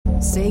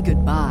Say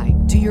goodbye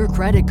to your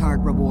credit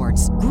card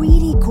rewards.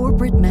 Greedy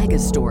corporate mega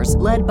stores,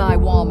 led by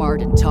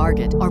Walmart and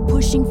Target, are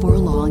pushing for a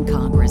law in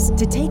Congress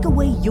to take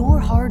away your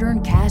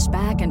hard-earned cash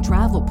back and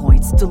travel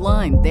points to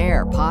line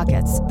their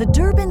pockets. The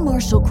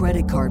Durbin-Marshall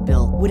credit card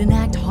bill would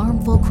enact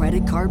harmful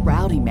credit card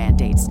routing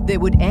mandates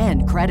that would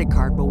end credit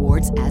card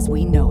rewards as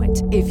we know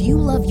it. If you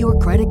love your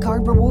credit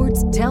card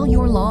rewards, tell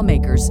your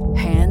lawmakers,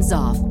 hands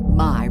off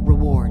my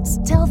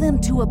rewards. Tell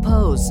them to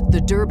oppose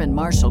the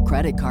Durbin-Marshall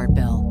credit card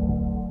bill.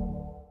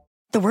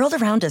 The world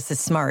around us is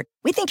smart.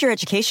 We think your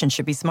education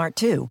should be smart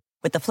too.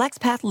 With the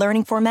FlexPath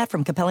learning format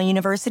from Capella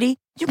University,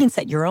 you can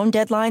set your own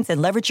deadlines and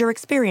leverage your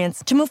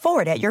experience to move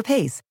forward at your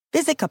pace.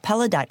 Visit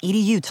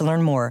capella.edu to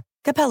learn more.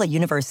 Capella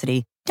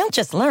University. Don't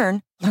just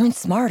learn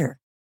smarter.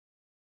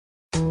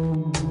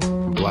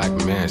 Black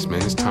mass,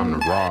 man, it's time to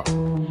rock.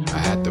 I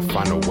had to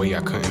find a way,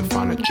 I couldn't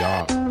find a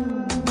job.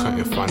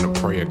 Couldn't find a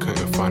prayer,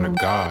 couldn't find a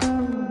God.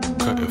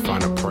 Couldn't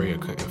find a prayer,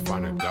 couldn't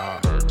find a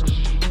God.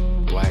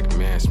 Black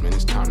mass, man,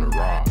 it's time to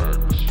rock.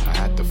 I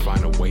had to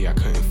find a way, I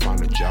couldn't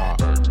find a job.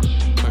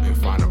 Couldn't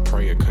find a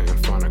prayer,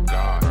 couldn't find a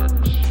God.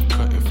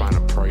 Couldn't find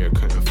a prayer,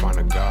 couldn't find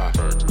a God.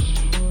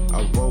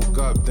 I woke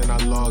up, then I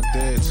logged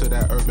in to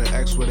that Urban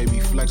X where they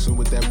be flexing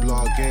with that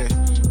blog in.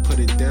 Put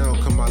it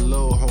down, cause my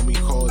little homie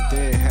called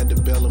in. Had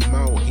to bail him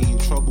out, he in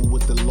trouble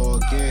with the law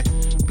again.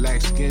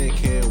 Black skin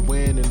can't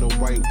win in the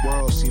white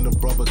world. Seen a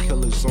brother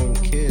kill his own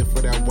kid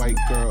for that white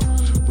girl.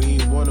 We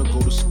ain't wanna go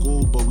to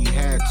school, but we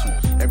had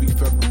to. Every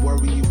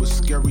February it was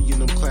scary in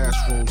them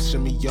classrooms.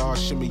 Shimmy y'all,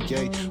 shimmy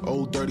yay.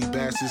 Old dirty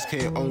bastards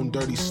can't own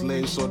dirty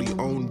slaves, so they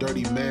own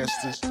dirty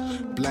masters.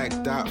 Black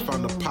Dot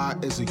found a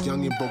pot as a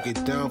youngin', broke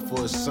it down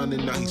for his son,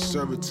 and now he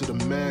serve it to the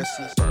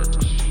masses.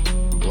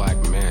 Black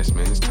mass,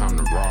 man, it's time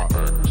to rock.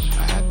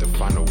 I had to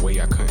find a way,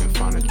 I couldn't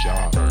find a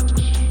job.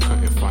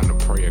 Couldn't find a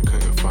prayer,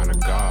 couldn't find a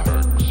God.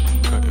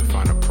 Couldn't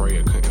find a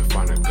prayer, couldn't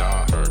find a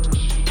God.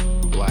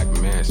 Black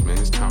mass, man,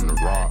 it's time to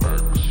rock.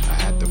 I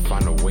had to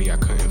find a way, I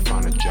couldn't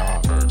find a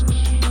job.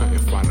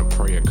 Couldn't find a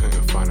prayer,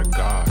 couldn't find a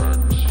God.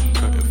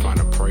 Couldn't find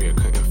a prayer,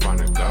 couldn't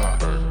find a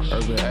God.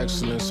 Urban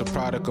excellence, a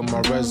product of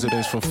my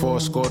residence. From 4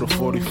 to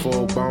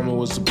 44, Obama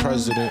was the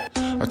president.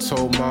 I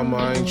told mama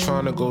I ain't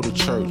trying to go to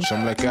church.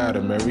 I'm like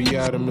Adam, every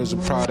Adam is a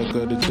product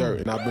of the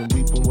dirt. And I've been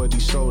reaping what he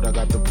sowed. I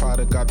got the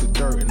product, got the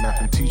dirt. And I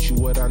can teach you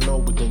what I know,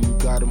 but then you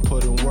gotta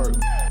put in work.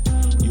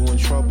 You in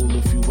trouble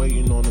if you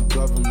waiting on the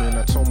government.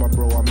 I told my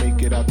bro I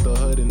make it out the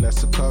hood, and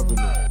that's a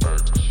covenant.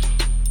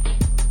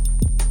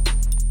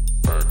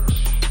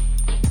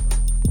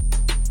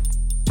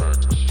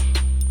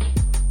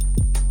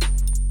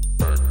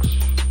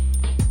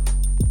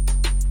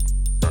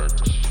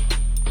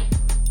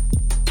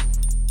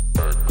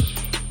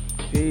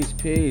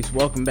 Peace.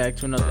 Welcome back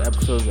to another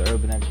episode of the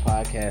Urban X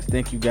Podcast.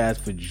 Thank you guys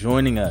for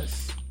joining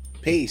us.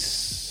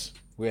 Peace.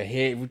 We're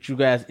here with you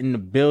guys in the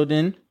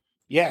building.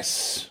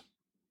 Yes.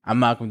 I'm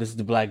Malcolm. This is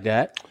the Black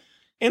Dot.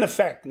 In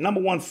effect, number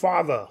one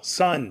father,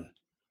 son,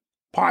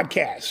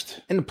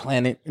 podcast. In the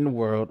planet, in the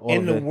world.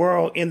 In the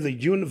world, in the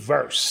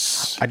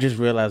universe. I just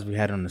realized we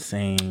had it on the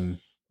same.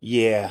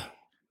 Yeah.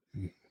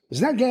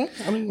 Is that gay?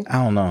 I mean,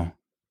 I don't know.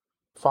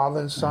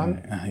 Father and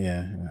son?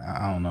 Yeah,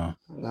 I don't know.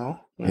 No?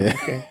 Yeah.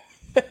 Okay.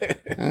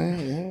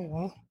 Yeah,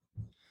 well.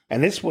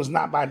 And this was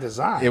not by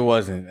design. It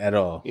wasn't at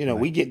all. You know,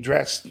 we get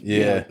dressed. Yeah.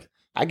 You know,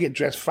 I get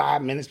dressed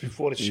 5 minutes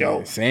before the show.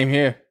 Yeah, same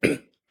here.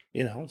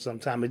 You know,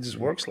 sometimes it just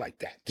works like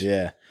that.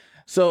 Yeah.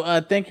 So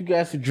thank you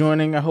guys for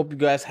joining. I hope you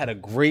guys had a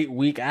great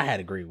week. I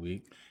had a great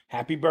week.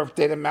 Happy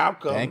birthday to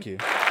Malcolm. Thank you.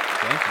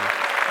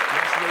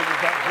 Yesterday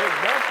was that big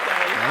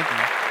birthday.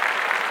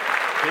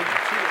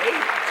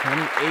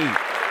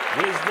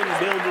 28. Wisdom,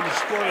 building,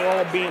 destroy,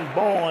 all being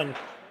born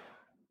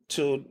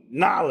to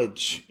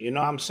knowledge. You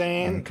know what I'm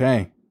saying?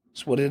 Okay.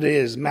 That's what it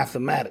is,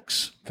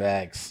 mathematics.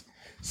 Facts.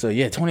 So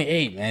yeah,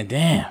 28, man.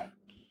 Damn.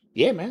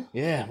 Yeah, man.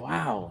 Yeah,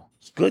 wow.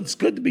 It's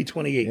good to be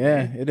 28. Yeah,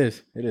 man. it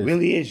is. It is.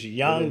 Really is.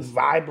 Young,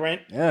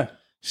 vibrant. Yeah.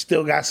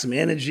 Still got some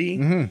energy.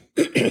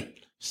 Mm-hmm.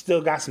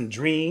 Still got some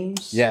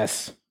dreams.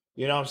 Yes.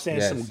 You know what I'm saying?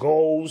 Yes. Some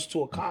goals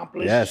to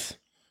accomplish. Yes.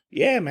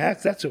 Yeah, man.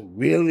 That's a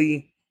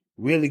really,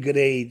 really good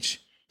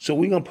age. So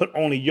we're going to put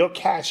only your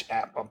Cash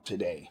App up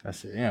today.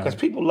 That's it, yeah. Because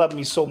people love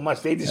me so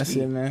much. They just That's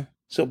it, man.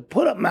 So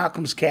put up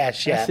Malcolm's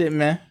Cash App. That's it,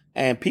 man.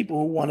 And people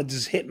who want to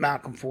just hit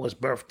Malcolm for his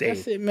birthday.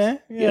 That's it,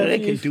 man. You know, they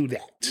can do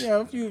that.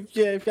 Yeah,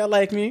 if y'all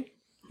like me.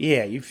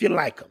 Yeah, if you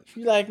like him. If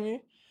you like me.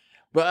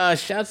 But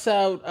shouts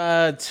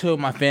out to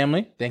my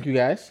family. Thank you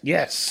guys.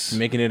 Yes. For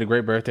making it a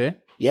great birthday.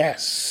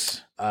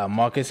 Yes.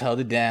 Marcus held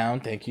it down.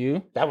 Thank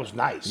you. That was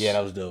nice. Yeah,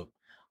 that was dope.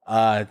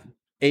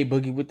 A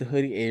Boogie with the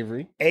hoodie,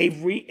 Avery.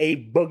 Avery, A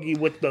Boogie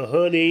with the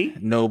hoodie.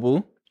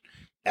 Noble.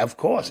 Of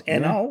course.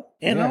 N.O.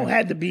 N.O.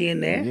 had to be in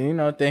there. You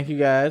know, thank you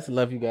guys.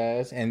 Love you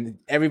guys. And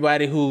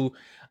everybody who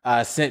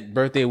sent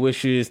birthday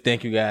wishes,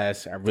 thank you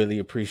guys. I really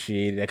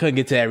appreciate it. I couldn't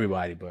get to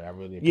everybody, but I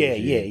really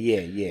appreciate it. Yeah.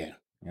 You know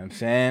what I'm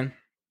saying?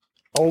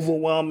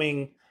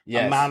 Overwhelming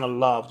amount of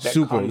love that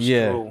comes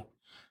through.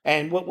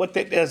 And what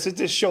that does, it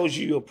just shows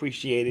you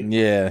appreciate it.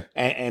 Yeah.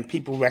 And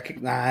people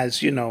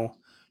recognize,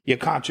 your your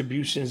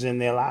contributions in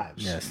their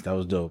lives. Yes, that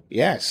was dope.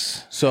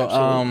 Yes. So,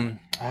 absolutely.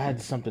 I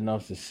had something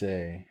else to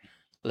say.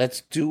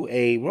 Let's do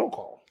a roll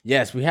call.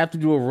 Yes, we have to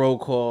do a roll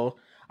call.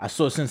 I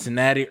saw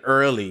Cincinnati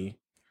early.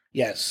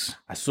 Yes.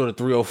 I saw the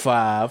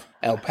 305.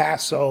 El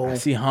Paso. I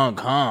see Hong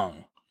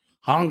Kong.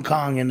 Hong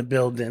Kong in the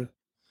building.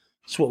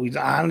 That's what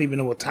I don't even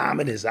know what time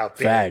it is out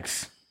there.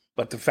 Facts.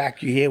 But the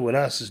fact you're here with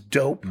us is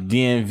dope.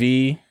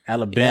 DMV,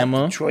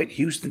 Alabama. Yeah, Detroit,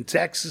 Houston,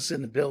 Texas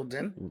in the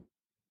building.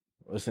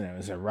 What's the name?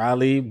 Is it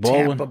Raleigh?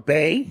 Tampa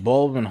Bay.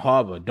 Baldwin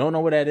Harbor. Don't know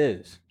where that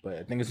is, but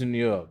I think it's in New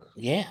York.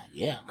 Yeah.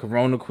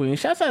 Corona Queen.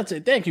 Shouts out to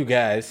thank you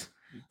guys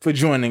for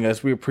joining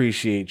us. We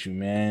appreciate you,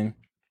 man.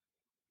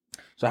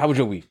 So how was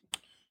your week?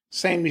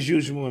 Same as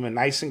usual, women.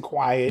 Nice and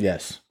quiet.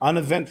 Yes.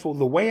 Uneventful.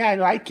 The way I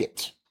like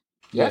it.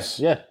 Yes.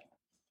 Yeah.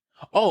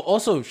 Oh,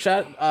 also,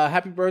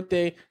 happy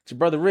birthday to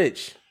Brother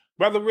Rich.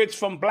 Brother Rich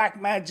from Black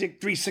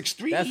Magic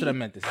 363. That's what I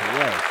meant to say.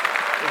 Yes.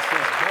 It's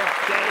his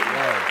birthday.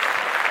 Yes.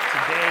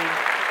 Today,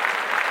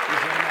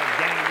 he's in that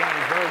gang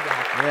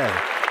Yeah.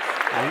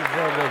 Virgo. He's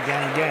Virgo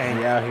gang.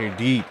 We out here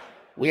deep.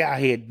 We out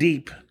here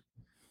deep.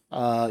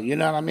 You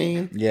know what I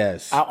mean?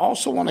 Yes. I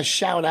also want to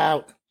shout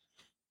out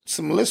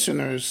some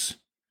listeners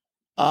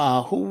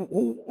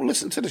who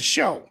listen to the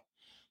show.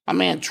 My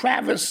man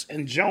Travis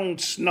and Joan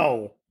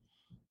Snow.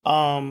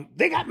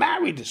 They got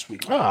married this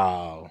week.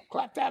 Oh.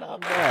 Clap that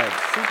up.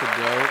 That's super dope.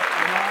 You know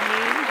what I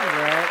mean?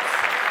 Congrats.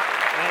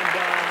 And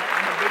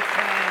I'm a big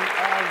fan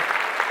of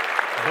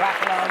Black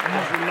Love,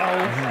 as you know.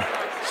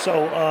 So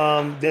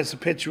there's a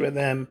picture of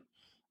them.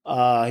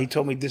 He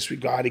told me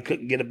disregard. He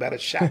couldn't get a better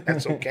shot.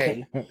 That's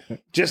okay.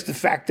 Just the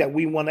fact that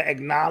we want to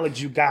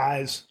acknowledge you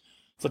guys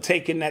for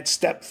taking that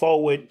step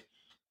forward,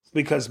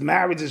 because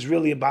marriage is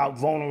really about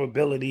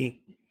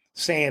vulnerability,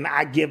 saying,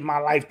 I give my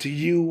life to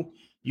you,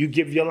 you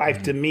give your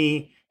life to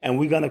me, and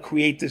we're going to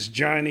create this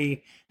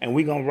journey, and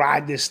we're going to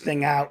ride this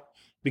thing out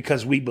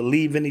because we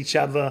believe in each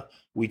other,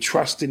 we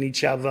trust in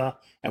each other,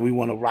 and we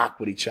want to rock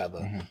with each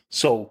other.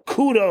 So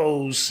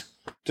kudos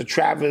to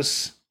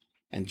Travis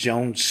and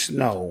Joan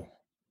Snow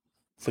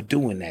for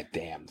doing that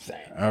damn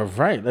thing. All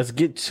right, let's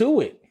get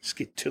to it. Let's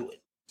get to it.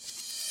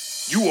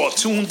 You are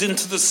tuned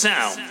into the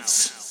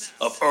sounds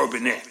of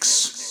Urban X.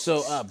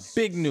 So,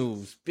 big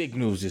news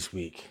this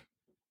week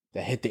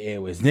that hit the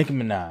airways. Nicki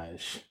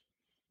Minaj.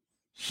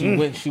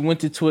 She went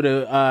to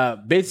Twitter,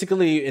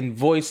 basically and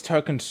voiced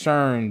her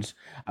concerns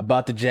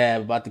about the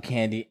jab, about the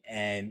candy,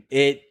 and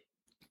it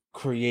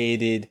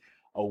created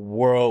a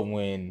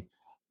whirlwind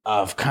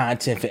of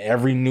content for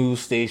every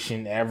news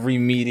station, every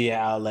media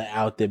outlet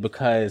out there,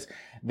 because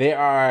there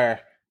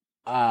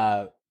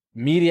are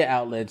media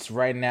outlets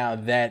right now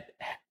that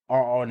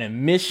are on a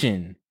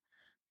mission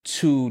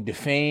to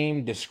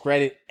defame,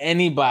 discredit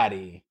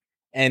anybody,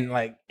 and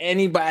like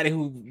anybody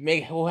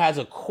who has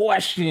a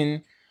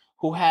question,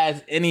 who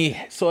has any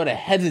sort of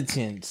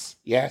hesitance.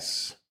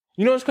 Yes.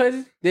 You know what's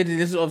crazy?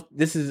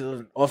 This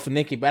is off of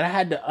Nicki, but I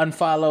had to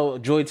unfollow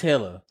Joy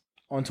Taylor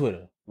on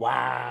Twitter.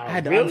 Wow. I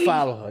had to really?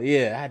 unfollow her.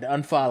 Yeah, I had to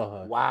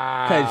unfollow her.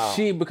 Wow.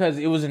 Because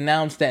it was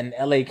announced that in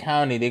LA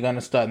County they're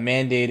gonna start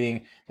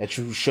mandating that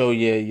you show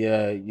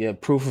your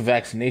proof of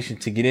vaccination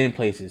to get in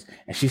places.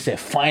 And she said,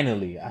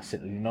 finally. I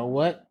said, you know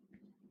what?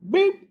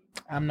 Beep.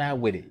 I'm not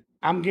with it.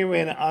 I'm getting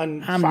ready to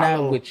unfollow. I'm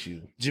not with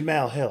you.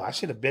 Jamel Hill. I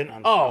should have been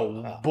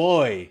unfollowed. Oh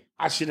boy.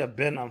 I should have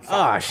been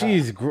unfollowed.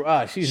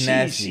 She's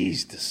nasty.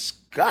 She's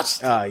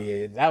disgusting. Oh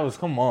yeah, that was,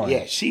 come on.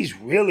 Yeah, she's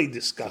really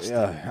disgusting.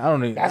 Yeah, I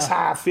don't even. That's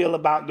how I feel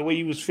about the way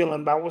you was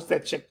feeling about what's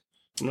that chick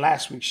from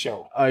last week's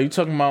show? You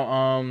talking about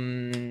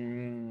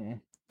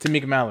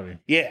Tamika Mallory?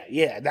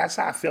 Yeah. That's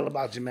how I feel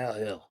about Jamel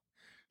Hill.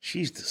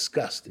 She's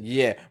disgusting.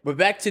 Yeah, but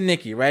back to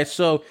Nicki, right?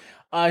 So,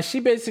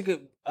 she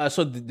basically,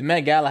 so the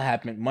Met Gala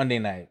happened Monday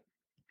night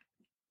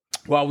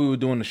while we were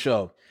doing the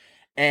show,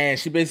 and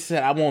she basically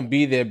said, "I won't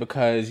be there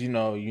because you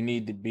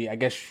need to be. I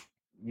guess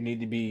you need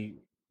to be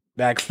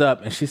vaxxed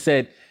up." And she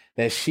said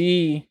that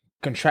she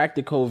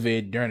contracted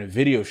COVID during a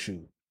video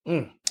shoot.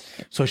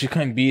 So she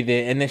couldn't be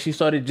there. And then she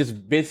started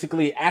just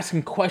basically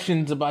asking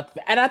questions about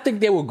and I think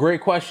they were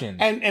great questions.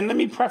 And let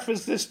me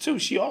preface this too.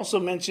 She also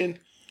mentioned,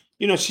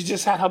 she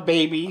just had her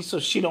baby, so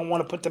she don't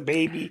want to put the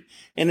baby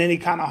in any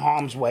kind of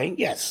harm's way.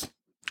 Yes.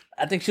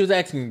 I think she was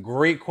asking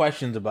great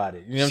questions about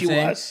it. You know what I'm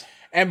saying? She was.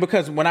 And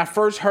because when I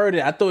first heard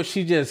it, I thought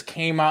she just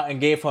came out and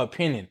gave her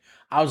opinion.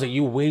 I was like,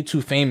 you're way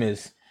too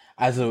famous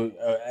as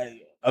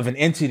of an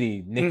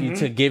entity, Nicki,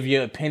 to give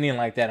your opinion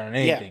like that on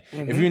anything.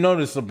 Yeah. If you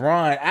notice,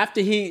 LeBron,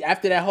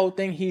 after that whole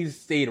thing, he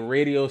stayed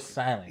radio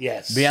silent.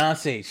 Yes.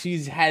 Beyonce,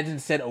 she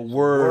hasn't said a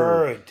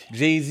word.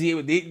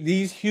 Jay-Z,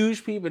 these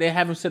huge people, they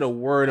haven't said a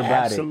word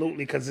about it.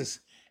 Absolutely, because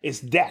it's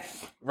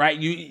death. Right?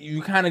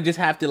 You kind of just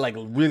have to like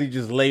really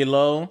just lay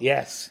low.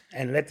 Yes.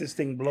 And let this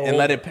thing blow and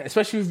let it,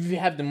 especially if you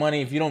have the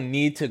money, if you don't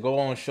need to go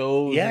on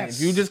shows.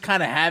 Yes. If you just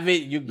kind of have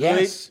it, you're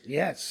good.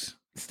 Yes.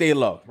 Stay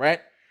low,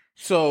 right?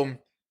 So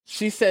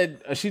she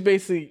said, she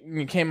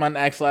basically came on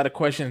and asked a lot of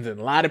questions, and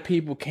a lot of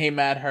people came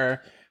at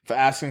her for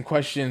asking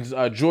questions.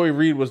 Joy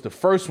Reid was the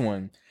first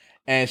one,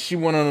 and she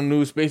went on the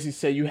news, basically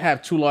said, you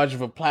have too large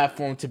of a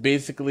platform to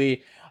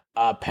basically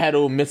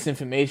peddle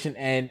misinformation,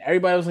 and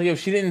everybody was like, "Yo,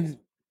 she didn't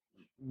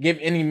give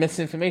any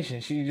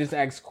misinformation. She just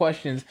asked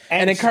questions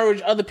and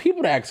encouraged other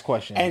people to ask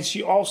questions." And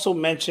she also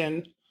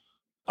mentioned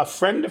a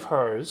friend of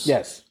hers,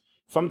 yes,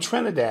 from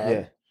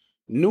Trinidad,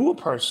 knew a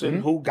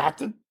person who got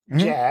the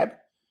jab,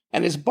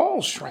 and his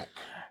balls shrank.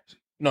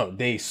 No,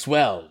 they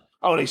swelled.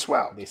 Oh, they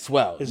swelled. They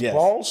swelled. His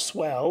balls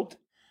swelled,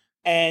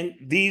 and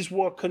these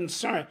were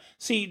concerned.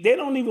 See, they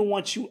don't even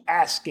want you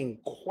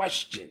asking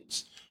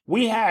questions.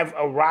 We have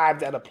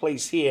arrived at a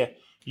place here.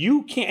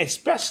 You can't,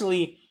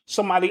 especially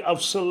somebody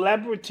of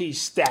celebrity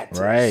status.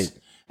 Right.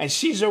 And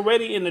she's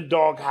already in the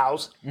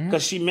doghouse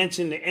because she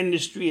mentioned the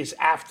industry is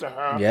after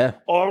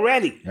her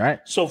already. Right.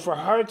 So for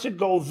her to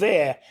go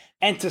there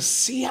and to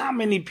see how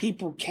many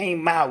people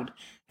came out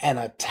and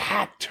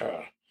attacked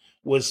her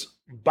was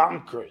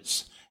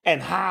bonkers. And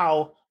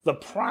how the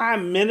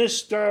prime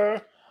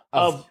minister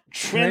of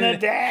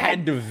Trinidad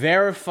had to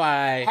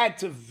verify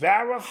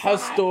her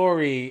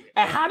story.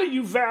 And how do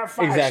you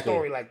verify a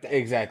story like that?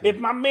 Exactly. If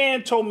my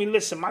man told me,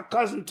 listen, my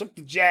cousin took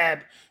the jab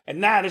and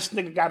now this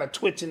nigga got a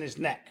twitch in his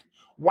neck,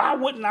 why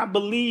wouldn't I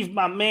believe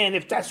my man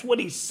if that's what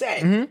he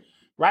said?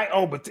 Right?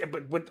 Oh, but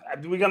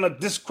we're going to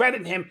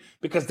discredit him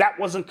because that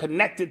wasn't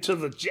connected to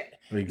the jab.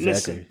 Exactly.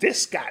 Listen,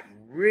 this got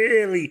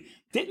really...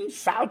 Didn't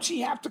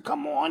Fauci have to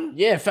come on?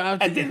 Yeah, Fauci.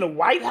 And then the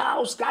White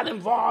House got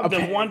involved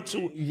and wanted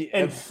to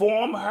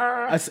inform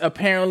her.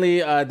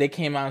 Apparently, they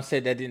came out and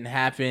said that didn't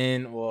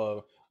happen.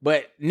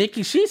 But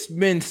Nikki, she's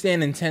been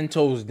standing 10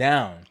 toes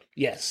down.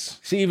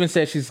 Yes. She even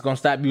said she's going to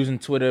stop using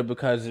Twitter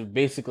because of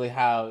basically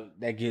how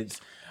that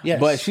gets. Yes.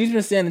 But she's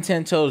been standing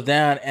 10 toes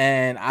down,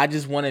 and I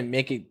just want to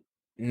make it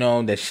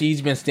known that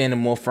she's been standing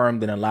more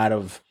firm than a lot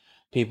of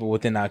people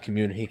within our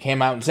community. He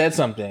came out and said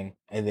something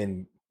and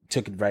then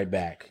took it right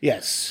back.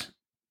 Yes.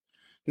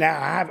 Now,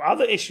 I have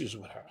other issues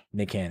with her.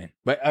 Nick Cannon.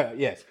 But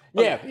yes.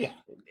 Yeah.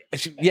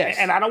 Yes.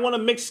 And I don't want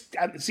to mix.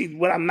 See,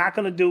 what I'm not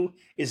going to do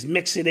is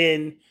mix it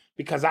in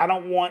because I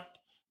don't want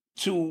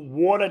to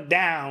water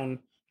down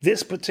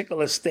this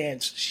particular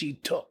stance she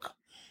took.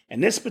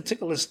 And this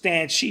particular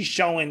stance she's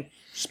showing,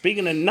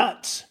 speaking of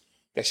nuts,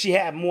 that she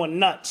had more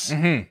nuts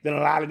than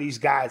a lot of these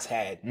guys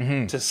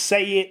had. To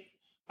say it,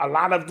 a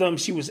lot of them,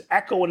 she was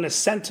echoing the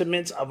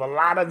sentiments of a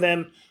lot of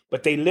them,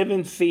 but they live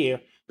in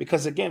fear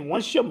because, again,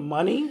 once your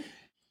money...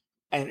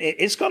 And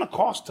it's going to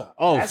cost her.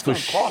 Oh, that's for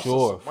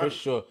sure, for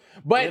sure.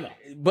 But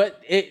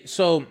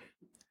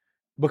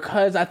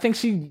because I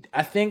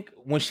think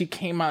when she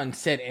came out and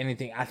said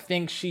anything, I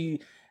think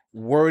she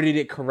worded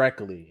it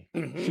correctly.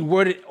 She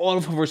worded all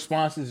of her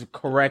responses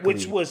correctly,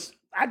 which was,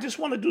 I just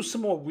want to do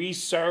some more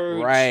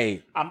research.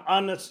 Right. I'm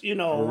honest,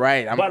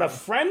 Right. But a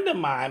friend of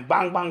mine,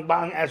 bang, bang,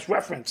 bang, as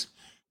reference,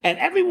 and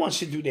everyone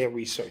should do their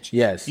research.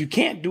 Yes. You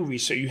can't do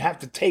research. You have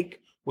to take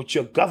what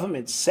your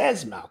government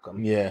says,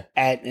 Malcolm. Yeah.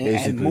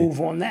 And move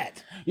on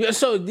that. Yeah.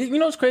 So you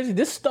know what's crazy?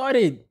 This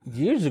started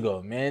years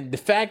ago, man. The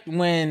fact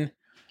when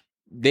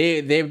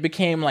they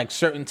became like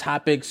certain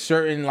topics,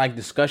 certain like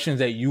discussions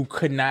that you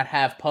could not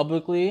have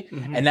publicly,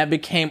 and that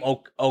became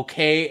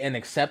okay and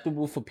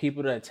acceptable for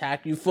people to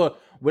attack you for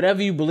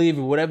whatever you believe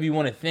or whatever you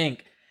want to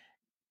think.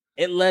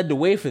 It led the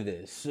way for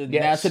this. So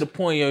now to the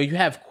point, you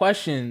have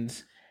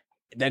questions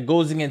that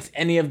goes against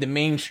any of the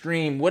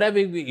mainstream, whatever.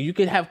 You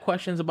could have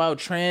questions about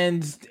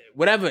trans,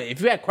 whatever.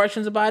 If you had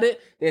questions about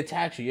it, they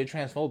attack you. You're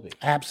transphobic.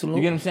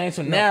 Absolutely. You get what I'm saying?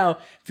 So now,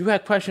 if you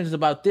had questions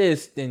about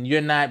this, then you're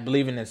not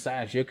believing in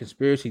science. You're a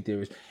conspiracy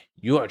theorist.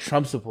 You're a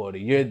Trump supporter.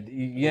 You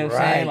know what I'm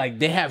saying? Like,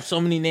 they have so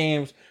many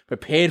names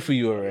prepared for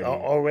you already.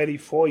 Already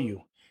for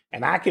you.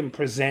 And I can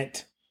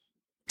present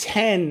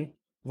 10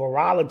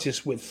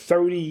 virologists with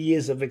 30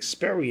 years of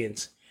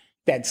experience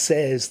that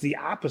says the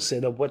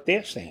opposite of what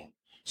they're saying.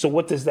 So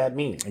what does that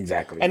mean?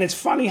 Exactly. And it's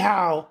funny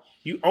how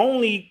you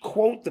only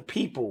quote the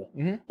people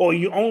or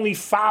you only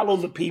follow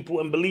the people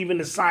and believe in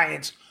the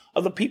science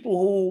of the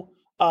people who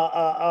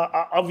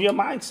of your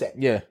mindset.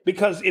 Yeah.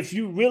 Because if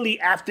you really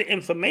after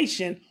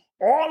information,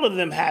 all of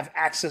them have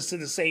access to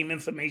the same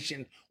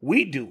information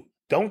we do.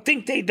 Don't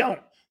think they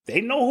don't. They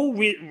know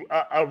who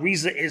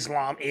Reza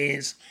Islam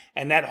is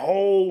and that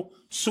whole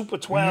Super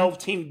 12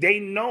 team. They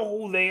know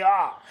who they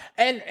are.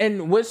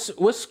 And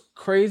what's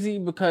crazy,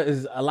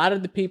 because a lot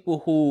of the people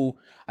who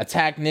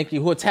attack Nikki,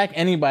 who attack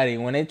anybody,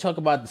 when they talk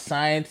about the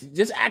science,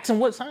 just ask them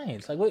what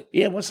science. Like what?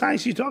 Yeah, what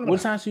science are you talking about?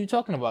 What science are you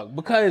talking about?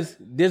 Because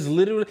there's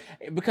literally,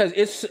 because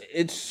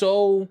it's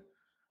so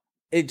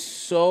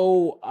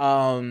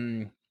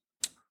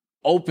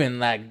open,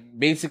 like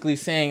basically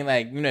saying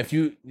like, if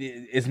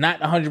it's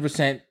not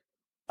 100%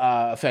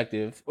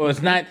 effective, or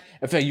it's not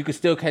effective, you can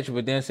still catch it,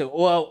 but then say,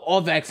 well, all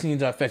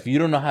vaccines are effective. You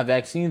don't know how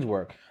vaccines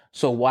work.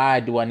 So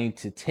why do I need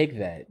to take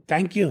that?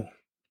 Thank you.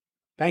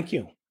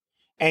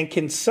 And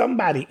can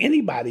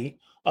anybody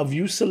of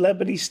you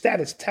celebrity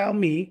status tell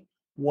me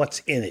what's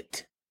in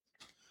it?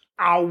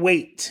 I'll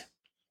wait.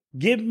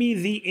 Give me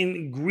the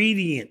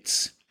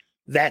ingredients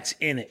that's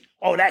in it.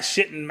 Oh, that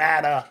shouldn't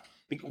matter.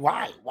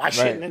 Why? Why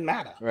shouldn't it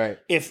matter? Right.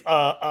 If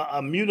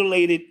a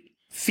mutilated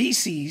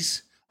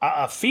feces,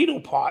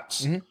 fetal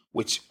parts,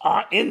 which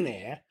are in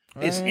there,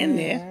 is in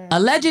there.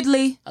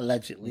 Allegedly.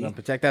 Allegedly. We're gonna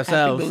protect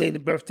ourselves. Happy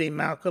belated birthday,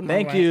 Malcolm.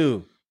 Thank All right.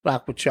 you.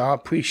 Rock with y'all.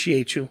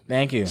 Appreciate you.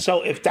 Thank you.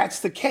 So if that's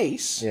the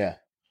case, Yeah.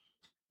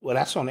 well,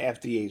 that's on the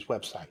FDA's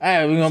website. All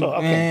right, we're gonna. So,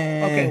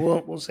 okay,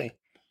 we'll see.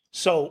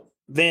 So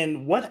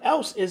then, what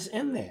else is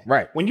in there?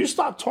 Right. When you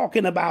start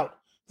talking about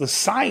the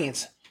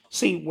science,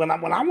 see, when I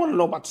want to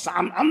know about the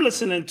science, I'm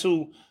listening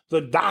to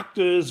the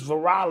doctors,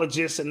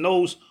 virologists, and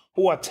those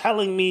who are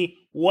telling me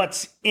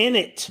what's in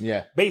it,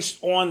 Yeah.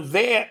 based on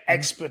their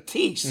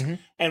expertise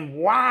and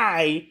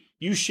why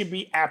you should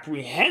be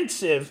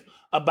apprehensive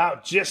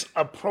about just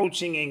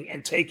approaching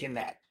and taking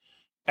that.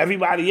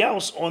 Everybody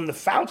else on the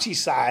Fauci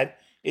side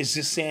is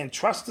just saying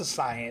trust the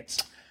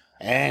science,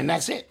 and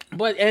that's it.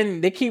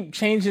 And they keep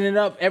changing it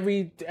up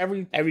every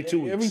 2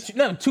 weeks.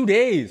 2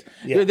 days.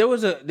 Yeah. There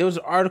was an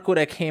article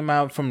that came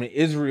out from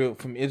Israel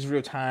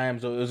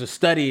Times, or it was a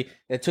study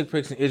that took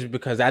place in Israel,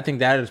 because I think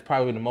that is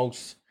probably the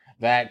most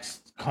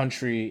vaxxed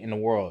country in the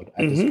world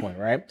at this point,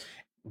 right?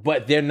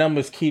 But their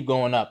numbers keep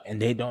going up,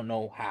 and they don't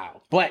know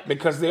how. But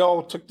Because they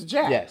all took the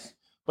jab. yes,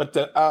 But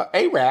the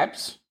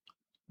Arabs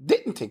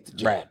didn't take the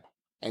jab. Right.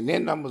 And their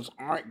numbers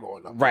aren't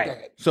going up. right. Go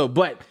ahead. So,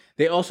 but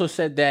they also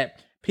said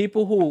that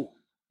people who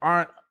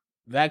aren't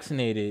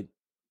vaccinated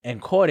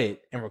and caught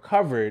it and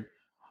recovered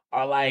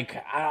are like,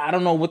 I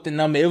don't know what the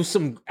number. It was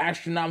some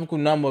astronomical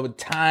number of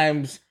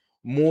times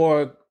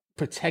more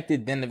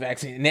protected than the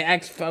vaccine. And they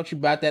asked Fauci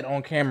about that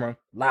on camera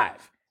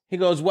live. He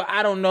goes, well,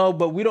 I don't know,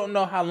 but we don't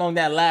know how long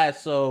that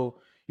lasts, so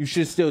you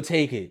should still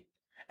take it.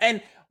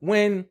 And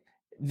when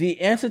the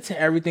answer to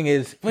everything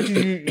is, but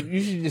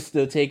you should just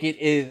still take it,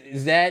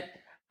 is that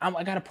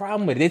I got a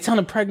problem with it. They're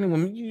telling pregnant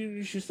women,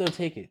 you should still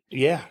take it.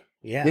 Yeah.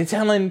 Yeah. They're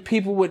telling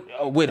people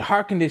with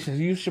heart conditions,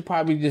 you should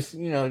probably just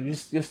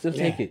still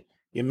take it.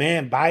 Your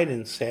man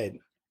Biden said,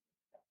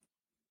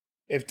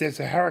 if there's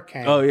a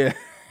hurricane, Oh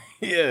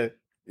yeah,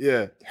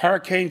 yeah.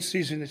 hurricane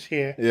season is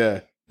here.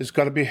 Yeah. There's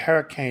going to be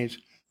hurricanes.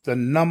 The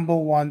number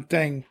one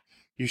thing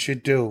you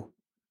should do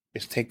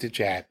is take the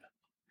jab.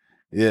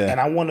 Yeah. And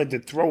I wanted to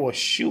throw a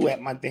shoe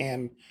at my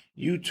damn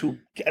YouTube.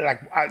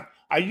 Like,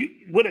 are you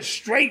with a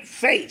straight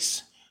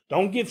face?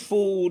 Don't get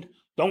food.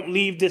 Don't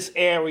leave this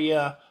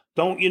area.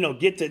 Don't,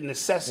 get the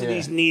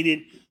necessities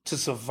needed to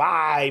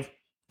survive.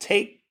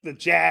 Take the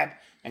jab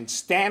and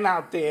stand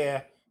out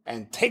there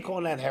and take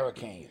on that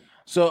hurricane.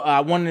 So I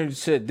wanted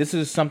to. This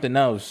is something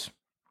else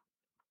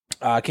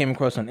I came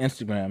across on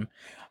Instagram.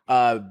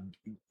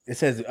 It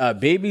says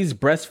babies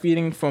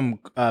breastfeeding from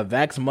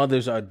vax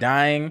mothers are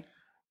dying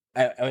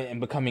and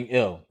becoming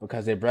ill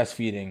because they're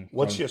breastfeeding.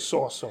 What's your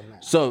source on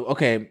that? So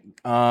okay,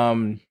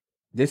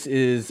 this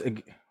is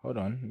hold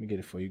on, let me get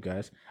it for you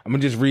guys. I'm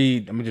gonna just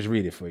read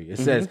it for you. It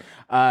says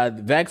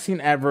the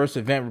Vaccine Adverse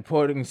Event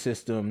Reporting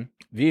System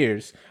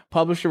 (VAERS)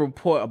 published a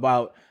report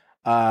by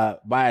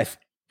a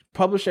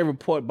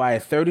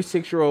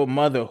 36-year-old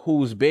mother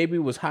whose baby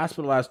was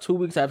hospitalized 2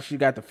 weeks after she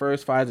got the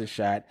first Pfizer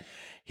shot.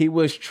 He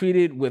was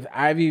treated with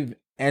IV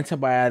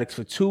antibiotics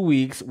for 2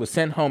 weeks, was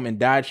sent home, and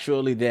died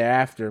shortly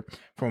thereafter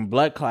from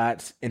blood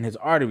clots in his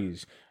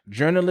arteries.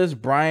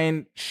 Journalist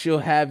Brian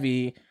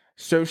Shilhavy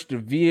searched the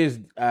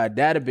VAERS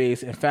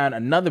database and found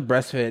another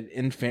breastfed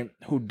infant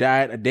who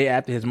died a day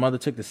after his mother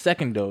took the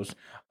second dose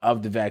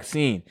of the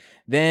vaccine.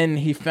 Then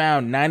he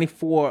found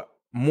 94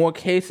 more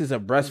cases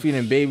of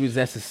breastfeeding babies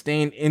that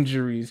sustained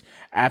injuries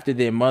after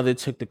their mother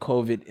took the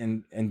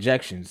COVID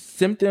injections.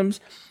 Symptoms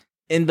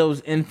in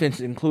those infants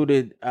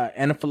included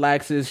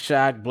anaphylaxis,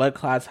 shock, blood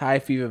clots, high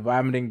fever,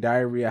 vomiting,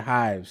 diarrhea,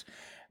 hives.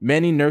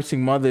 Many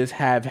nursing mothers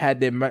have had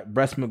their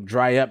breast milk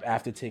dry up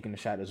after taking the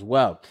shot as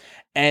well.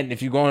 And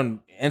if you go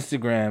on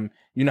Instagram,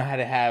 you know how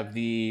to have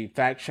the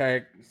fact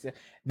check.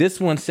 This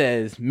one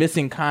says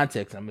missing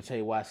context. I'm going to tell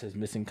you why it says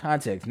missing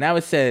context. Now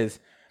it says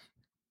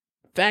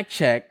fact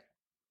check.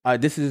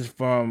 This is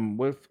from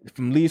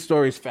Lee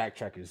Story's Fact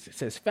Checkers. It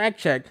says, fact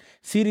check,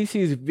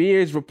 CDC's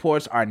VAERS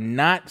reports are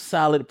not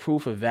solid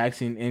proof of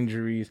vaccine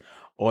injuries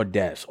or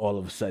deaths all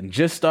of a sudden.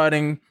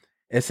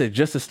 It said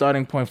just a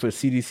starting point for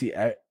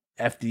CDC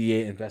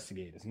FDA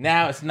investigators.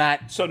 Now it's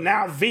not. So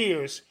now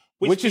VAERS,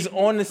 which is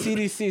on the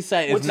CDC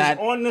site, which is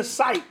on the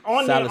site,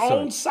 on their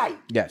own site.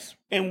 Yes.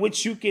 In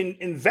which you can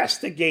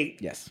investigate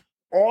yes.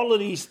 all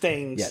of these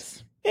things.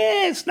 Yes.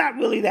 It's not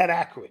really that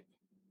accurate.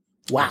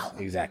 Wow.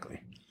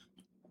 Exactly.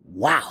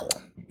 Wow.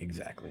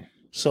 Exactly.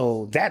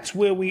 So that's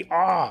where we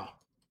are.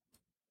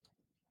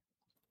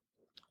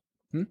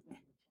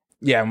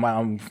 Yeah,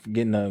 I'm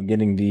getting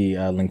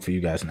the link for you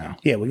guys now.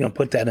 Yeah, we're gonna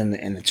put that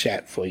in the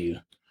chat for you,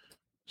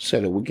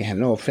 so that we can have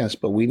no offense,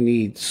 but we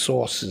need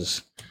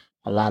sources.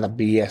 A lot of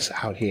BS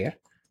out here,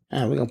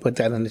 and we're gonna put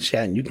that in the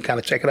chat, and you can kind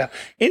of check it out.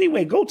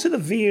 Anyway, go to the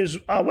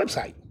VAERS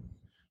website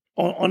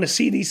on the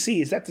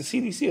CDC. Is that the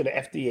CDC or the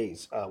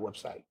FDA's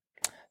website?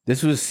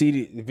 This was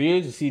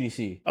VAERS or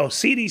CDC? Oh,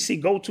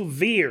 CDC. Go to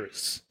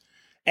VAERS,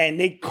 and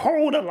they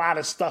code a lot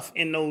of stuff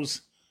in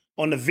those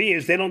on the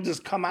VAERS. They don't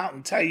just come out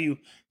and tell you.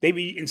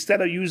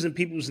 Instead of using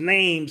people's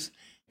names,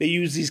 they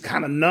use these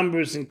kind of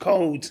numbers and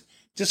codes.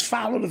 Just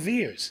follow the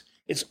VAERS.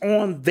 It's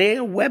on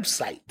their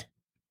website,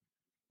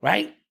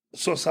 right?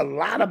 So it's a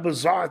lot of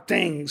bizarre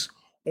things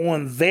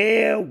on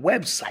their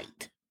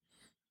website.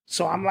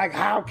 So I'm like,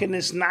 how can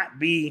this not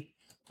be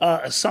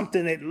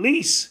something at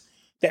least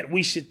that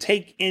we should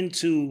take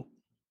into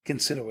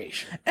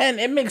consideration? And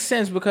it makes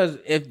sense because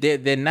if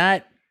they're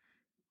not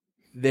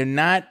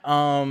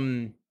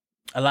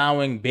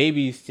allowing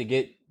babies to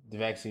get the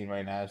vaccine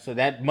right now, so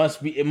it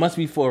must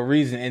be for a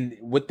reason. And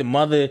with the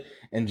mother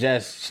and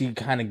Jess, she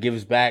kind of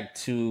gives back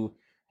to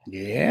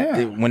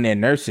when they're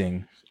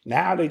nursing.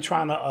 Now they're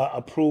trying to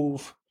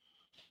approve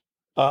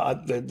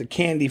the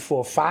candy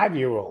for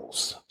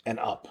 5-year-olds and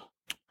up.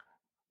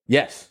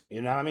 Yes.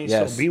 You know what I mean?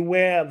 Yes. So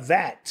beware of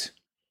that.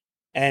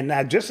 And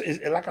now, just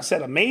like I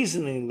said,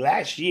 amazingly,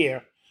 last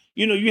year,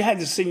 you had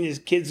to send your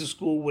kids to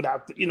school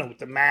without, with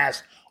the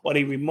mask or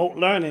the remote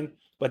learning.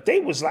 But they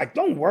was like,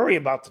 don't worry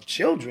about the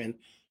children.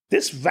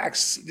 This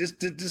vaccine,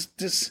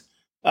 this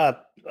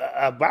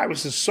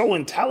virus is so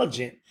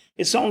intelligent.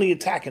 It's only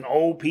attacking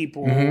old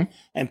people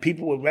and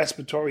people with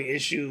respiratory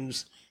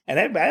issues, and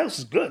everybody else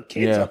is good.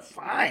 Kids are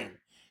fine.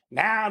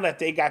 Now that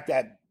they got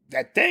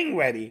that thing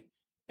ready,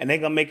 and they're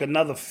gonna make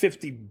another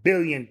 $50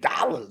 billion,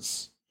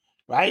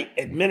 right?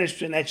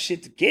 Administering that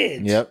shit to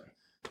kids. Yep.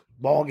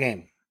 Ball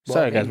game.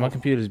 Sorry, guys, my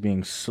computer's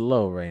being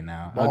slow right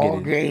now.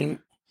 Ball game.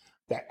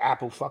 That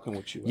Apple fucking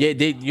with you. Right? Yeah,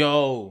 they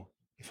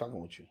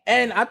fucking with you.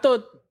 And I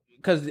thought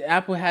because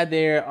Apple had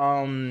their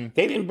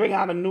they didn't bring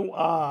out a new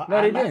No,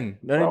 they didn't.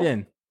 They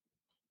didn't.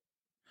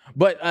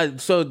 But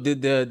so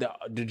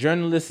the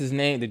journalist's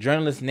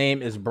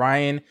name, is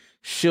Brian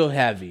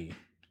Shilhavy.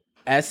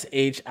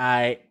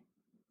 Shilhavy.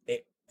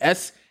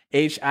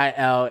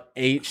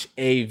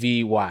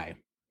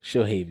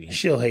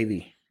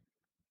 Shilhavy.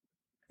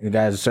 The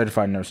guy's a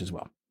certified nurse as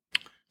well.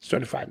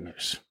 Certified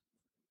nurse.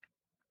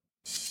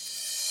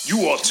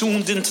 You are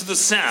tuned into the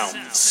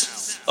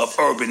sounds of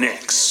Urban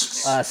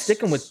X.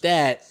 Sticking with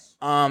that,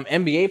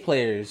 NBA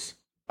players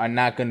are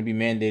not going to be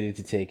mandated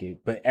to take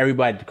it, but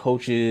everybody, the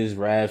coaches,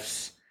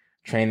 refs,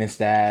 training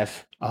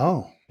staff,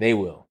 they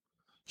will.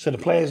 So the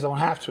players don't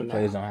have to now.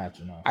 Players don't have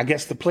to, no. I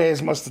guess the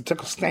players must have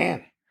took a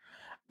stand.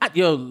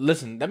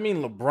 Listen, that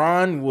means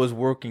LeBron was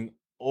working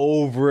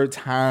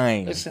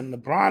overtime. Listen,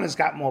 LeBron has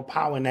got more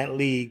power in that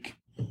league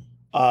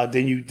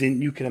than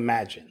you can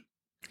imagine.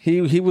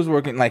 He was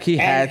working like he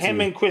had to.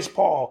 Him and Chris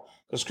Paul,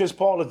 because Chris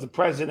Paul is the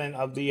president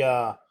of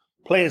the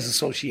Players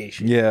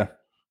Association. Yeah.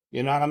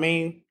 You know what I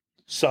mean?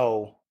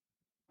 So,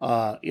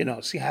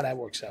 see how that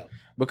works out.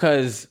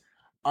 Because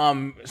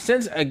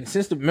since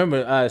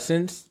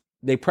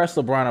they pressed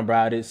LeBron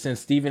about it,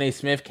 since Stephen A.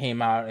 Smith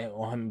came out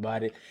on him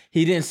about it,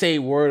 he didn't say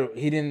word.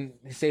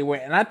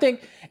 And I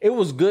think it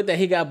was good that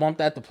he got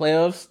bumped out the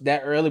playoffs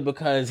that early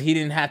because he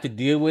didn't have to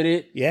deal with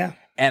it. Yeah.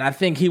 And I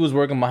think he was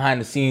working behind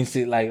the scenes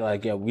to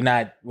we're not doing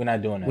that. We're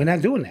not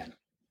doing that.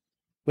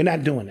 We're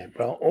not doing that,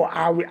 bro. Or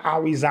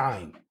I'll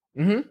resign.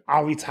 Mm-hmm.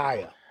 I'll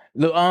retire.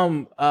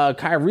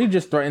 Kyrie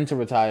just threatened to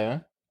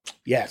retire.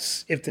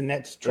 Yes, if the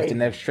Nets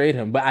trade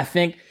him. But I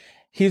think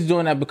he's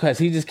doing that because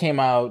he just came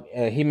out.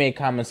 He made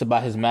comments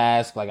about his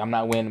mask, like I'm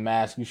not wearing the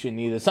mask. You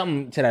shouldn't either.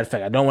 Something to that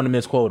effect. I don't want to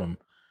misquote him.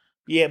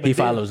 Yeah, but he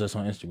follows us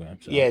on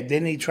Instagram. So. Yeah,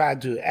 then he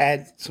tried to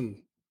add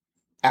some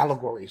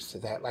allegories to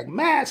that, like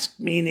mask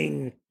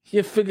meaning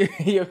your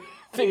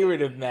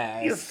figurative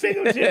mask. Your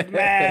figurative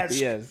mask.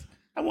 Yes.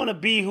 I want to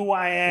be who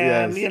I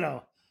am.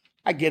 Yes.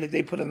 I get it.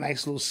 They put a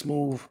nice little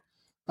smooth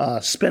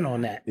spin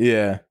on that.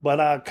 Yeah.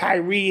 But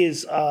Kyrie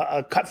is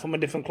cut from a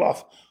different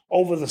cloth.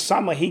 Over the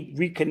summer, he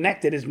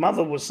reconnected. His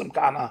mother was some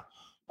kind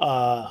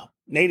of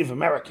Native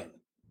American.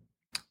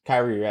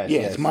 Kyrie, yes.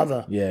 Yeah, his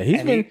mother. Yeah,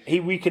 he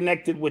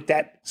reconnected with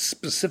that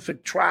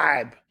specific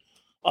tribe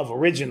of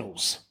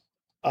originals.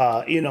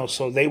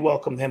 So they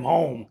welcomed him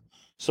home.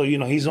 So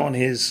he's on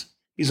his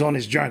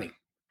journey.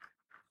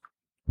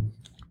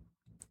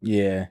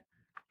 Yeah,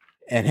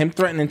 and him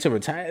threatening to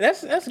retire.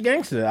 That's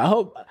gangster. I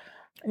hope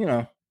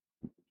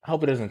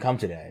it doesn't come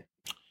to that.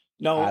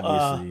 No,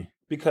 obviously,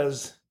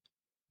 because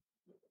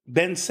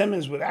Ben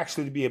Simmons would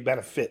actually be a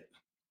better fit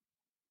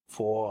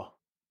for.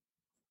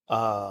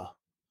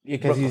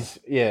 Because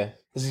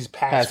he's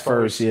pass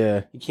first.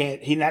 Yeah,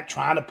 He's not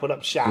trying to put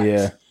up shots.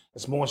 Yeah,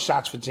 it's more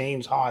shots for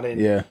James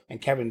Harden.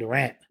 And Kevin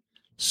Durant.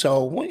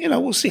 So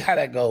we'll see how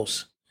that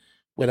goes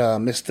with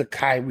Mr.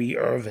 Kyrie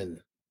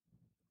Irving.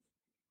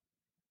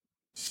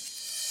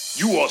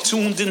 You are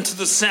tuned into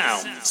the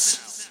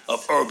sounds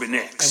of Urban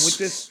X. And with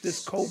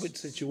this COVID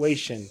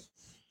situation,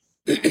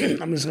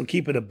 I'm just gonna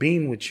keep it a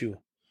bean with you.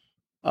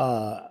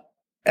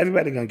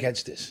 Everybody gonna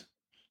catch this.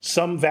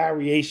 Some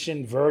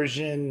variation,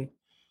 version.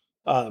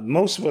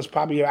 Most of us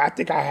probably. I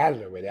think I had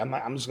it already.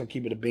 I'm just gonna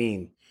keep it a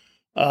bean.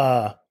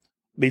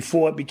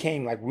 Before it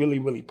became like really,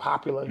 really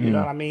popular, you know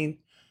what I mean?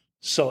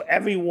 So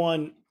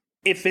everyone,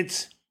 if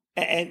it's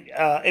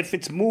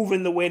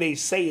moving the way they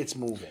say it's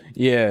moving,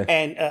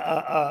 and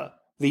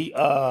the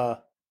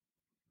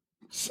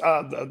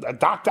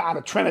doctor out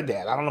of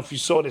Trinidad, I don't know if you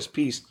saw this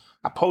piece.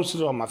 I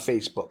posted it on my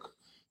Facebook,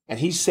 and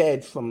he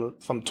said from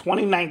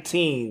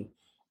 2019,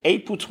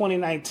 April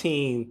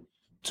 2019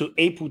 to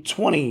April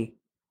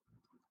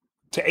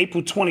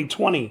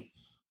 2020,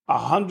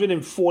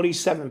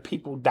 147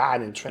 people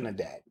died in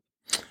Trinidad.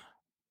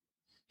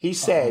 He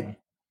said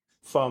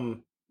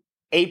from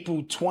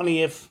April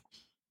 20th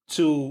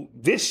to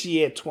this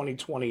year,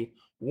 2020,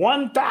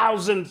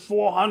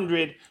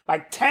 1,400,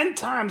 like 10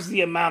 times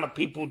the amount of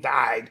people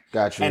died.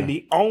 Gotcha. And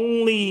the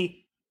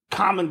only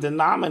common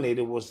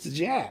denominator was the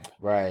jab.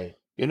 Right.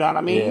 You know what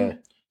I mean? Yeah.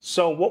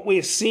 So what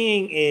we're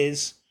seeing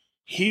is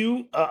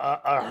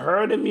a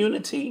herd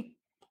immunity,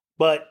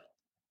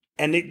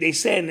 and they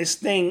saying this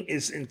thing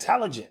is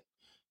intelligent.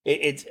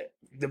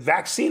 The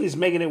vaccine is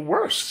making it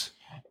worse.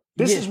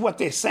 This is what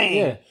they're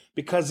saying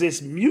because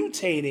it's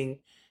mutating,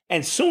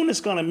 and soon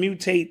it's going to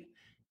mutate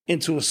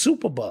into a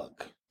superbug.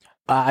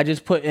 I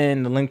just put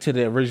in the link to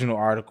the original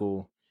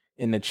article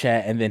in the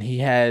chat, and then he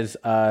has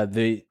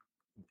the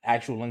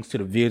actual links to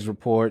the VIZ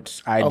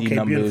reports, ID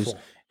numbers beautiful.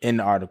 In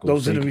the article.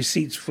 Those are the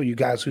receipts for you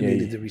guys who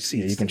needed the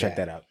receipts. Yeah, you can check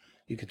that out.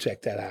 You can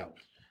check that out.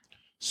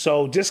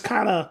 So just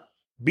kind of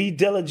be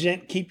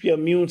diligent, keep your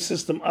immune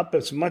system up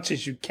as much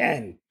as you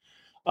can.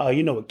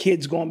 With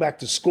kids going back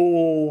to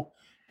school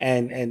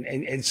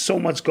and so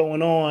much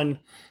going on.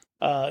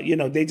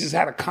 They just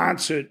had a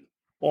concert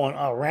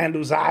on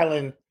Randall's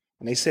Island,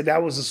 and they said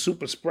that was a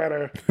super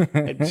spreader.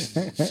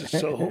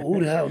 So who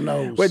the hell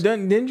knows? Wait,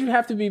 didn't you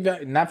have to be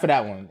not for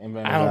that one?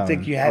 I don't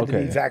think you had to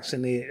be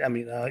vaccinated. I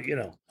mean,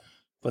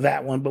 for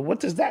that one. But what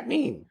does that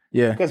mean?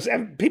 Yeah, because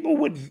people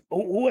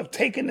who have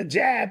taken the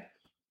jab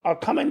are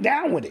coming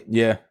down with it.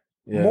 Yeah.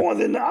 More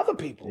than the other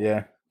people.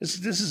 Yeah. This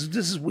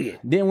is weird.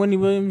 Didn't Wendy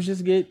Williams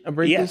just get a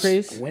breakthrough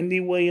case? Wendy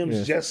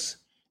Williams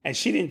and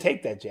she didn't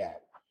take that jab.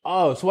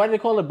 Oh, so why did they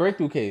call it a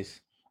breakthrough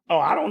case? Oh,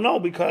 I don't know,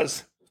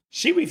 because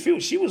she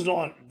refused. She was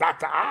on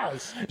Dr.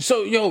 Oz.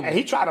 So, and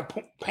he tried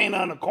to paint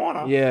her in the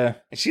corner. Yeah.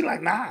 And she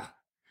like, nah.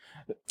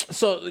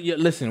 So,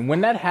 listen,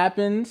 when that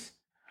happens,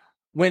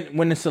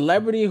 when a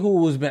celebrity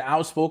who has been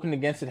outspoken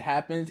against it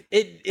happens,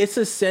 it's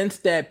a sense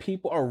that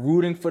people are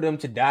rooting for them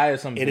to die or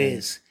something. It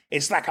is.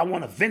 It's like, I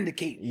want to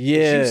vindicate.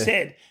 Yeah. She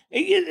said,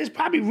 it's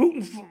probably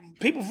rooting for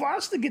people for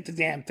us to get the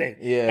damn thing.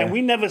 Yeah. And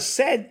we never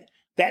said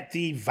that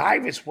the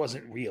virus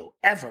wasn't real,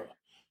 ever.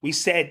 We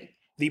said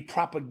the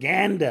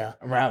propaganda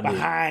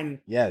behind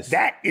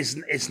that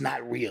is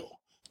not real.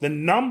 The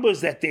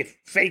numbers that they're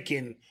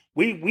faking,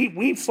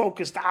 we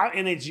focused our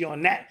energy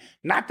on that.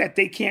 Not that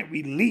they can't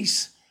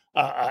release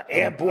an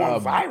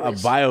airborne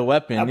virus. A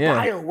bioweapon,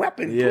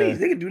 bioweapon, please.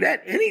 They can do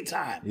that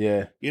anytime.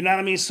 Yeah. You know what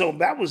I mean? So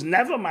that was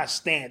never my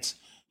stance,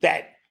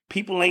 that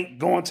people ain't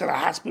going to the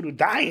hospital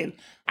dying.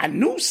 I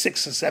knew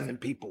 6 or 7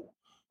 people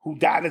who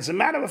died. As a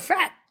matter of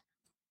fact,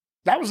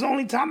 that was the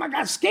only time I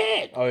got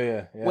scared. Oh,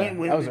 yeah. When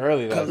that was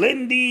early.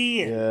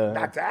 Kalindi and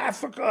Dr.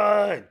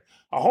 Africa and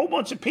a whole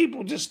bunch of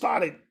people just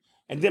started.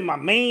 And then my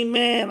main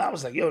man, I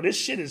was like, yo, this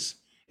shit is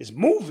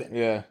moving.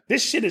 Yeah.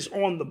 This shit is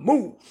on the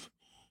move.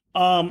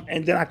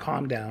 And then I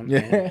calmed down.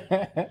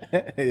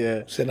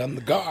 Yeah. Said I'm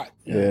the God.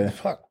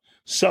 Fuck.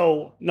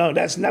 So, no,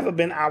 that's never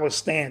been our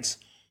stance,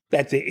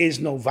 that there is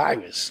no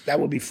virus. That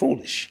would be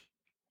foolish.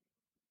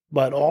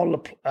 But all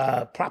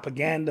the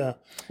propaganda,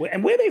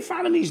 and where they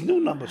finding these new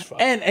numbers from?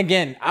 And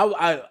again,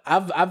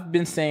 I've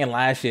been saying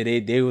last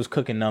year they was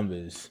cooking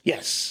numbers.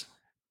 Yes.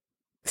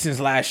 Since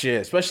last year,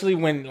 especially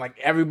when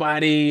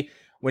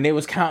when they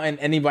was counting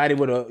anybody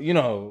with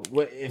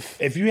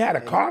if you had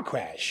a car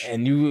crash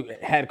and you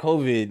had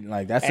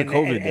COVID, that's a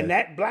COVID. And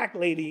that black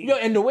lady,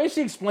 and the way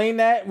she explained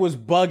that was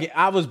bugging.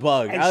 I was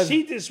bugged. And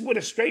she just with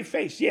a straight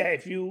face,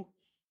 if you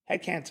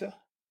had cancer,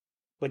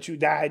 but you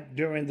died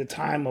during the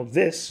time of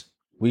this,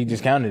 we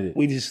just counted it.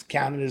 We just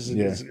counted it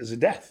as a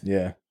death.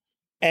 Yeah.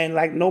 And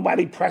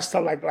nobody pressed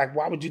her. Like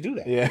why would you do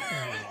that? Yeah.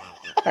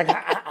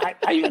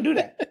 How you gonna do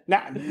that?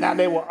 Now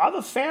there were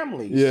other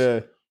families.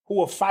 Yeah. Who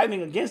were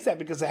fighting against that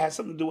because it had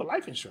something to do with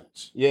life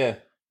insurance. Yeah.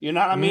 You know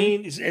what I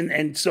mean?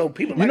 And so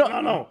people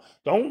no,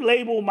 don't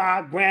label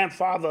my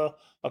grandfather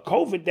a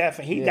COVID death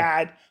and he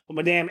died from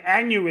a damn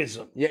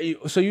aneurysm. Yeah.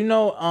 So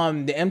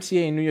the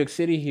MTA in New York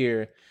City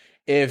here,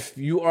 if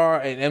you are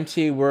an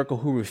MTA worker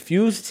who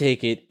refused to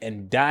take it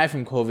and die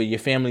from COVID, your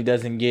family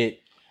doesn't get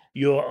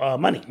your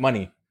money.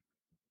 Money.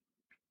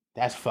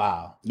 That's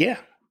foul. Yeah.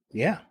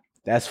 Yeah.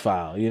 That's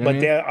foul. You know what I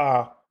mean? There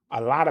are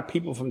a lot of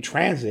people from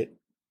transit,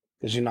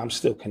 because I'm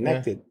still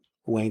connected,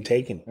 who ain't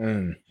taking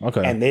it.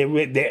 Okay. And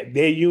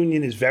their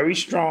union is very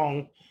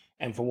strong,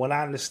 and from what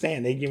I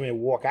understand, they getting ready to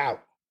walk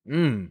out.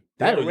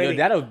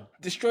 That'll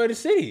destroy the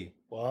city,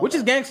 which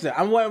is gangster.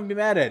 I wouldn't be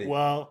mad at it.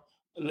 Well,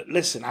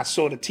 listen, I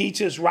saw the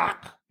teachers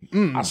rock.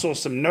 I saw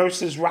some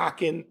nurses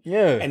rocking.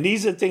 Yeah. And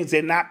these are things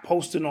they're not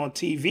posting on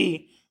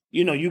TV.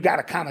 You got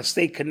to kind of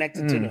stay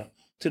connected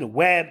to the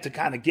web to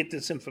kind of get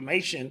this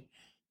information.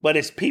 But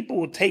it's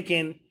people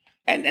taking,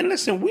 and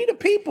listen, we the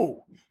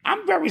people.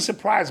 I'm very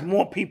surprised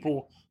more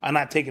people are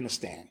not taking a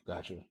stand.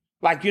 Gotcha.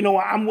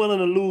 I'm willing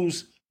to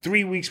lose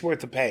 3 weeks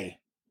worth of pay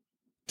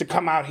to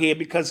come out here,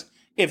 because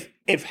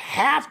if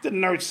half the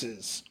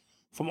nurses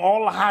from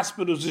all the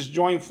hospitals just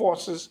join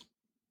forces,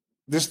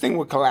 this thing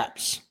would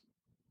collapse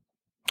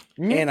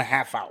in a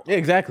half hour. Yeah,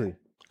 exactly.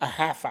 A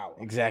half hour.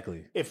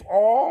 Exactly. If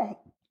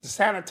all the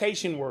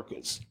sanitation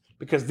workers,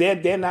 because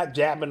they're not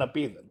jabbing up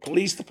either.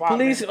 Police department,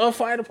 Police or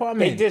fire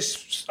department. they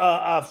just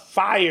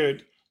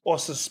fired or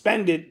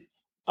suspended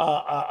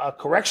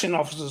correction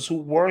officers who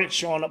weren't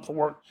showing up for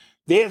work.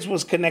 Theirs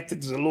was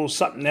connected to a little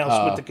something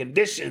else with the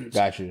conditions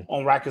Got you.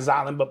 on Rikers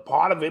Island, but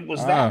part of it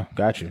was that.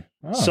 Got you.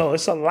 Oh. So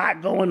it's a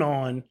lot going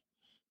on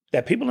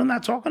that people are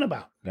not talking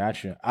about.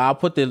 Gotcha. I'll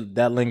put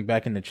that link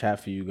back in the chat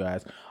for you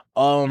guys.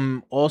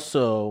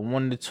 Also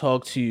wanted to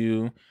talk to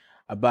you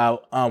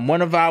about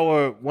one of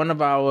our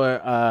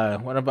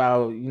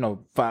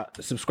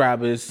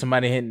subscribers,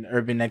 somebody hitting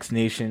Urban X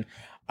Nation.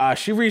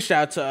 She reached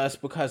out to us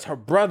because her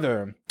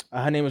brother,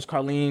 her name is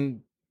Carlene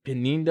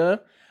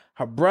Pineda.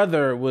 Her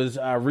brother was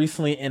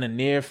recently in a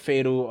near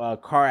fatal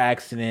car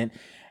accident,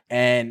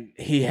 and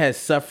he has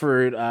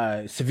suffered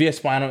severe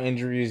spinal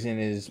injuries and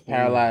is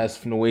paralyzed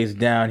from the waist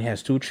down. He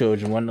has 2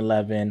 children, one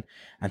 11,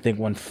 I think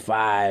one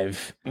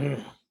 5.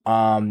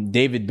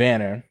 David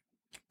Banner.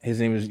 His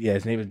name is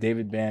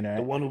David Banner.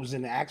 The one who was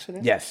in the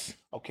accident? Yes.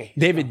 Okay.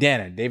 David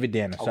Danner.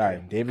 Sorry.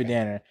 Okay. David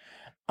Danner.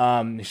 They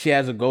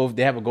have a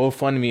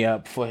GoFundMe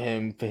up for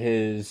him for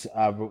his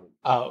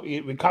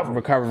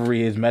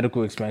recovery, his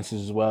medical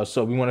expenses as well.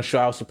 So we want to show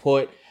our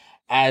support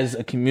as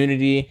a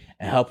community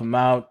and help him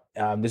out.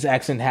 This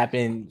accident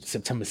happened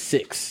September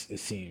 6th, it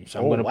seems. So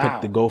I'm going to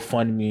put the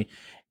GoFundMe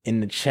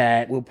in the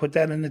chat. We'll put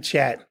that in the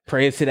chat.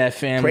 Praise to that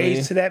family.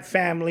 Praise to that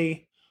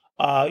family.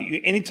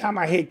 Anytime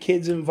I hear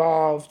kids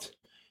involved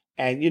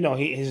and,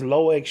 his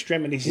lower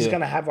extremities, he's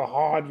going to have a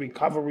hard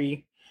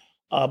recovery,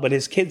 but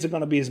his kids are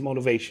going to be his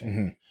motivation.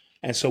 Mm-hmm.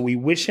 And so we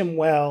wish him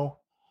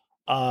well.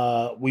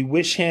 We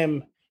wish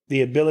him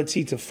the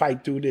ability to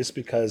fight through this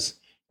because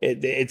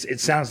it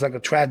sounds like a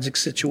tragic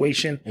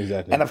situation.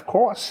 Exactly. And of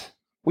course,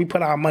 we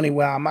put our money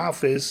where our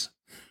mouth is.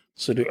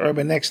 So the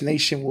Urban X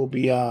Nation will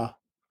be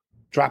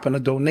dropping a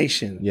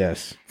donation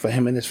for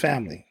him and his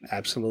family.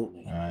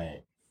 Absolutely. All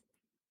right.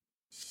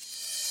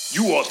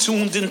 You are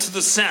tuned into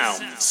the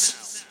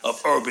sounds of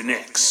Urban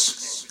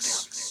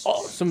X.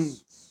 Oh, some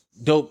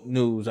dope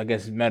news, I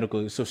guess,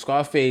 medical. So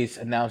Scarface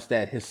announced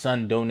that his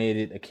son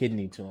donated a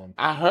kidney to him.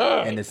 I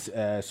heard. And this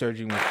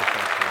surgery was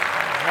successful.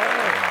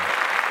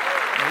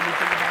 Made me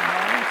think about my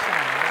own son.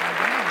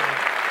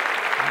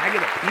 Can I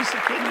get a piece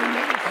of kidney,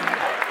 nigga?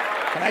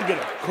 Can I get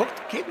a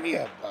cooked kidney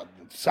or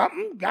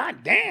something?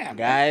 God damn.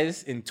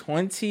 Guys, in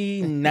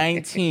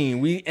 2019,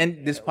 we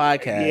end this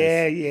podcast.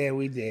 Yeah,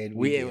 we did.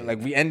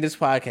 We end this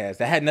podcast.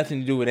 That had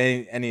nothing to do with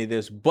any of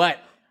this, but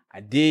I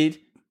did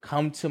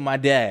come to my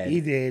dad.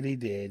 He did.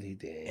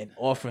 And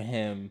offer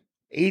him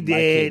He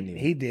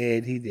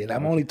did.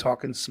 I'm only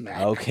talking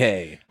smack.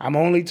 Okay. I'm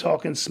only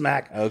talking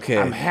smack. Okay.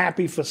 I'm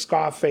happy for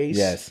Scarface.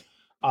 Yes.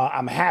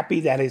 I'm happy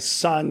that his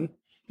son,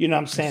 you know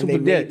what I'm saying, they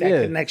made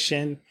that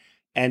connection.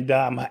 And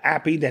I'm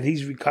happy that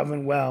he's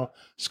recovering well.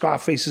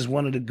 Scarface is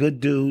one of the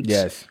good dudes.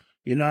 Yes.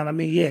 You know what I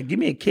mean? Yeah, give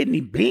me a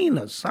kidney bean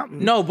or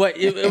something. No, but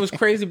it was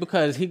crazy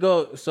because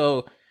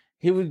what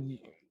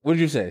did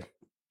you say?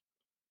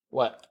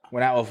 What?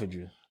 When I offered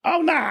you?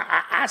 Oh, nah,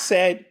 I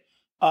said,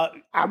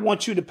 I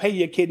want you to pay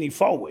your kidney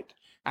forward.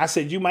 I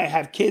said, you might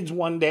have kids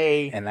one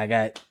day. And I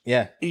got,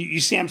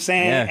 You see what I'm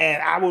saying? Yeah.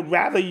 And I would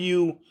rather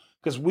you,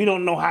 because we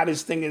don't know how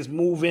this thing is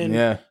moving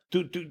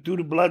through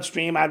the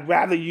bloodstream. I'd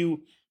rather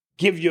you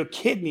give your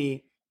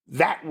kidney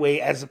that way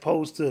as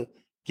opposed to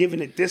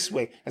giving it this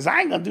way. Because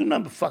I ain't going to do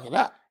nothing but fuck it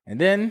up. And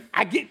then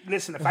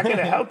if I get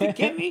a healthy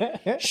kidney,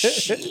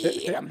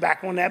 shit, I'm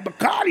back on that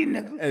Bacardi,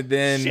 nigga. And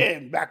then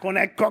shit, back on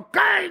that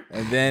cocaine.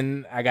 And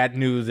then I got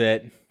news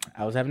that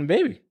I was having a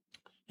baby.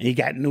 He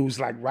got news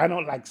right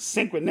on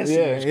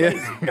synchronicity.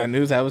 Yeah. Got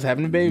news I was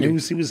having a baby.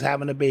 News he was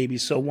having a baby.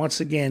 So once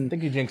again, I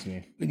think you jinxed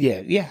me.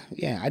 Yeah,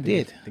 I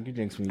did. I think you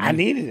jinxed me. I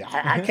needed it.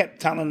 I kept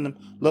telling them,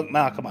 look,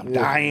 Malcolm, I'm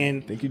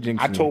dying. I think you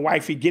jinxed me. I told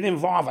wifey, get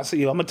involved. I said,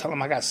 I'm gonna tell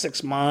him I got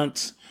 6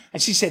 months.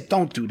 And she said,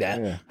 don't do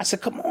that. Yeah. I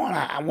said, come on,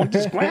 I want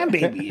this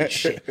grandbaby and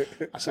shit.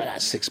 I said, I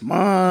got 6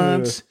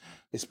 months.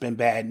 It's been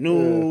bad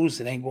news.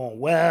 It ain't going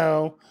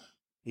well.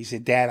 He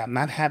said, Dad, I'm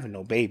not having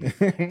no baby.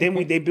 Then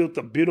they built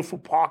a beautiful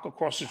park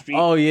across the street.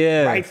 Oh,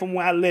 yeah. Right from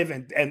where I live.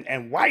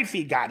 And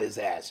wifey got his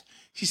ass.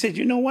 She said,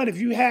 you know what? If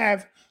you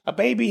have a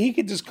baby, he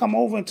could just come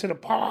over into the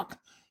park.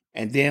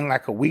 And then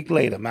like a week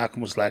later,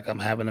 Malcolm was like, I'm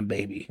having a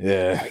baby.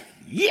 Yeah. Like,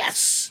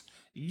 yes.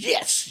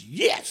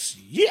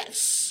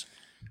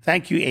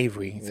 Thank you,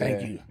 Avery.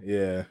 Thank you.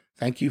 Yeah.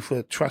 Thank you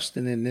for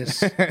trusting in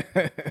this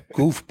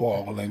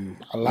goofball and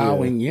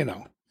allowing,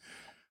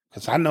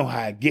 because I know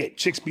how I get.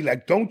 Chicks be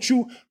like,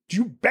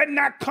 you better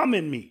not come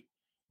in me.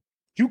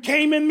 You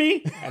came in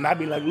me? And I'd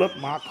be like, look,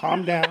 Ma,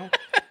 calm down.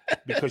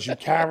 Because you're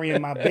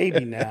carrying my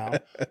baby now.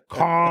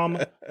 Calm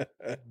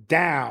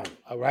down.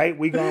 All right?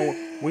 We're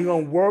gonna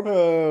work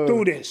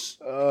through this.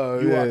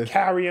 You are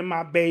carrying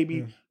my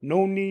baby.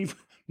 No need.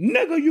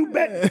 Nigga, you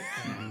bet.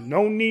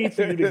 No need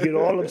for you to get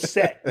all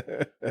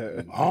upset.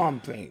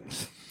 Harm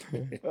things.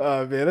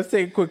 Oh, man. Let's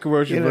take a quick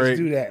commercial break.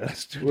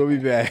 Let's do that. We'll be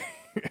back.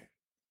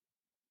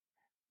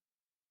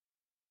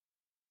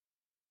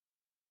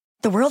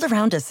 The world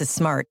around us is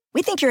smart.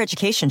 We think your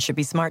education should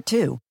be smart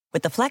too.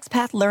 With the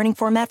FlexPath learning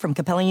format from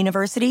Capella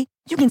University,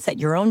 you can set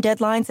your own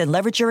deadlines and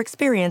leverage your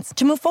experience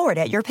to move forward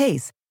at your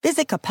pace.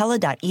 Visit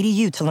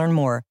capella.edu to learn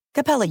more.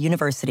 Capella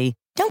University.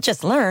 Don't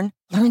just learn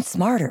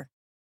smarter.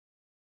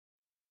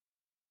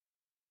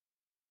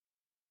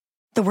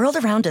 The world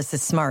around us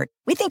is smart.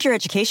 We think your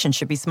education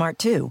should be smart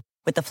too.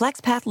 With the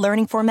FlexPath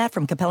learning format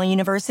from Capella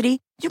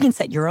University, you can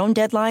set your own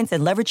deadlines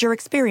and leverage your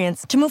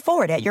experience to move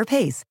forward at your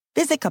pace.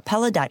 Visit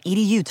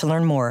capella.edu to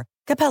learn more.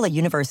 Capella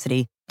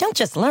University. Don't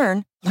just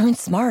learn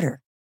smarter.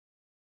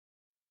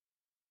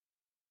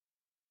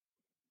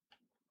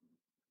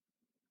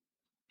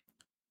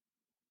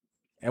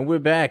 And we're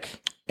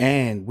back.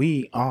 And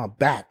we are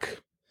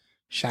back.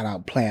 Shout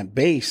out Plant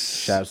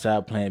Base. Shouts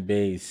out Plant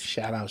Base.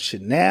 Shout out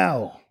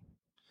Chanel.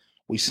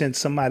 We sent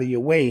somebody your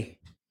way.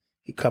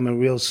 He coming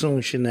real soon,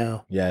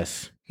 Chanel.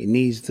 Yes. He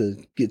needs to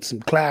get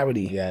some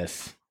clarity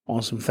Yes.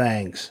 on some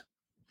things.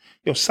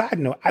 Yo, side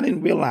note, I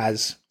didn't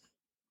realize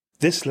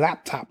this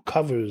laptop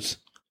covers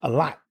a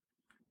lot.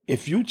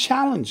 If you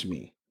challenge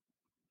me,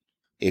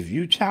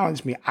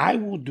 I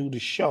will do the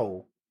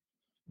show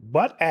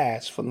butt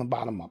ass from the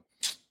bottom up.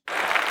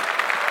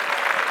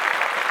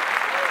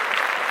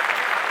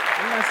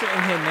 I'm not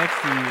sitting here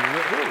next to you.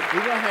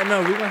 We're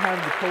gonna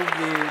have the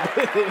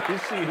COVID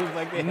issues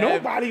like they have.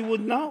 Nobody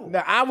would know. No,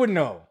 I would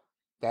know.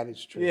 That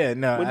is true. Yeah,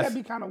 no. Would that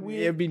be kind of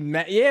weird?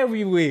 It'd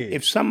be weird.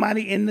 If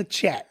somebody in the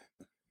chat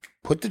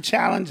put the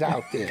challenge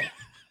out there,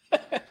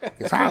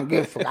 because I don't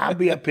give a fuck. I'll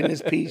be up in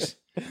this piece.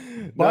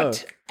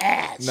 Butt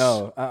ass.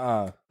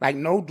 No, Like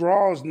no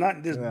draws,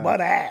 nothing, just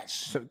butt ass.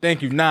 So,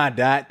 thank you. Nah,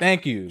 Dot.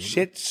 Thank you.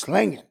 Shit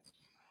slinging.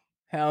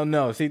 Hell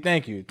no. See,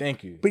 thank you.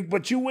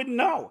 But you wouldn't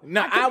know.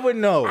 No, I would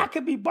know. I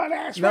could be butt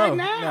ass right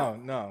now.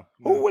 No.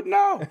 Who would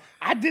know?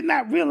 I did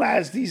not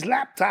realize these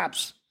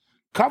laptops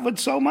covered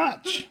so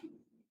much.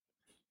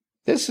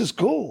 This is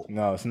cool.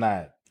 No, it's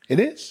not. It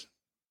is.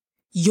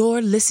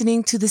 You're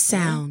listening to the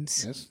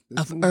sounds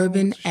of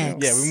Urban X.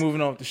 Yeah, we're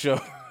moving on with the show.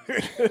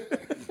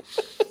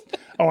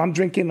 Oh, I'm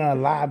drinking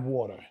live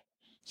water.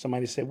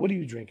 Somebody said, "What are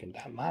you drinking?"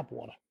 Live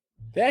water.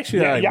 They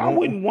actually Yeah, like, y'all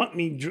wouldn't want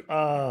me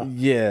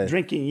yeah.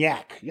 drinking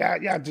yak.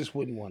 Y'all just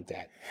wouldn't want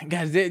that.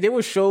 Guys, there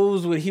were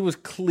shows where he was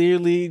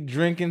clearly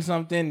drinking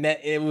something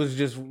that it was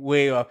just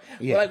way off.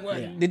 Yeah,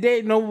 The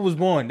day Noble was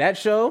born, that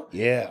show,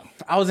 Yeah.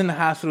 I was in the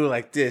hospital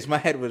like this. My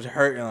head was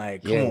hurting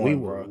like, come on, we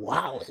bro. were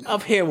wilding.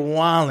 Up here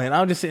wilding. I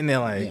was just sitting there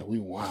like, Yeah, we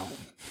wilding.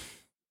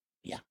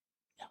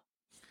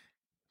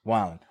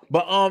 wilding.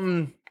 But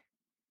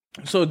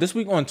so this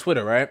week on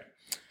Twitter, right?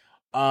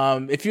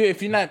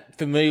 If you're not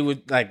familiar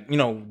with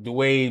the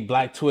way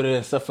Black Twitter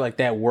and stuff like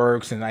that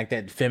works, and like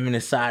that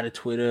feminist side of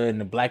Twitter and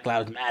the Black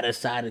Lives Matter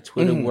side of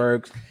Twitter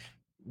works,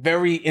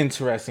 very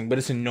interesting, but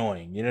it's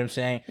annoying. You know what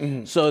I'm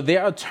saying? So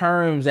there are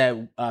terms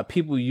that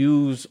people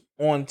use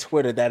on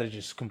Twitter that are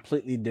just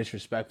completely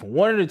disrespectful.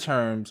 One of the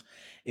terms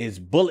is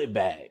bullet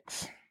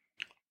bags.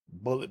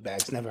 Bullet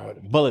bags, never heard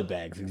of it. Bullet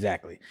bags,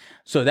 exactly.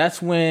 So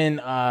that's when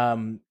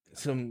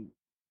some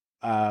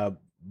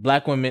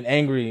black women,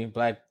 angry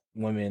black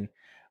women,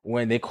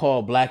 when they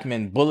call black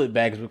men bullet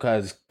bags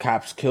because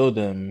cops killed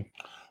them.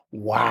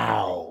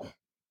 Wow.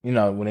 You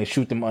know, when they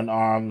shoot them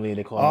unarmedly,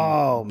 they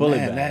call them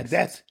bullet bags.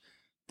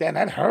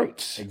 That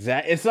hurts.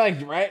 Exactly. It's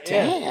like, right?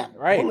 Damn, yeah,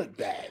 right. Bullet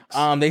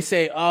bags. They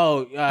say,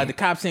 the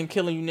cops ain't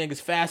killing you niggas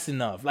fast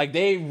enough. Like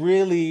they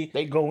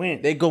go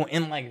in. They go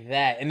in like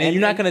that. And then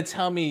you're not gonna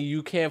tell me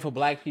you care for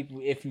black people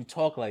if you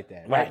talk like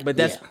that. Right. But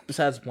that's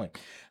besides the point.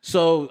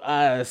 So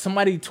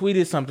somebody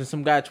tweeted something,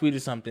 some guy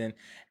tweeted something,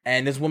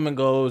 and this woman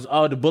goes,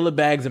 "Oh, the bullet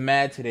bags are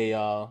mad today,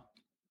 y'all."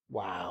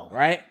 Wow.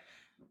 Right?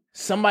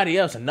 Somebody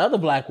else, another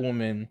black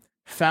woman,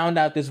 found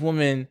out this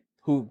woman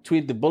who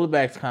tweeted the bullet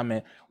bags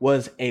comment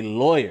was a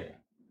lawyer.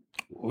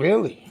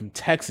 Really? From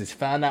Texas.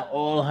 Found out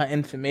all her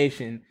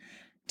information,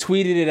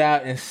 tweeted it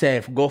out, and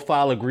said, "Go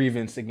file a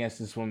grievance against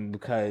this woman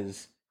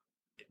because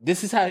if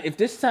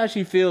this is how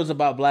she feels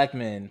about black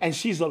men." And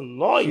she's a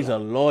lawyer. She's a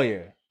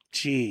lawyer.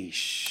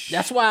 Jeez.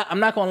 That's why I'm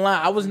not gonna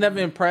lie. I was never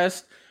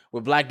impressed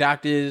with black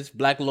doctors,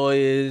 black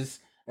lawyers,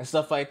 and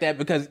stuff like that.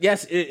 Because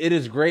yes, it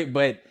is great,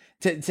 but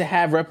to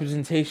have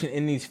representation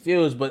in these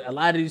fields, but a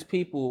lot of these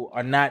people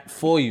are not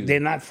for you. They're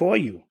not for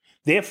you.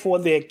 They're for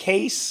their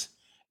case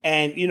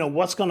and,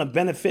 what's going to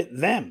benefit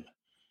them.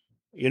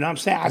 You know what I'm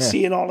saying? I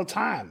see it all the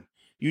time.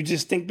 You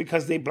just think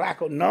because they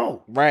black or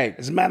no. Right.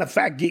 As a matter of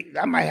fact,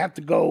 I might have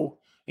to go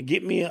and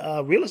get me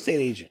a real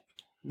estate agent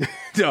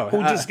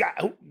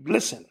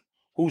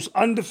who's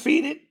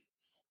undefeated.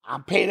 I'll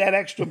pay that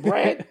extra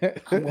bread.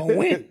 I'm gonna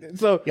win.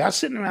 So y'all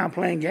sitting around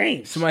playing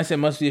games. Somebody said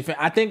must be a fan.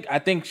 I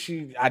think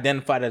she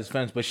identified as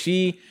fence, but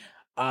she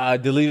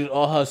deleted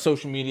all her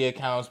social media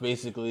accounts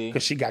basically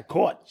because she got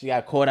caught. She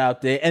got caught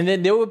out there, and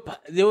then there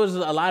was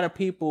a lot of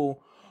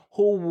people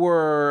who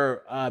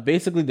were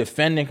basically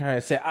defending her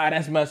and said,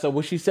 that's messed up.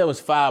 What she said was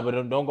fine, but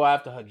don't go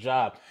after her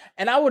job.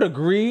 And I would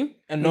agree,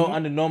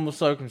 under normal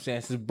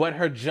circumstances, but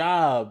her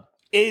job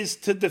is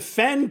to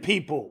defend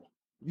people.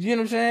 You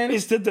know what I'm saying?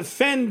 Is to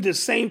defend the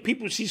same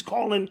people she's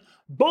calling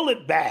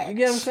bullet bags. You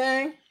get what I'm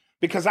saying?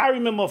 Because I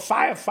remember a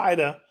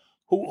firefighter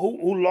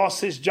who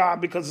lost his job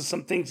because of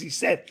some things he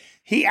said.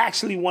 He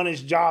actually won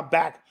his job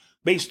back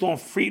based on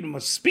freedom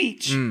of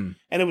speech. And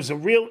it was a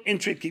real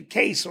intricate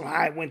case on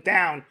how it went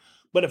down.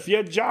 But if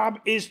your job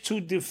is to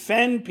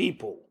defend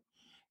people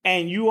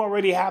and you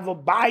already have a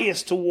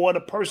bias toward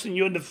a person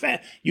you're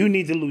defending, you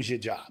need to lose your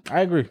job.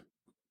 I agree.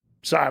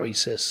 Sorry,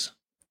 sis.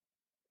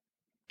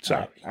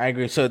 Sorry. I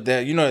agree. So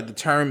the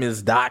term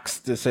is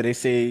doxed. So they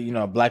say,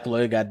 a black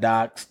lawyer got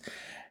doxed,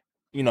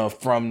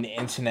 from the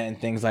internet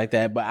and things like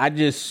that. But I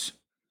just,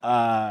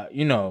 that's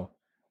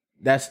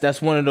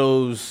one of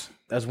those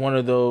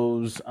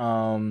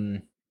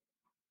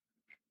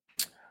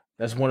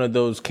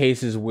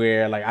cases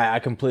where like I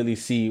completely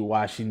see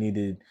why she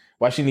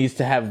needs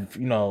to have,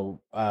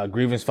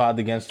 grievance filed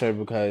against her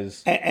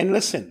because. And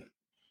listen,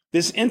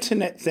 this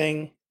internet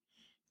thing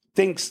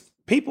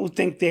people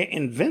think they're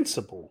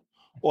invincible.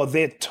 Or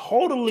they're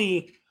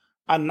totally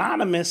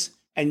anonymous,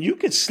 and you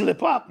could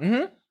slip up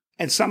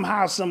and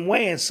somehow, some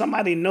way, and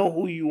somebody know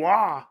who you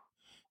are,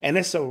 and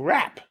it's a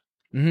wrap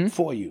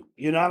for you.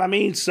 You know what I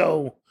mean?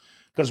 So,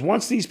 because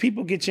once these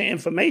people get your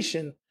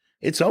information,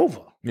 it's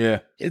over. Yeah,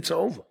 it's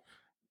over.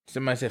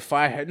 Somebody said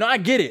fire her. No, I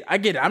get it.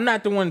 I'm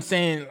not the one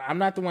saying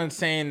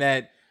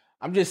that.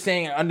 I'm just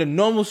saying under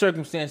normal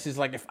circumstances,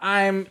 like if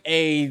I'm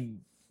a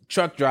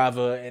truck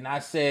driver and I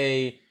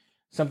say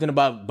something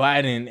about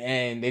Biden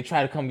and they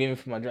try to come get me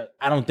for my job,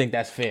 I don't think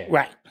that's fair.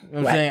 Right. You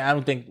know what I'm saying? I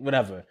don't think,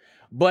 whatever.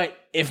 But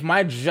if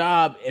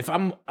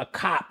I'm a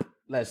cop,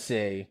 let's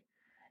say,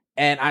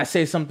 and I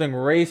say something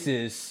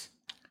racist,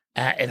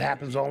 it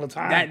happens all the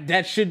time.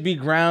 That should be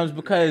grounds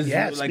because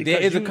there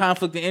is a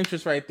conflict of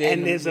interest right there.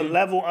 And there's a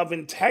level of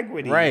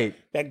integrity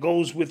that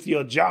goes with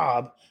your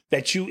job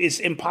that it's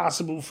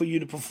impossible for you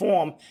to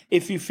perform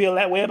if you feel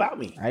that way about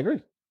me. I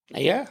agree.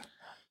 Yeah.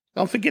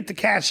 Don't forget the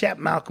Cash App,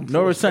 Malcolm.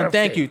 Nora's son,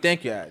 thank you,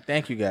 guys.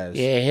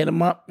 Yeah, hit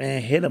him up, man.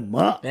 Hit him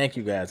up. Thank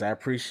you, guys. I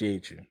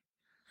appreciate you.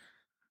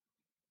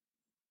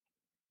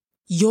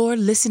 You're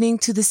listening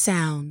to the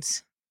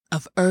sounds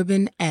of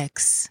Urban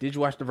X. Did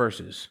you watch the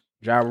verses?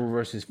 Ja Rule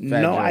versus Fat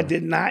No, Joe. I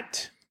did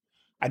not.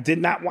 I did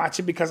not watch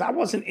it because I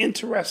wasn't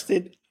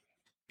interested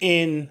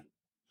in.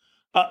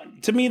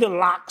 To me, the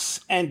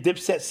Locks and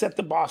Dipset set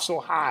the bar so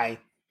high.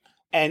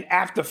 And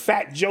after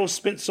Fat Joe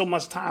spent so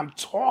much time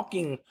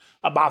talking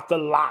about the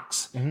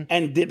Locks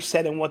and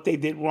Dipset and what they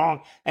did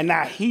wrong, and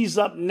now he's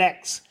up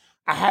next,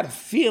 I had a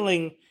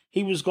feeling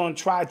he was going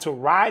to try to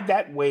ride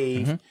that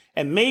wave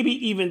and maybe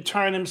even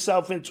turn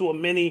himself into a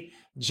mini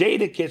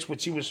Jadakiss,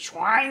 which he was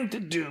trying to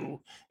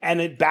do,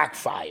 and it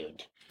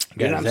backfired.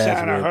 You know what I'm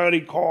saying? I heard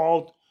he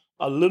called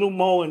a Little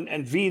Mo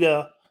and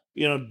Vita,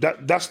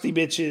 dusty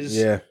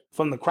bitches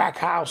from the crack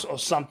house or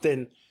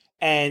something,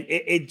 and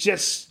it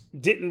just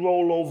didn't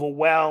roll over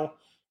well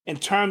in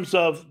terms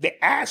of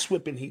the ass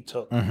whipping he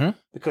took.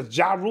 Because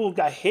Ja Rule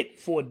got hit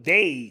for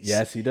days.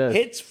 Yes, he does.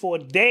 Hits for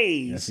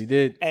days. Yes, he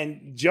did.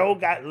 And Joe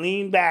got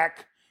leaned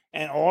back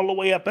and all the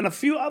way up, and a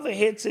few other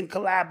hits and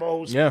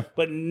collabos,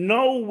 but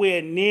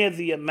nowhere near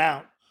the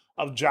amount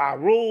of Ja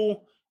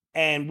Rule.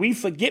 And we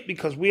forget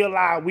because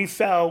we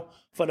fell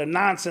for the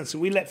nonsense,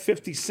 and we let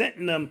 50 Cent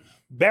and them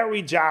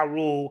bury Ja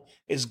Rule.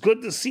 It's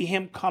good to see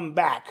him come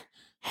back,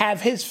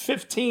 have his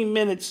 15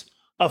 minutes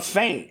of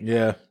fame.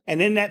 Yeah.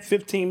 And in that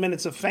 15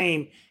 minutes of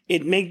fame,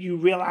 it made you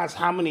realize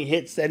how many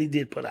hits that he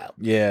did put out.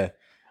 Yeah.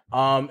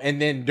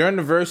 And then during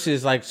the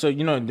verses,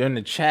 during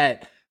the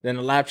chat, then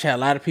the live chat, a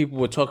lot of people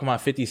were talking about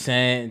 50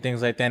 Cent and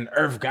things like that. And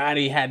Irv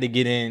Gotti had to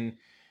get in.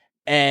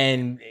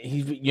 And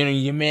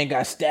your man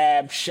got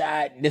stabbed,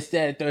 shot, this,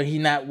 that, third. He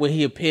not where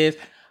he appears.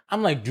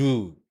 I'm like,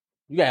 dude,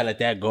 you gotta let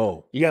that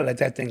go. You gotta let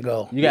that thing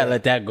go. You gotta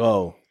let that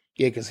go.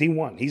 Yeah, because he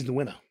won. He's the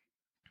winner.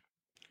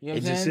 You know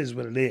it just is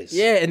what it is.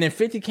 Yeah, and then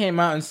 50 came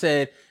out and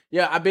said,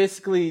 yeah, I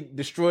basically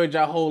destroyed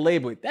your whole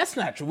label. That's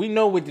not true. We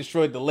know we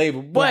destroyed the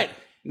label, but...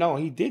 No,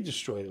 he did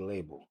destroy the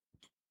label.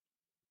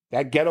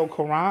 That Ghetto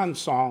Quran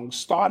song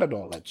started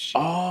all that shit.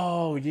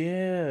 Oh,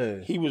 yeah.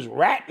 He was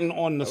ratting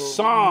on the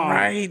song.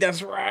 Right,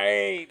 that's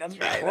right.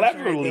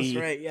 Cleverly. That's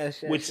right.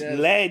 Yes, which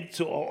led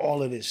to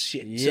all of this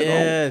shit.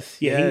 Yes,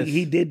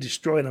 He did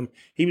destroy them.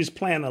 He was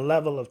playing a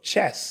level of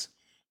chess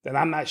that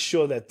I'm not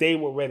sure that they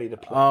were ready to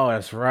play. Oh,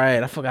 that's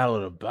right. I forgot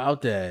all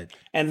about that.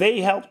 And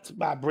they helped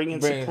by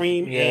bringing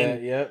Supreme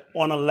in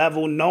on a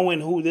level, knowing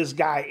who this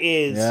guy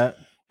is. Yeah.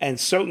 And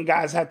certain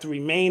guys have to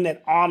remain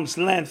at arm's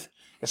length,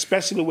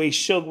 especially the way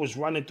Suge was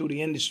running through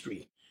the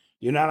industry.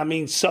 You know what I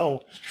mean?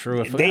 So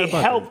true. They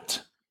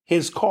helped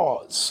his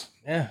cause.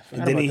 Yeah.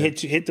 And then he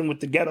hit them with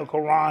the Ghetto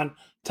Quran,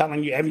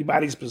 telling you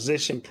everybody's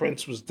position.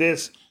 Prince was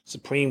this,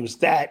 Supreme was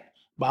that,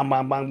 bang,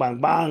 bang, bang,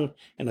 bang, bang,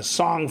 in a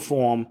song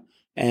form.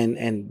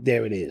 And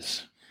there it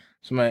is.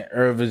 Somebody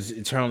Irv is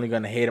eternally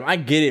gonna hate him. I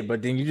get it,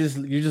 but then you just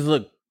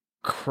look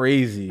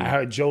crazy. I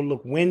heard Joe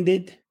look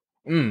winded.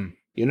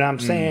 You know what I'm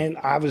saying?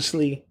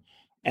 Obviously.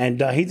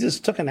 And he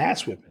just took an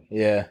ass whipping.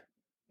 Yeah.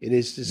 It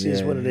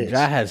is what it is.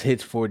 Ja has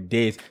hits for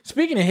days.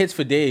 Speaking of hits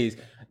for days,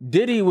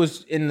 Diddy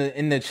was in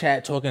the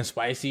chat talking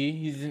spicy.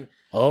 He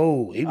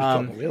was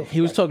talking real.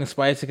 He was talking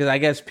spicy because I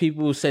guess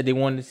people said they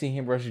wanted to see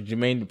him versus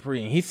Jermaine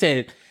Dupri, and he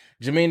said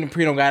Jermaine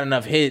Dupri don't got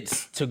enough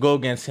hits to go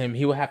against him.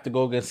 He would have to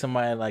go against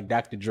somebody like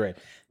Dr. Dre.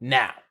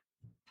 Now,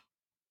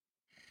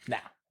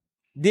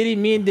 Diddy,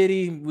 me and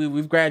Diddy,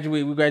 we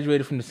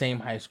graduated from the same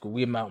high school.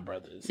 We're Mountain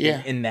Brothers.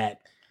 Yeah. In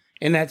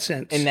that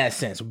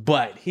sense.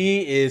 But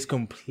he is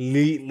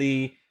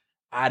completely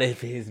out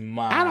of his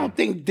mind. I don't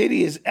think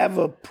Diddy has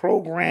ever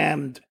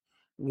programmed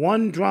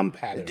one drum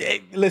pattern.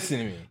 Listen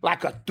to me.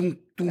 Like a doom,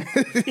 doom.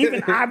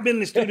 Even I've been in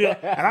the studio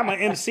and I'm an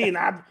MC and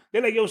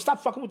they're like, yo,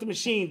 stop fucking with the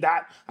machine,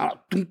 Doc.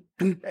 Doom,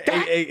 doom,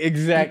 doc.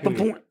 Exactly.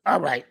 Boom, boom. All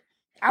right.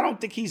 I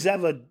don't think he's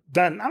ever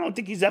got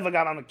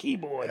on a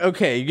keyboard.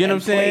 Okay, you get what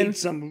I'm saying?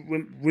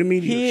 Some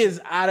remedial He shit.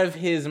 is out of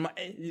his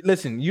mind.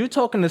 Listen, you're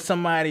talking to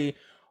somebody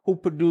who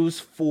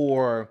produced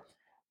for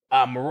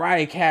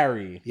Mariah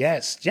Carey.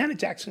 Yes, Janet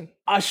Jackson.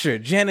 Usher,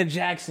 Janet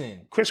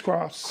Jackson.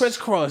 Crisscross.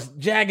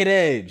 Jagged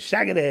Edge.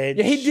 Jagged Edge.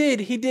 Yeah,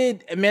 he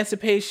did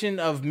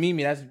Emancipation of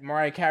Mimi. That's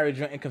Mariah Carey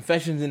and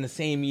Confessions in the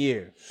same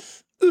year.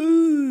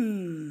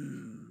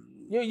 Ooh.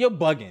 You're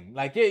bugging.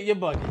 Like, you're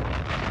bugging.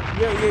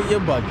 You're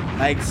bugging.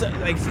 Like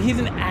he's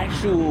an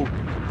actual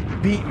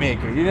beat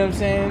maker. You know what I'm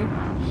saying?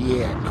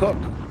 Yeah,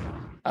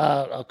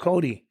 Cook.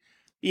 Cody.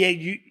 Yeah,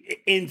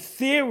 in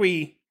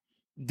theory,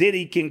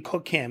 Diddy can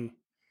cook him.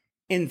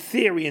 In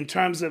theory, in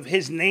terms of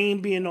his name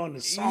being on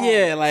the song.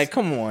 Yeah, like,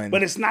 come on.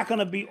 But it's not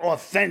gonna be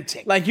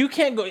authentic. Like, you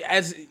can't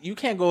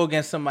go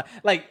against somebody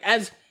like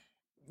as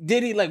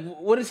Diddy. Like,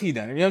 what has he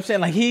done? You know what I'm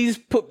saying? Like, he's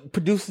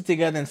produced it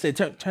together and said,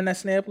 turn that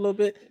snare up a little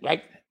bit.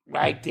 Like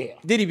right there.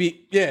 Diddy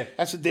beat. Yeah,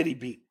 that's a Diddy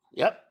beat.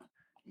 Yep.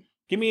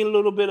 Give me a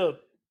little bit of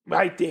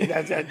right there.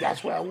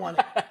 That's what I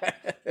wanted.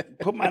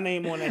 Put my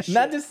name on that shit.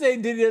 Not to say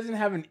Diddy doesn't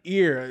have an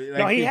ear. Like,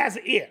 no, he has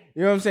an ear.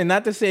 You know what I'm saying?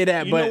 Not to say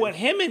that, you but know what?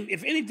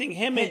 If anything,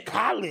 him and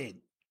Khaled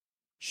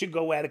should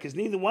go at it because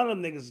neither one of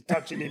them niggas is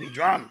touching any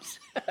drums.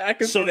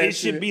 So it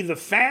should be the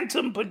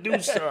Phantom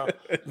producer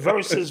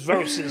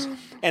versus,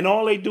 and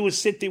all they do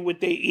is sit there with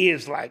their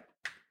ears like,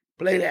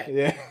 play that.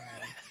 Yeah.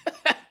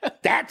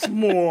 That's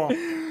more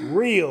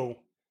real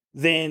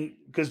than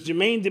because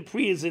Jermaine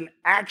Dupri is an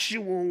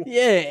actual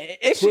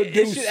it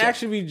should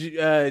actually be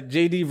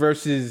JD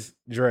versus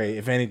Dre,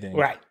 if anything.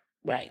 Right.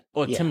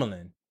 Or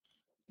Timbaland.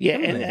 Yeah,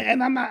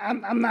 and I'm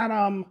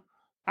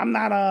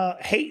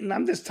not hating.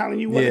 I'm just telling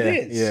you what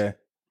it is. Yeah.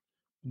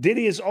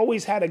 Diddy has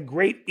always had a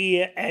great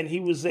ear, and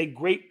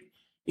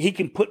he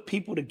can put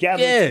people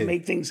together to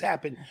make things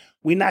happen.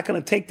 We're not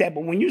gonna take that,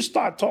 but when you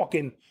start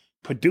talking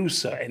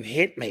producer and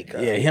hit maker,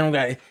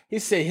 he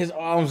said his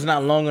arms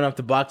not long enough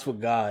to box with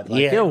God.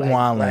 Like, you're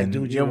wilding. Like,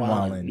 dude, you're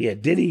wilding. Yeah,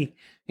 Diddy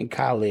and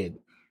Khaled.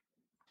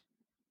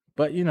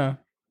 But he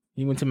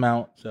went to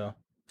Mount, so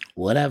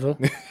whatever.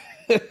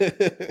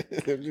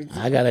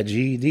 I got a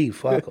GED.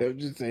 Fuck him. I'm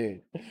just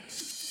saying.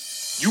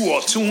 You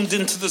are tuned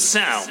into the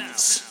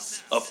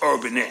sounds of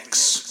Urban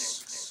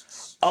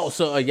X. Oh,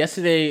 so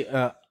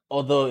yesterday,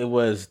 although it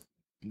was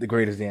the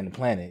greatest day on the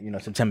planet,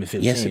 September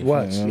 15th. Yes, it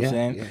was. You know what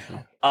I'm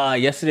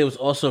saying? Yesterday was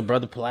also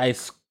Brother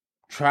Police's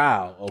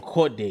trial or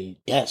court date.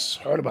 Yes,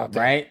 heard about that.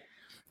 Right?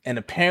 And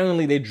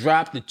apparently they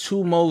dropped the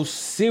two most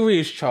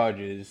serious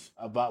charges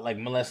about like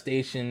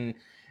molestation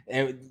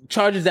and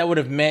charges that would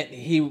have meant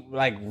he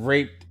like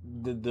raped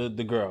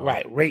the girl.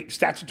 Right,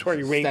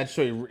 statutory rape.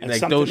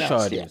 Like those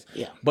charges.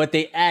 Yeah. But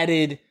they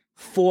added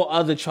 4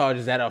 other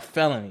charges that are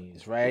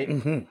felonies, right?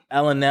 Mm-hmm.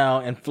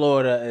 LNL in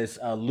Florida is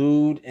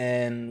lewd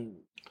and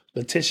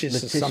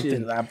litigious or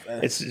something.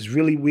 It's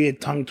really weird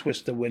tongue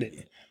twister with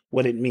it,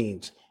 what it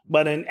means.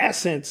 But in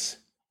essence,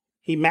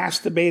 he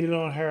masturbated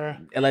on her.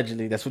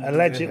 Allegedly. That's what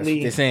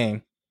they're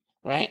saying.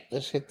 Right?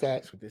 Let's hit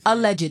that.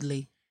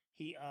 Allegedly.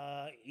 He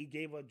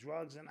gave her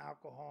drugs and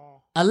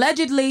alcohol.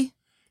 Allegedly.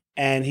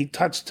 And he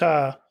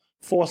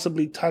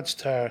forcibly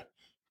touched her,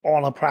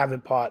 all her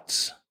private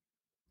parts.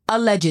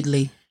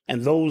 Allegedly.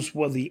 And those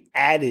were the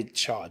added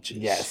charges.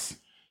 Yes.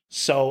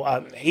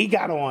 So he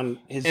got on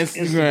his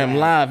Instagram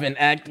Live and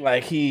act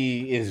like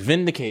he is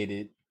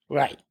vindicated.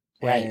 Right.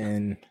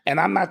 And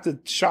I'm not the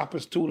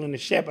sharpest tool in the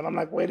shed, but I'm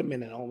like, wait a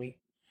minute, homie.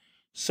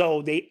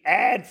 So they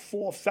add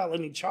 4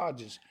 felony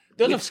charges.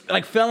 Those are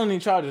like felony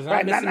charges,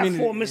 right? Not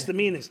 4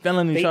 misdemeanors.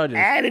 Felony charges. They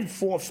added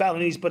 4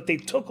 felonies, but they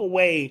took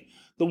away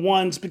the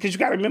ones because you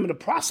got to remember the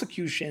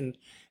prosecution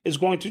is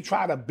going to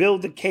try to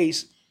build a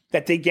case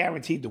that they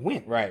guaranteed to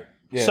win. Right.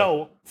 Yeah.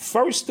 So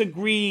first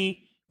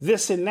degree,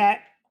 this and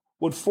that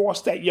would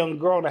force that young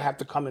girl to have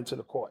to come into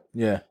the court.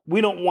 Yeah.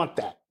 We don't want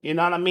that. You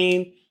know what I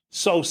mean?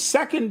 So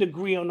second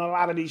degree on a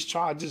lot of these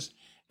charges,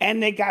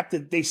 and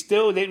they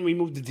still didn't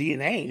remove the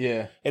DNA.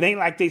 Yeah. It ain't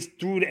like they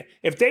threw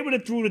if they would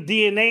have threw the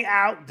DNA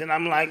out, then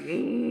I'm like,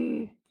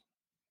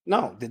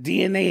 no, the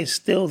DNA is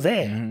still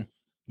there. Mm-hmm.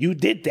 You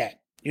did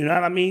that. You know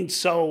what I mean?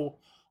 So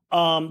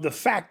the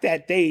fact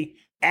that they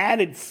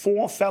added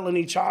 4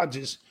 felony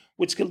charges,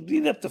 which could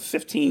lead up to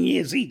 15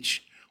 years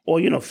each, or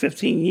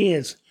 15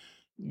 years.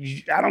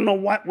 I don't know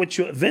what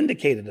you're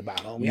vindicated about,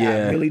 homie. Yeah.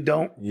 I really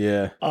don't.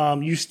 Yeah.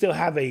 You still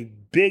have a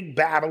big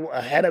battle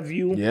ahead of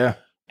you. Yeah.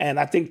 And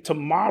I think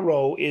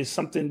tomorrow is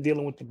something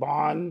dealing with the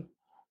bond.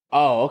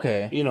 Oh,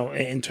 okay.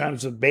 In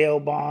terms of bail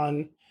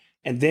bond.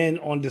 And then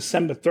on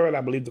December 3rd,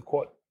 I believe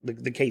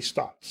the case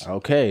starts.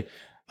 Okay.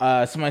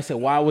 Somebody said,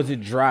 why was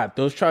it dropped?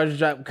 Those charges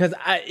dropped because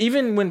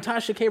even when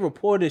Tasha K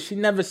reported, she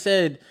never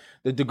said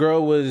that the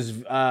girl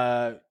was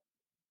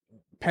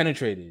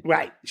penetrated.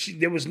 Right.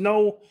 There was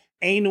no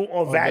anal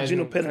or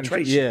vaginal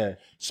penetration. Yeah.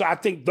 So I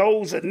think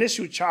those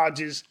initial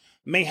charges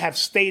may have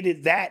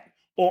stated that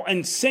or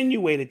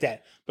insinuated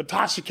that. But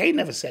Tasha K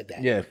never said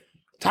that. Yeah.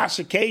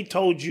 Tasha K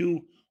told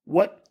you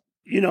what,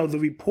 the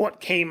report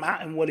came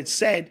out, and what it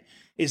said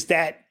is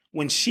that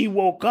when she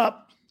woke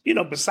up,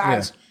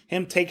 besides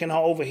him taking her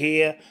over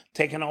here,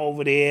 taking her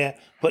over there,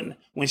 but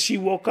when she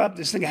woke up,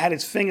 this nigga had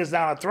his fingers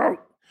down her throat,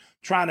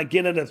 trying to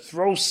get her to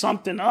throw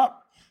something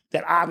up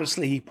that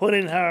obviously he put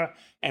in her.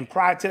 And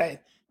prior to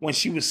that, when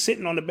she was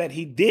sitting on the bed,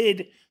 he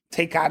did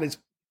take out his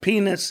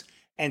penis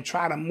and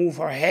try to move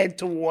her head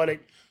toward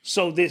it.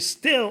 So there's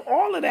still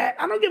all of that.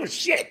 I don't give a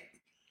shit.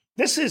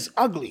 This is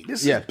ugly.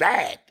 This is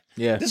bad.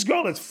 Yeah. This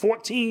girl is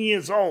 14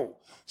 years old.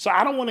 So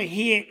I don't want to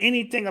hear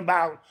anything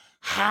about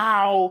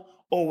how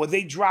or when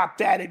they dropped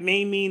that, it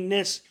may mean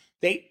this.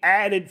 They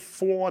added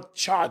 4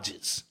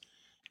 charges.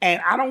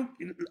 And I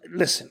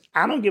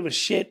don't give a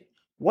shit.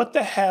 What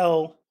the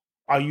hell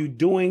are you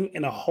doing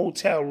in a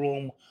hotel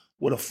room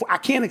with I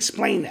can't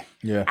explain that.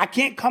 Yeah. I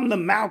can't come to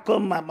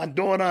Malcolm, my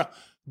daughter.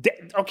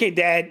 Okay,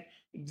 Dad,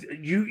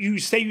 you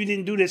say you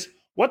didn't do this.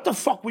 What the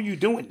fuck were you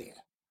doing there?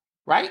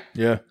 Right?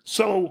 Yeah.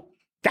 So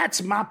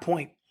that's my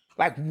point.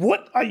 Like,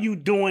 what are you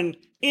doing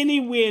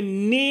anywhere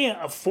near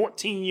a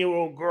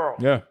 14-year-old girl?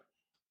 Yeah.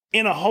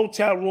 In a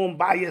hotel room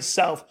by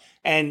yourself,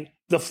 and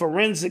the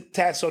forensic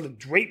test or the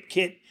drape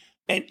kit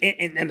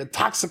and the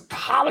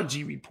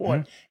toxicology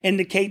report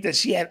indicate that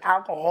she had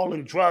alcohol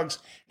and drugs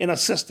in her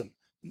system.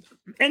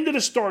 End of the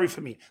story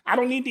for me. I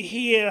don't need to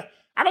hear.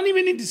 I don't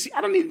even need to see.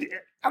 I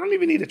don't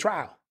even need a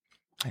trial.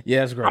 Yeah,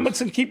 that's great. I'm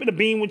gonna keep it a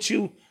bean with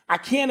you. I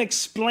can't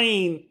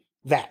explain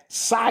that.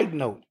 Side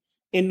note: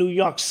 in New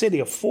York City,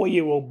 a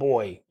 4-year-old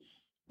boy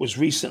was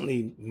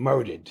recently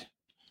murdered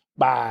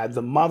by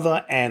the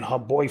mother and her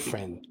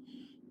boyfriend,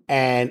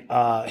 and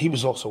he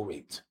was also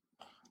raped.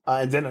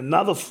 And then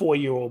another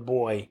 4-year-old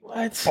boy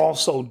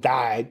also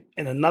died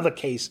in another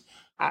case.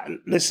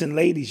 Listen,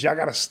 ladies, y'all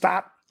got to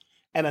stop.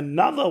 And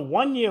another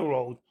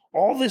 1-year-old,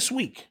 all this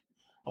week,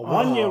 a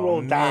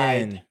 1-year-old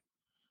died.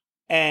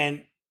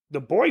 And the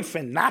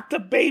boyfriend, not the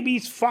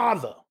baby's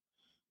father,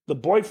 the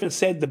boyfriend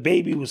said the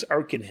baby was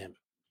irking him.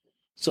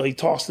 So he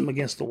tossed him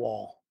against the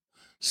wall.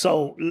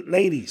 So,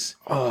 ladies,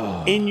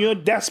 in your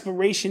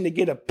desperation to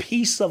get a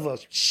piece of a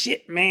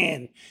shit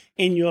man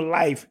in your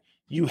life,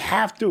 you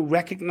have to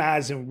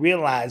recognize and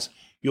realize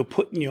you're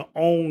putting your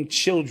own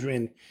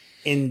children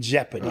in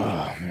jeopardy.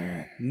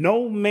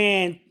 No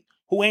man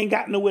who ain't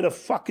got nowhere to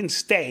fucking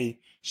stay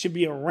should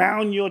be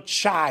around your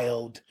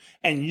child,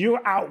 and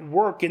you're out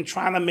working,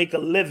 trying to make a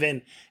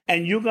living,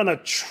 and you're going to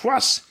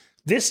trust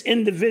this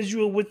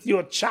individual with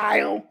your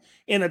child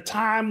in a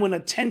time when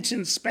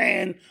attention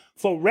span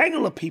for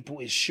regular people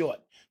is short.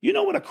 You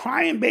know what a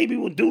crying baby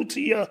will do to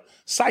your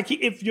psyche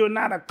if you're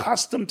not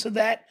accustomed to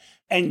that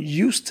and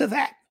used to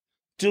that?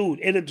 Dude,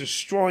 it'll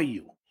destroy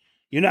you.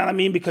 You know what I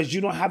mean? Because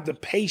you don't have the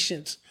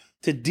patience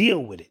to deal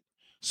with it.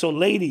 So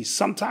ladies,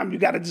 sometimes you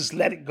got to just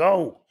let it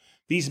go.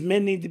 These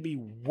men need to be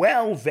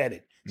well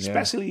vetted,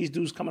 especially these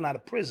dudes coming out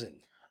of prison.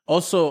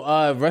 Also,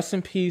 rest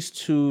in peace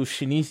to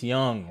Shanice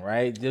Young,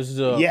 right? This is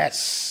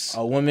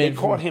a woman. They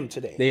caught him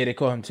today. They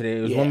caught him today.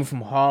 It was a woman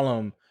from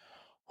Harlem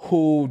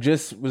who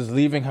just was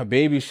leaving her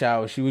baby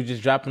shower. She was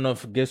just dropping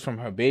off gifts from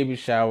her baby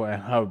shower,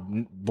 and her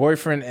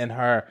boyfriend and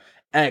her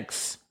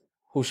ex,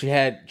 who she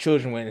had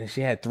children with, and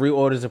she had 3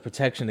 orders of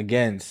protection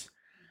against,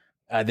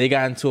 they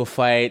got into a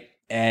fight,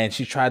 and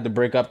she tried to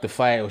break up the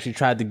fight, or she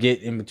tried to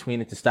get in between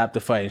it to stop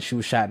the fight, and she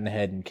was shot in the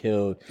head and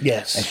killed.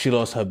 Yes. And she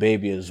lost her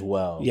baby as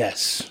well.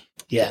 Yes.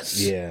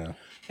 Yeah.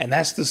 And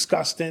that's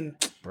disgusting.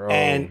 Bro.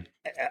 And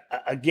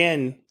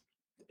again,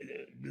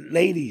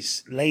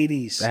 ladies.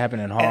 That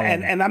happened in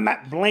Harlem. And I'm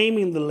not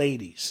blaming the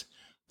ladies.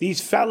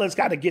 These fellas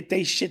got to get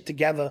their shit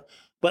together.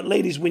 But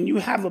ladies, when you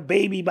have a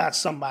baby by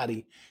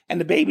somebody and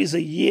the baby's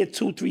a year,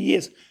 2, 3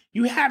 years,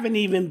 you haven't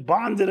even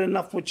bonded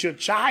enough with your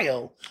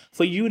child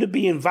for you to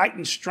be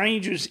inviting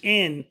strangers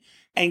in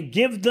and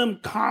give them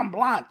carte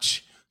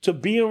blanche to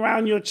be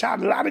around your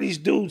child. A lot of these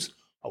dudes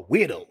are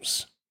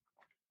weirdos.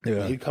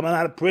 Yeah. He's coming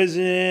out of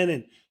prison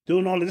and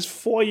doing all this.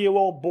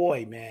 4-year-old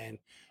boy, man.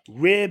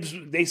 Ribs,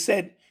 they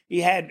said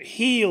he had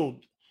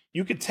healed.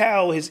 You could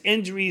tell his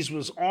injuries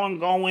was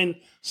ongoing.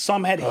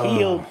 Some had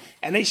healed.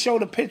 And they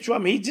showed a picture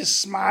of him. He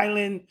just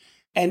smiling.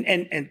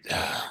 And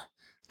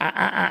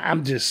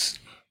I'm just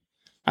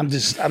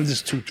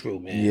too true,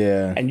 man.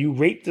 Yeah. And you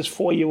raped this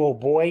 4-year-old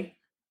boy?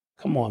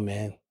 Come on,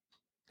 man.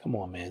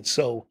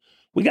 So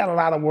we got a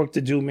lot of work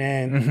to do,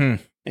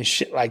 man. And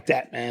shit like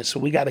that, man. So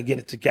we got to get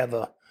it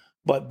together.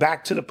 But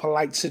back to the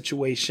polite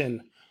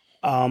situation.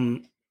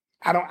 I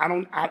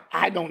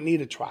don't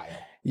need a trial.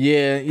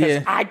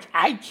 Yeah.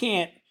 I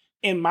can't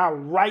in my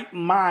right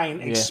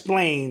mind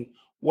explain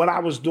what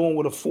I was doing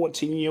with a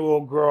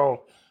 14-year-old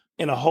girl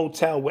in a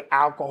hotel with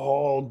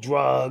alcohol,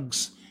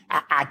 drugs.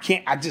 I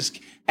can't.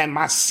 And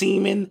my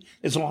semen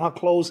is on her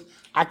clothes.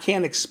 I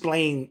can't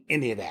explain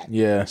any of that.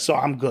 Yeah. So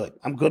I'm good.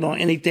 I'm good on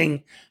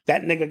anything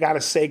that nigga got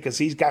to say because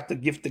he's got the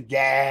gift of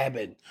gab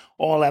and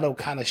all that old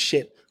kind of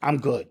shit. I'm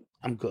good.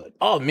 I'm good.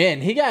 Oh man,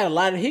 he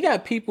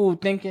got people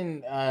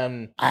thinking.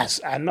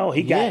 I know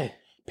he got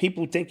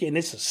people thinking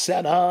it's a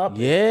setup.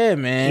 Yeah,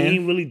 man. He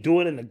ain't really do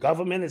it, and the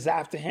government is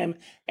after him.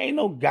 Ain't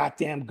no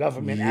goddamn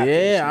government after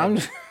this. Yeah, I'm.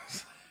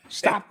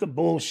 Stop the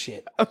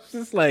bullshit. I'm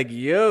just like,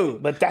 yo.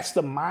 But that's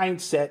the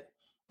mindset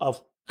of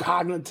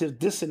cognitive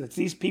dissonance.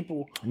 These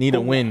people Need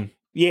a win.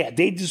 Yeah,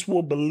 they just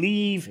will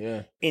believe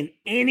in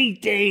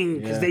anything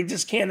because they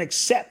just can't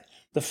accept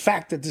the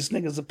fact that this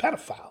nigga's a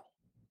pedophile.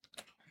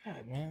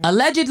 God, man.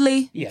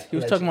 Allegedly. Yeah, he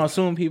was talking about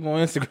suing people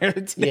on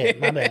Instagram.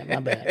 Yeah,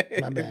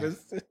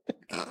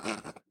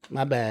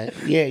 my bad.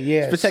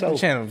 Yeah. Protect the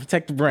channel,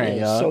 protect the brand,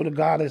 y'all. So the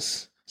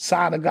goddess,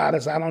 side of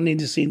goddess, I don't need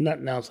to see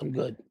nothing else. I'm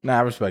good. Nah,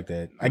 I respect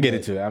that. I get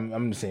it too.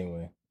 I'm the same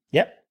way.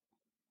 Yep.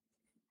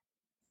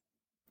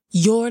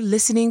 You're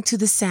listening to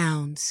the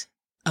sounds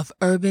of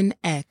Urban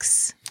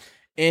X.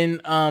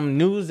 In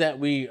news that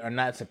we are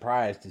not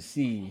surprised to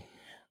see,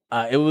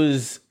 it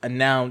was it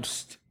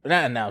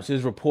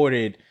was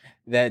reported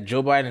that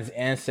Joe Biden's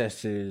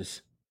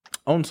ancestors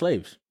owned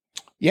slaves.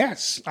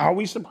 Yes. Are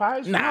we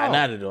surprised? Nah, No.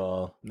 not at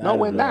all. No,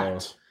 we're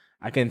not.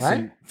 I can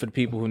send, for the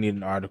people who need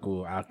an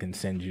article, I can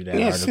send you that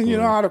Yeah, article. send you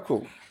an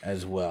article.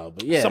 As well.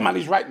 But yeah.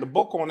 Somebody's writing a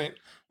book on it.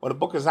 Well, the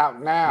book is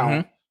out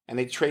now, and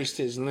they traced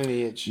his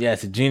lineage.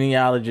 Yes, a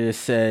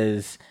genealogist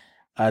says,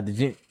 I'm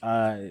going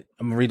to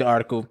read the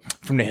article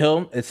from The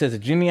Hill. It says, a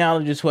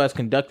genealogist who has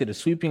conducted a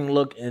sweeping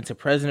look into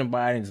President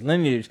Biden's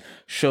lineage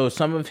shows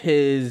some of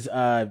his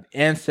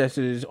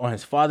ancestors on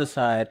his father's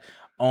side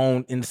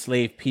owned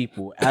enslaved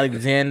people.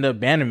 Alexander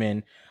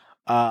Bannerman,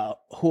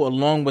 who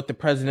along with the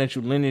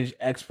presidential lineage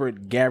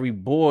expert Gary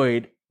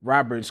Boyd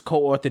Roberts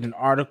co-authored an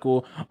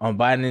article on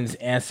Biden's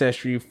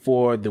ancestry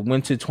for the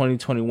winter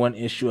 2021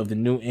 issue of the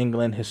New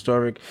England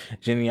Historic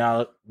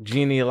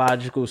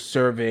Genealogical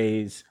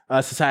Surveys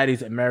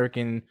Society's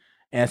American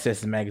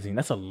Ancestors magazine.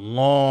 That's a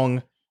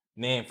long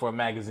name for a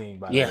magazine,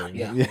 by the way.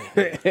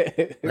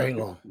 Yeah. Very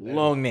long.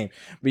 Long name.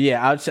 But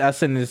yeah, I'll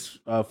send this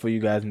for you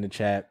guys in the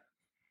chat.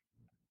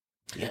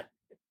 Yeah.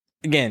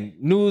 Again,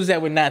 news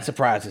that we're not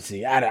surprised to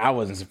see. I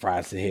wasn't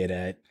surprised to hear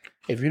that.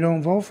 If you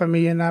don't vote for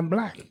me, you're not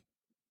black.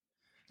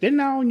 Didn't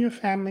I own your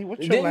family?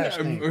 What's your last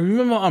name?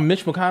 Remember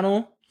Mitch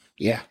McConnell?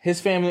 Yeah. His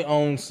family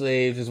owned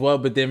slaves as well.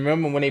 But then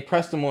remember when they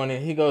pressed him on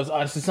it, he goes,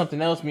 this is something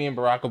else me and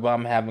Barack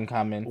Obama have in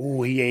common.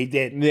 Oh, he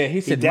did. Yeah,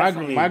 he said,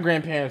 my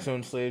grandparents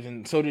owned slaves,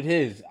 and so did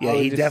his. Yeah,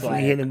 he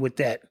definitely hit him with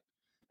that.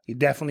 He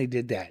definitely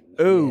did that.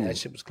 Ooh. Yeah, that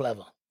shit was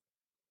clever.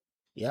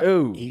 Yeah.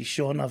 Ooh. He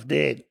sure enough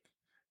did.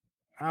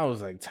 I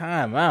was like,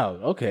 time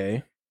out.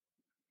 Okay.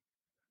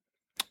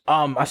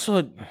 I saw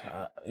it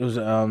was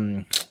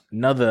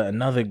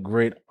another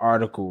great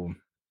article.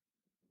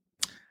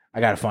 I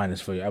gotta find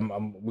this for you.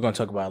 We're gonna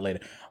talk about it later.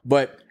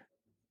 But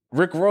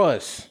Rick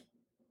Ross,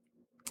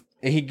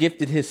 he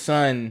gifted his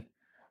son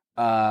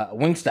a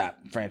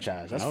Wingstop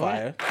franchise. That's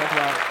fire. Talk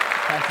about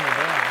passing it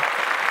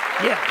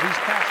down. Yeah, he's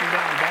passing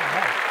down that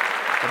back.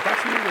 But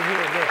that's neither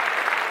here or there.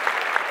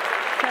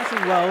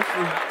 Passing wealth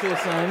to his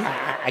son.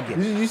 I get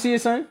it. Did you see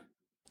his son?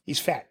 He's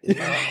fat.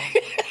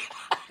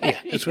 Yeah,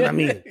 that's what I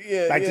mean.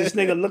 This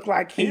nigga look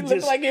like he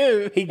look like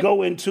him. He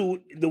go into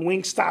the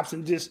Wingstops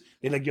and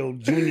they're like, yo,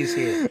 Junior's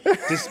here.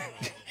 Just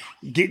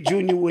get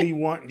Junior what he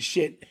want and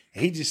shit.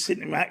 And he just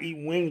sitting around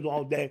eating wings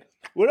all day.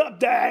 What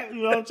up, Dad?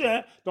 You know what I'm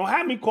saying? Don't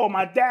have me call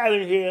my dad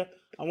in here.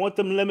 I want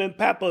them lemon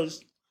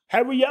peppers.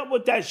 Hurry up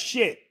with that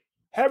shit.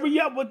 Hurry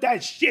up with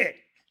that shit.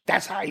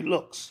 That's how he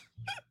looks.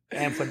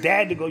 And for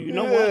Dad to go, you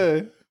know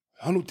what?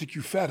 I don't think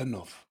you fat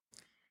enough.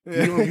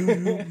 You know,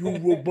 you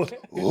robust.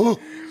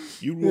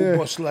 You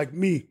robust like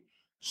me.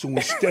 So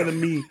instead of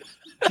me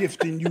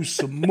gifting you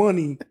some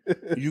money,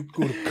 you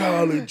go to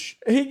college.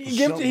 He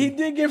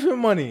did give him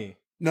money.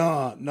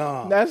 Nah.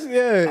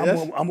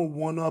 I'm a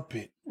one-up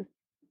it.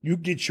 You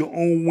get your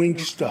own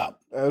Wingstop.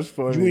 That's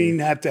funny. You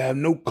ain't have to have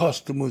no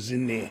customers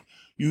in there.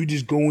 You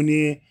just go in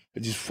there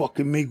and just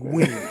fucking make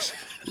wings.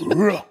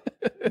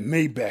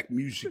 Maybach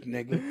music,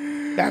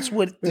 nigga. That's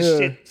what this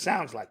shit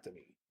sounds like to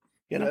me.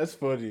 You know? That's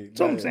funny. That's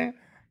what I'm saying.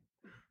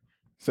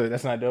 So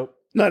that's not dope?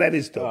 No, that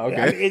is dope. Oh,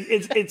 okay. I mean,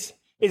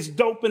 it's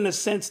dope in the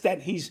sense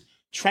that he's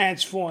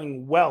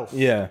transferring wealth.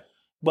 Yeah.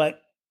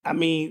 But, I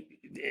mean,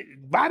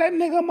 buy that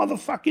nigga a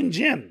motherfucking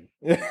gym.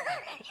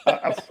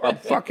 a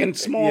fucking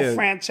small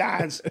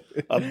franchise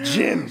of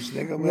gyms,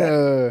 nigga.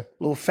 Man.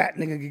 Little fat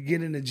nigga could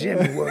get in the gym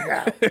and work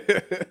out.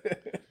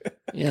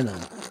 You know.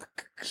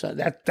 So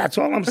that's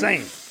all I'm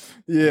saying.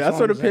 Yeah, I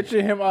saw the picture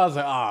of him. I was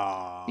like,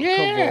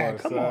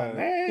 come on,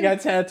 man. He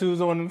got tattoos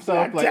on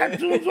himself.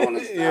 Tattoos on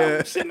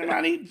himself. Sitting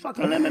around eating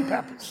fucking lemon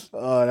peppers.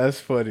 Oh, that's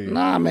funny.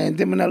 Nah, man.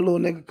 Then when that little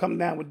nigga come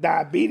down with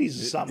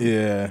diabetes or something.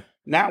 Yeah.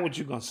 Now what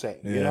you gonna say?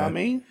 You know what I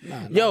mean?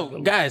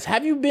 Yo, guys,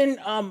 have you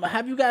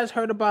guys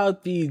heard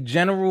about the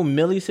General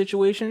Milley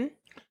situation?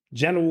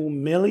 General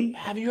Milley?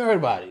 Have you heard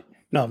about it?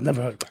 No, I've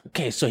never heard about it.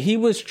 Okay, so he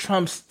was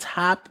Trump's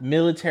top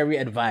military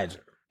advisor,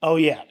 Oh,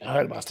 yeah. I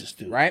heard about this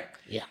dude. right?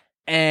 Yeah.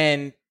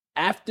 And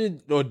after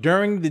or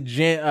during the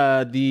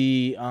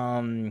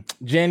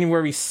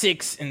January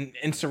 6th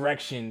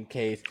insurrection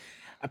case,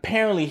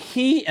 apparently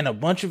he and a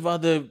bunch of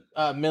other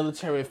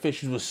military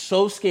officials were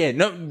so scared.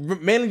 No,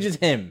 mainly just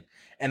him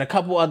and a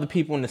couple other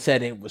people in the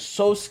setting was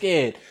so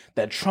scared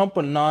that Trump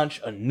would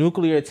launch a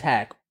nuclear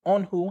attack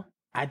on who?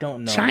 I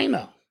don't know.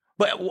 China.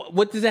 But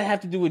what does that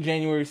have to do with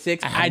January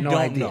 6th? I have no don't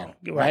idea. know.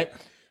 You're Right?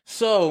 right.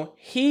 So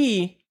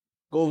he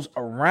goes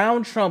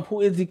around Trump,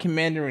 who is the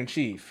commander in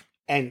chief,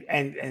 And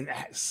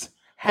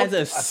has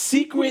a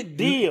secret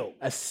deal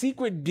a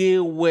secret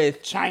deal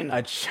with China.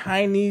 a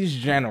Chinese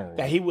general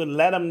that he would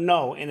let him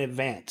know in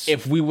advance.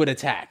 if we would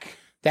attack.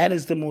 That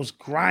is the most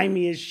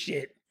grimiest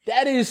shit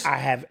That is I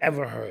have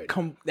ever heard.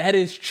 that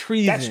is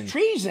treason. That's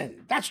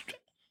treason.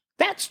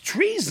 That's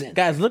treason.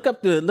 Guys, look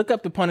up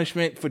the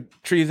punishment for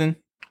treason.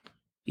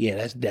 Yeah,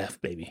 that's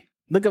death, baby.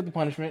 Look up the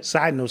punishment.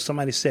 Side note,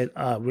 somebody said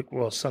Rick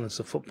Ross' son is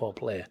a football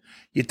player.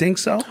 You think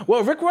so?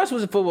 Well, Rick Ross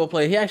was a football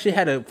player. He actually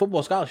had a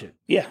football scholarship.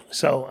 Yeah.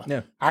 So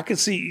Yeah. I can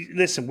see,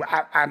 listen,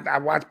 I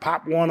watched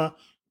Pop Warner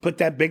put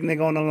that big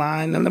nigga on the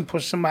line and then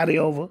push somebody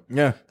over.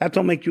 Yeah. That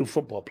don't make you a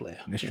football player.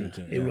 That's true,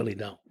 too, It yeah. really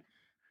don't.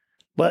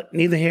 But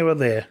neither here or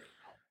there.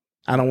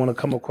 I don't want to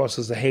come across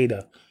as a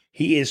hater.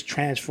 He is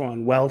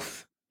transferring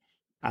wealth.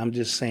 I'm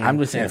just saying.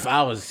 If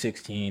I was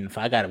 16, if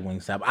I got a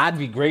Wingstop, I'd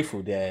be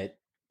grateful, Dad.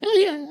 Oh,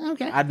 yeah,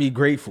 okay. I'd be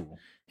grateful.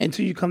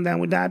 Until you come down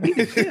with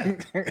diabetes. Yeah.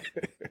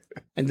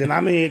 And then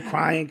I'm in here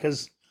crying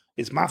because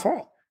it's my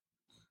fault.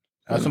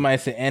 Somebody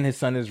said, and his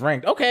son is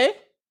ranked. Okay.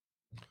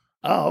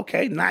 Oh,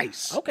 okay.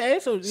 Nice. Okay.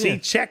 So, yeah. See,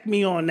 check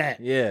me on that.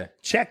 Yeah.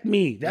 Check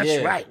me. That's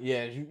Yeah, right.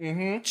 Yeah.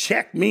 Mm-hmm.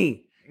 Check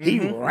me. He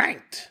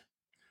ranked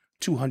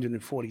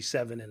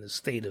 247 in the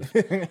state of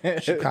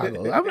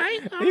Chicago. All right.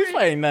 All He's right.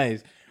 fighting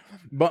nice.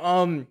 But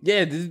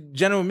yeah, this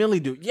General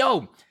Milley dude.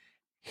 Yo,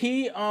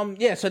 he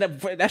so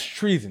that's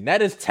treason.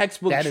 That is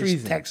textbook That treason.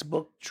 is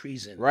textbook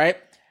treason. Right?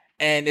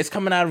 And it's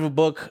coming out of a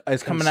book.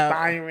 It's coming out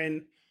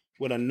Conspiring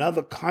with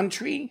another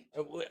country.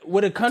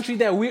 with a country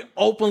that we're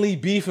openly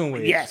beefing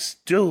with. Yes,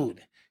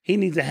 dude. He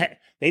needs to.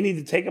 They need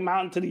to take him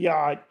out into the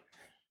yard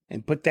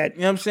and put that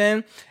You know what I'm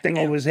saying? thing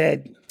over his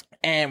head.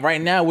 And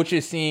right now, what you're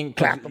seeing,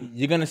 Clap 'em.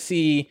 you're gonna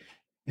see,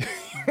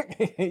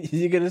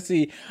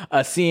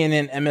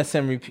 CNN,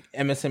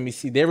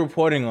 MSNBC. They're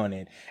reporting on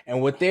it, and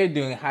what they're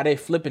doing, how they're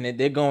flipping it.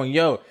 They're going,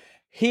 "Yo,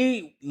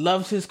 he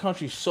loves his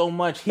country so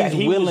much. He's That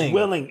he willing."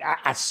 was willing.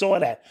 I saw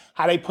that.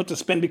 How they put the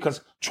spin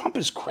because Trump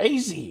is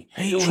crazy.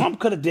 Trump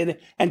could have did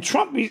it, and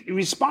Trump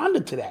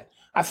responded to that.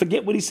 I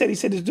forget what he said. He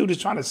said this dude is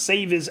trying to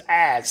save his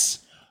ass,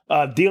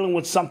 dealing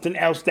with something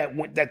else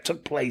that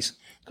took place.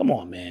 Come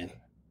on, man.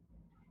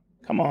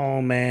 Come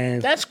on, man.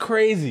 That's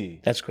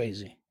crazy. That's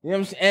crazy. You know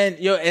what I'm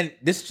saying? And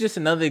this is just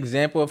another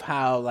example of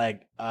how,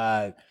 like,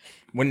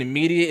 when the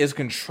media is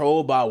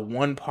controlled by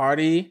one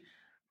party,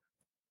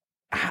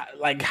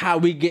 how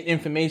we get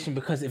information.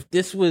 Because if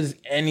this was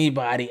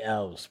anybody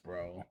else,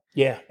 bro,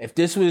 Yeah. if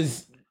this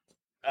was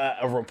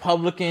a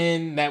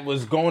Republican that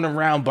was going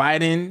around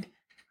Biden,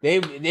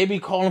 they'd be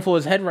calling for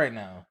his head right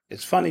now.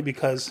 It's funny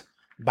because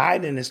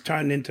Biden has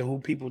turned into who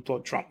people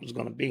thought Trump was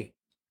going to be.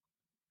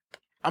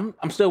 I'm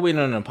still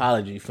waiting on an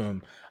apology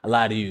from a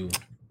lot of you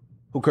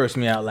who cursed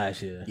me out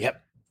last year.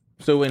 Yep.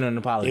 Still waiting on an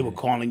apology. They were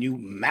calling you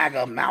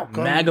MAGA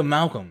Malcolm. MAGA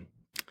Malcolm.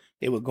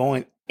 They were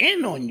going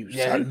in on you,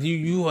 Yeah, son.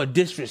 you are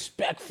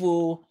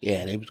disrespectful.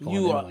 Yeah, they was going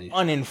You in are on you.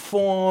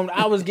 uninformed.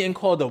 I was getting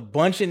called a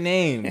bunch of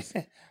names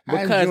I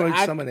because enjoyed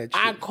some of that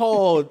shit. I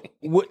called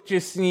what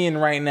you're seeing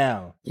right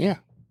now. Yeah.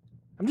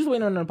 I'm just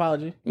waiting on an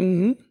apology.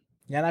 Mm-hmm.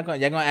 Y'all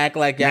gonna act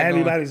like Now y'all gonna,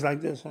 everybody's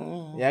like this.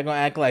 Oh. y'all gonna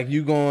act like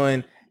you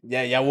going.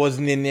 Yeah, y'all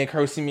wasn't in there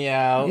cursing me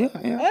out. Yeah,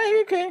 yeah.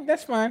 Hey, okay,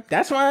 that's fine.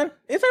 That's fine.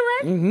 It's all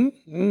right.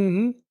 Mm-hmm.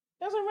 Mm-hmm.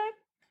 That's all right.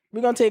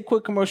 We're gonna take a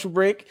quick commercial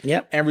break.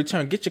 Yep. And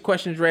return. Get your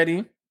questions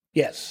ready,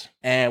 Yes.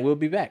 and we'll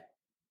be back.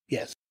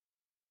 Yes.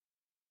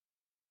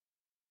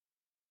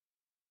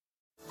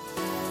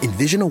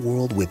 Envision a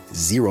world with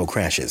zero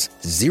crashes,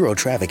 zero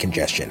traffic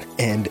congestion,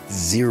 and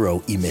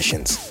zero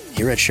emissions.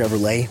 Here at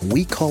Chevrolet,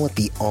 we call it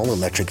the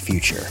all-electric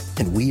future,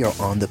 and we are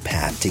on the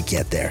path to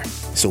get there.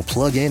 So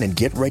plug in and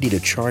get ready to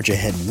charge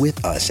ahead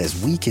with us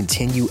as we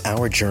continue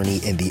our journey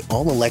in the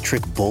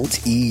all-electric Bolt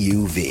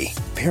EUV.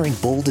 Pairing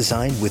bold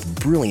design with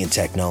brilliant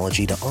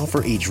technology to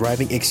offer a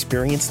driving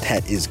experience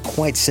that is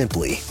quite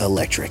simply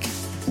electric.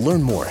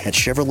 Learn more at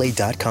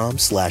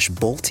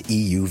Chevrolet.com/Bolt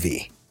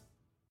EUV.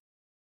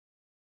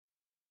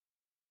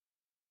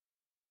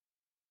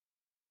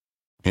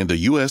 In the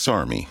U.S.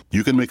 Army,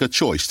 you can make a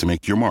choice to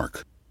make your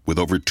mark. With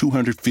over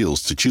 200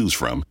 fields to choose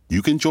from,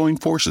 you can join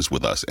forces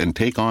with us and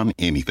take on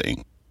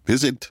anything.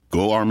 Visit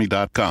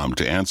GoArmy.com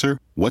to answer,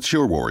 what's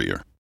your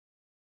warrior?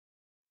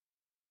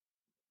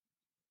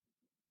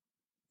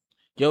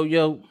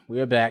 Yo,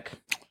 we're back.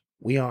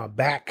 We are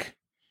back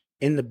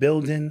in the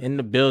building. In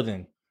the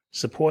building.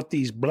 Support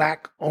these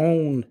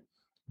Black-owned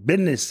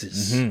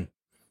businesses. Mhm.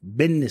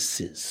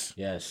 Businesses.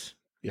 Yes.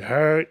 You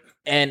heard?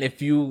 And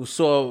if you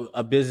saw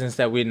a business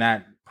that we're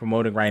not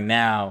promoting right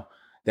now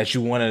that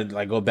you want to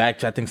like go back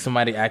to, I think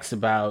somebody asked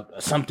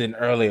about something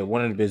earlier.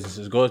 One of the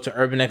businesses, go to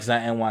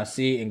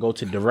urbanx.nyc and go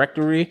to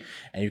directory,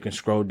 and you can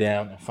scroll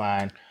down and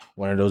find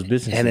one of those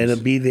businesses. And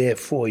it'll be there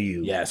for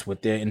you. Yes,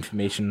 with their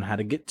information on how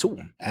to get to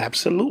them.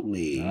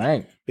 Absolutely. All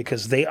right.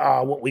 Because they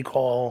are what we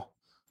call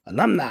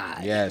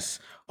alumni. Yes.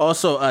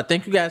 Also,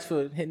 thank you guys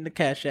for hitting the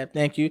Cash App.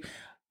 Thank you.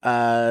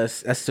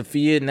 That's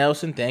Sophia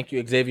Nelson. Thank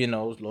you. Xavier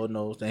knows. Lord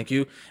knows. Thank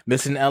you.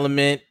 Missing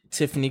Element.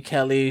 Tiffany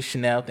Kelly.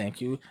 Chanel.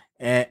 Thank you.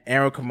 And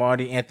Aaron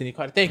Camardi. Anthony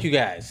Carter. Thank you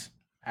guys.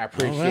 I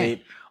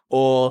appreciate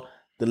all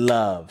the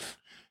love.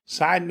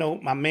 Side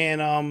note, my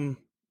man,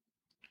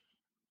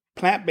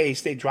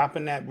 Plant-Based, they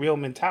dropping that Real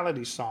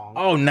Mentality song.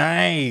 Oh,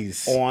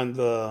 nice. On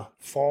the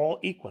fall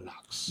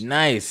equinox.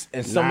 Nice.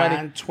 And somebody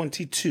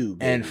 9/22.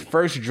 And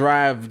First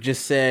Drive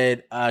just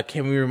said,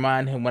 can we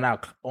remind him when our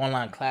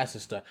online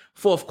classes start?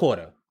 Fourth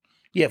quarter.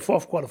 Yeah,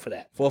 fourth quarter for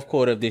that. Fourth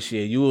quarter of this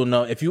year. You will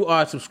know. If you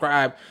are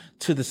subscribed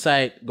to the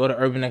site, go to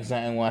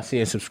urbanx.nyc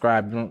and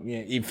subscribe.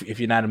 If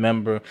you're not a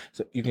member,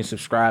 so you can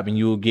subscribe and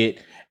you will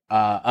get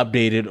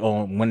updated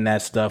on when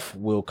that stuff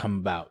will come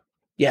about.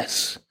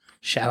 Yes.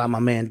 Shout out my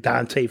man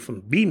Dante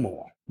from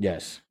B-More.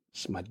 Yes.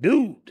 It's my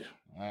dude.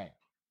 All right.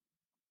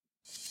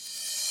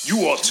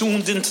 You are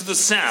tuned into the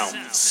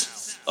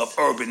sounds of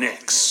Urban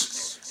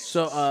X.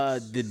 So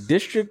the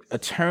district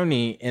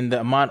attorney in the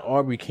Ahmaud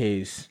Arbery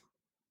case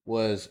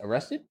was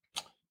arrested?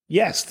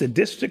 Yes, the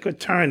district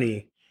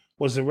attorney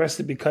was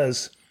arrested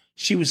because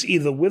she was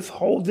either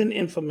withholding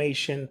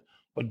information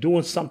or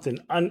doing something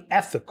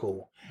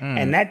unethical.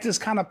 And that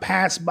just kind of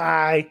passed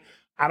by.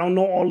 I don't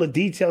know all the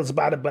details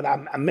about it, but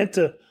I meant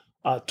to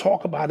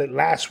talk about it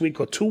last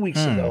week or 2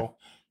 weeks ago,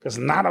 because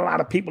not a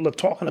lot of people are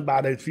talking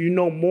about it. If you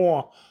know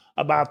more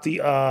about the,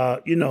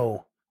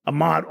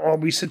 Ahmaud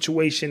Arbery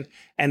situation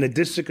and the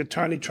district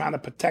attorney trying to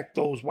protect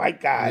those white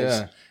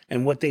guys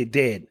and what they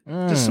did.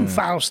 Just some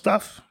foul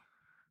stuff.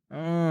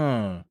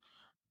 That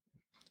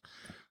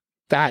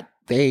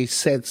they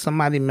said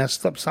somebody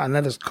messed up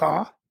Sonetta's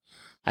car.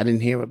 I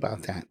didn't hear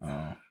about that.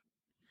 I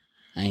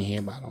ain't hear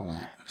about all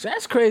that. So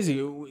that's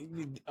crazy.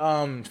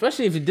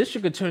 Especially if the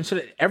district attorney, so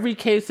that every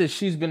case that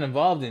she's been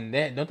involved in,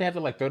 don't they have to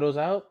like throw those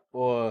out?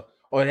 Or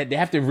they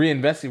have to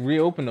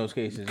reopen those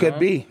cases? Could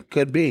be.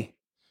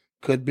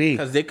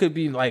 Because they could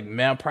be like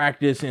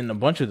malpractice in a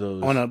bunch of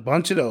those. On a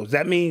bunch of those.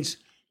 That means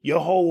your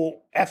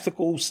whole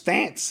ethical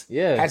stance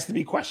has to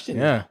be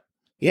questioned.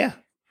 Yeah.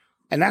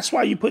 And that's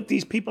why you put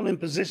these people in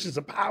positions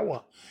of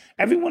power.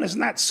 Everyone is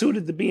not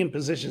suited to be in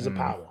positions of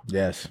power.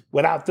 Yes.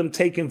 Without them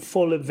taking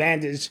full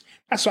advantage.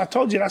 That's why I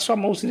told you, that's why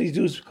most of these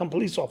dudes become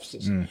police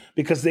officers.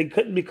 Because they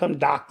couldn't become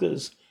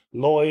doctors,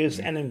 lawyers,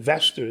 and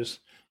investors.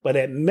 But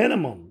at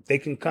minimum, they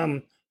can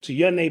come to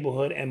your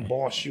neighborhood and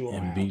boss you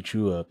around. And beat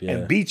you up,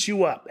 And beat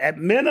you up, at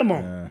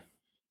minimum.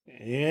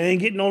 You ain't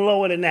getting no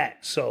lower than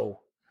that. So,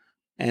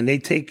 and they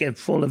taking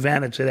full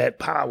advantage of that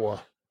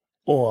power,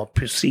 or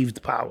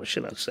perceived power,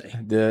 should I say.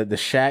 The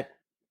Shaq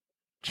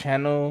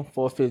channel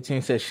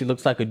 415 says she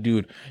looks like a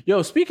dude.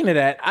 Yo, speaking of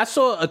that, I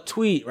saw a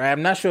tweet, right?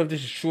 I'm not sure if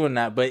this is true or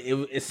not, but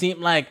it seemed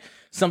like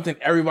something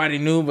everybody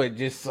knew, but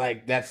just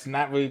like that's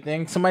not really a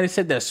thing. Somebody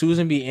said that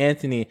Susan B.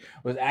 Anthony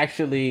was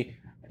actually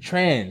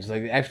trans,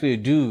 like actually a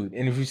dude.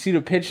 And if you see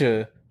the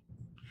picture,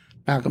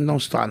 Malcolm, don't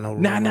start no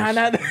rumors.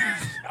 Nah.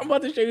 I'm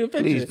about to show you a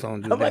picture. Please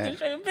don't do that. I'm about to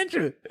show you a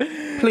picture.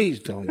 Please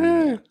don't do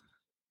that.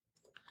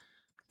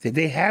 Did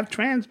they have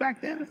trans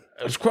back then?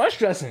 It was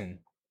cross-dressing.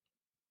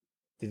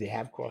 Did they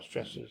have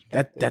cross-dressers?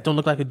 That don't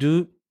look like a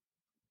dude?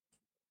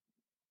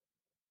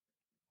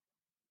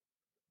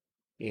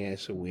 Yeah,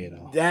 it's a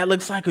weirdo. That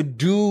looks like a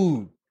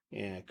dude.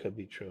 Yeah, it could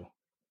be true.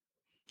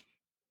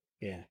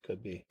 Yeah, it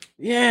could be.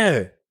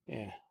 Yeah.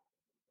 Yeah.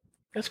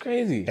 That's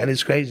crazy. That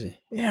is crazy.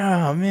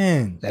 Yeah,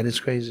 man. That is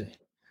crazy.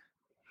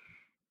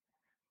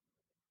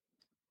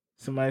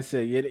 Somebody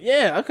said,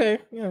 yeah, okay.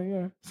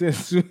 Yeah.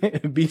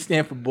 B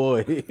stand for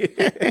boy.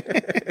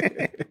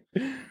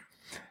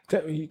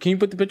 Can you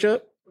put the picture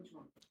up?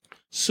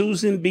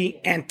 Susan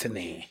B.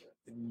 Anthony.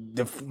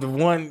 The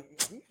one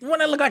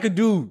that looked like a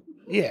dude.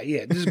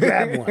 Yeah. Just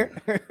grab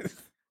one.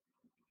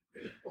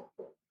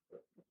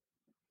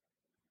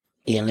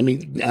 Yeah, let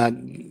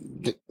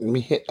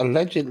me hit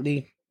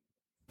allegedly.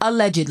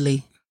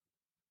 Allegedly.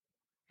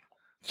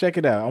 Check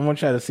it out. I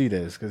want y'all to see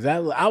this because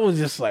I was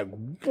just like,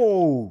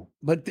 whoa.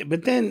 But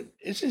then,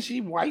 isn't she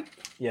white?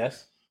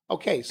 Yes.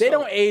 Okay, so they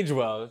don't age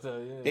well. So,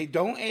 yeah. They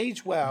don't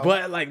age well.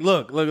 But like,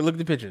 look at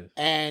the picture.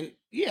 And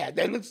yeah,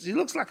 she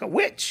looks like a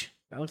witch.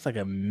 That looks like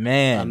a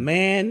man. A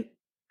man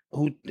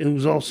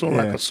who's also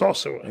like a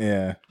sorcerer.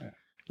 Yeah.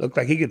 Look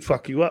like he could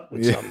fuck you up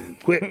with something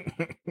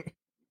quick.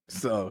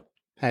 So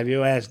have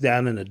your ass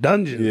down in the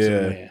dungeon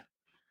somewhere.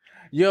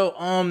 Yo,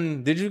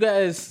 did you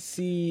guys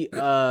see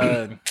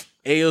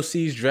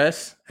AOC's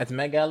dress at the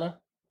Met Gala?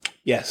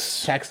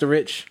 Yes. Tax the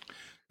rich.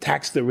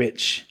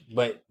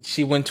 But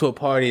she went to a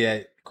party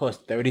that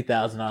cost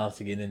 $30,000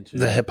 to get into.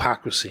 The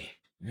hypocrisy.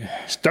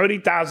 It's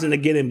 $30,000 to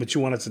get in, but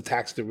you wanted to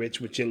tax the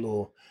rich with your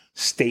little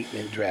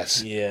statement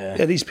dress. Yeah.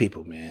 Yeah, these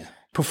people, man.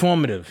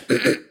 Performative.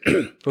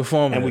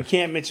 Performative. And we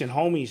can't mention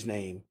homie's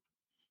name,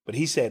 but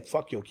he said,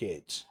 "Fuck your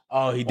kids."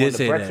 Oh, he did on the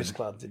say Breakfast that.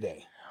 Club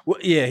today. Well,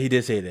 yeah, he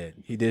did say that.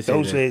 He did say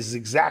Those that. are his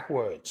exact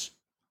words.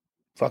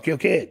 Fuck your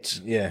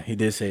kids. Yeah, he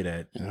did say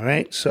that. All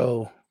right.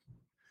 So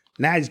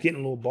now he's getting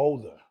a little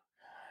bolder.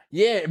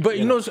 Yeah, but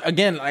you know,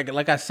 again,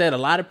 like I said, a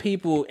lot of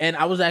people, and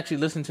I was actually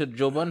listening to the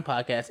Joe Budden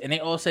podcast, and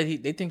they all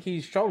said they think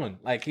he's trolling.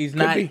 Like he's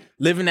not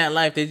living that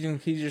life. They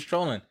think he's just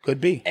trolling.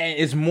 Could be. And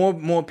it's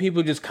more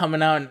people just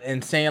coming out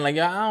and saying like,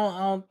 yeah, I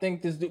don't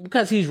think this dude,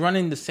 because he's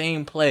running the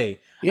same play.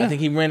 Yeah. I think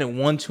he ran it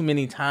one too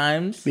many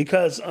times.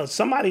 Because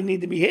somebody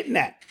need to be hitting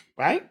that,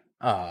 right?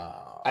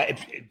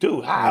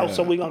 Dude, how else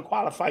are we gonna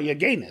qualify your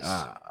gayness?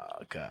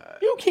 Oh God.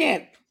 You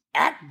can't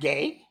act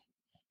gay.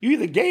 You're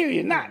either gay or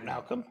you're not,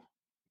 Malcolm.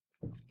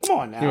 Come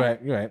on now.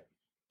 You're right.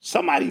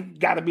 Somebody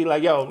got to be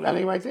like, yo, that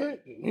ain't right there.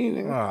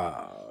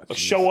 Or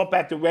show up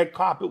at the red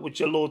carpet with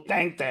your little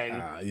thing.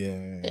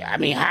 Yeah. I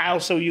mean, how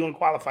else are you going to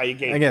qualify your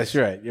game? I guess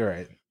you're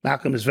right.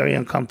 Malcolm is very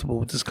uncomfortable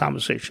with this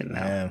conversation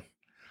now. I am.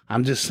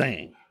 I'm just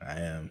saying. I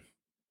am.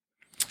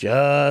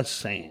 Just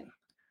saying.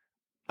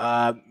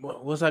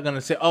 What was I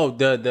gonna say? Oh,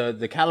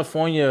 the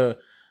California,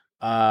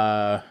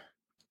 was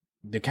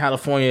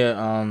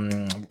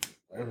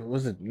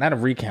it not a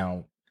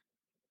recount?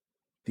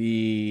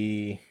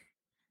 It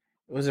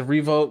was a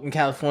revote in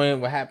California.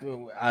 What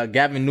happened?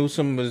 Gavin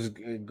Newsom was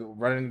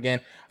running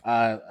again.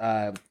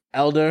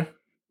 Elder.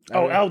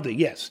 Elder,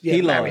 yes. Yeah,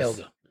 he Larry lost.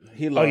 Elder.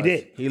 He lost. Oh, he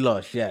did? He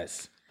lost,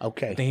 yes.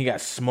 Okay. I think he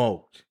got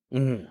smoked.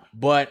 Mm-hmm.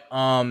 But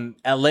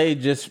LA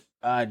just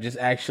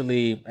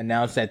actually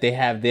announced that they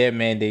have their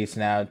mandates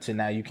now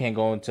you can't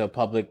go into a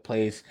public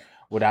place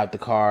without the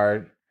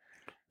card.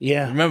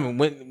 Yeah. Remember,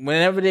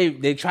 whenever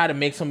they try to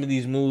make some of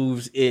these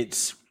moves,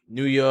 it's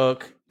New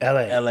York,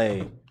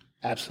 LA.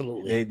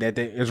 Absolutely.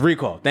 It's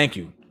recall. Thank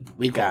you.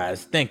 Recall.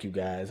 Thank you,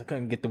 guys. I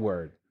couldn't get the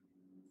word.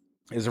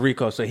 It's a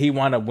recall. So he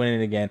wound up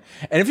winning again.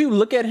 And if you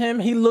look at him,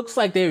 he looks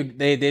like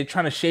they're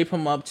trying to shape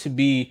him up to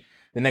be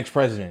the next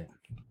president.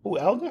 Who,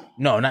 Elder?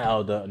 No, not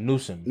Elder.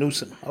 Newsom.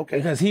 Okay.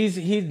 Because he's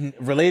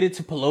related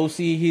to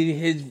Pelosi.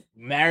 He's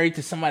married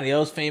to somebody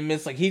else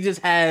famous. Like he just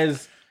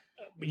has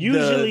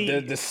usually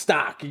the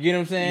stock. You get what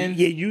I'm saying?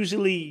 Yeah.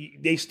 Usually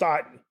they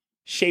start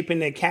shaping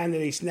their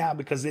candidates now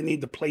because they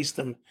need to place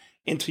them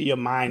into your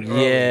mind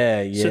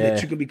early, so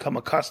that you can become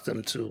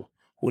accustomed to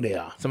who they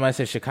are. Somebody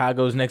said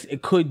Chicago's next.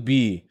 It could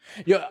be.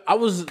 Yo, I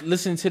was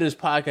listening to this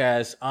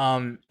podcast,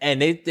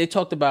 and they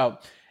talked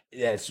about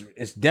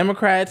it's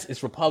Democrats,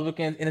 it's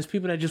Republicans, and it's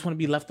people that just want to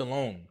be left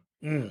alone.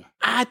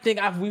 I think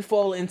we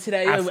fall into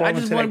that. I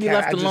just want to be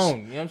left alone.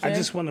 You know what I'm saying? I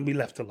just want to be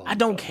left alone. I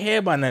don't care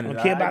about none of that.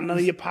 I don't care about none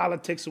of your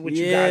politics or what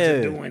you guys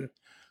are doing.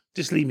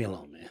 Just leave me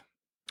alone, man.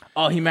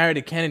 Oh, he married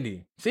a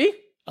Kennedy. See?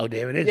 Oh,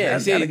 there it is.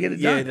 Yeah, gotta get it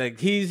done. Like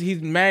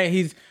he's married.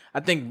 He's I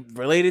think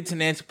related to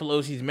Nancy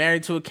Pelosi. He's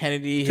married to a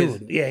Kennedy.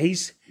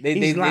 He's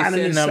they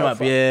lining himself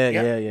up.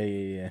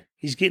 Yeah.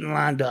 He's getting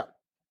lined up.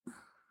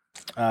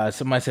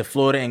 Somebody said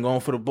Florida ain't going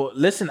for the board.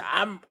 Listen,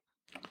 I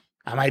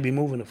might be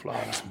moving to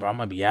Florida. Bro, I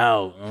might be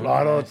out.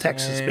 Florida or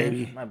Texas,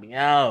 baby. Might be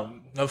out.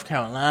 North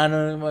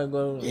Carolina. Might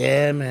go.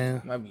 Yeah,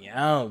 man. Might be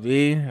out,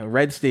 B.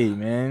 Red state,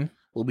 man.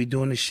 We'll be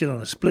doing this shit on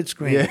a split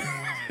screen.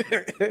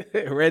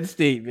 Yeah. Red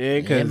state,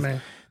 man. Because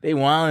they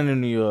wilding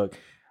in New York.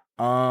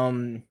 Are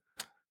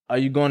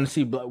you going to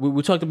see?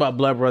 We talked about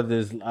Blood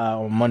Brothers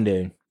on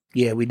Monday.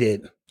 Yeah, we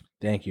did.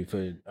 Thank you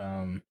for.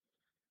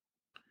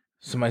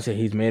 Somebody said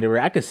he's made it.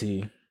 I could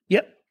see.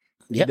 Yep.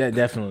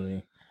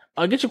 Definitely.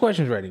 Get your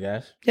questions ready,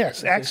 guys.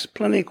 Yes, ask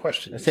plenty of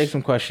questions. Let's take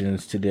some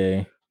questions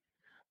today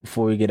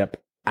before we get up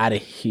out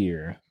of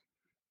here.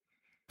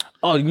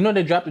 Oh, you know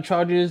they dropped the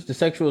charges, the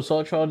sexual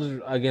assault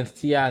charges against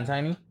T.I. and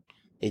Tiny?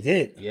 They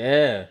did?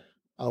 Yeah.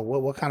 Oh,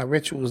 what kind of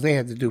rituals they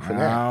had to do for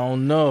that? I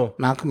don't know.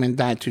 Malcolm and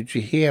Dot, did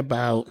you hear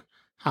about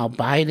how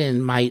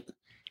Biden might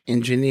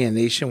engineer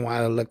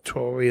nationwide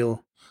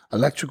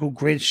electrical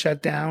grid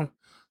shutdown,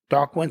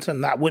 dark winter?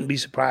 Wouldn't be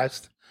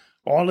surprised.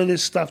 All of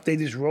this stuff, they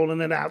just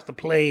rolling it out the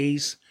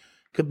plays.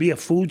 Could be a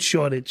food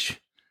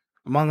shortage,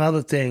 among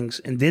other things,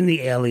 and then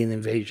the alien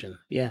invasion.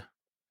 Yeah,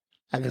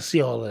 I can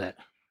see all of that.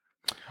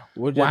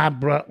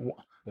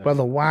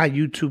 Brother, why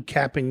YouTube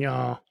capping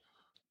y'all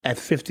at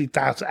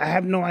 50,000? I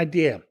have no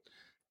idea.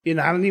 I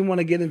don't even want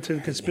to get into the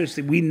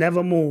conspiracy. We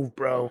never moved,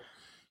 bro.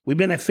 We've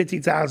been at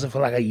 50,000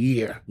 for like a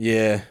year.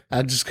 Yeah.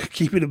 I just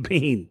keep it a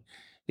bean.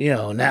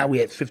 Now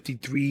we at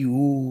 53.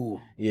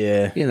 Ooh.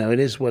 Yeah. It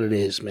is what it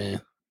is,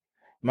 man.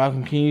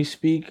 Malcolm, can you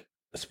speak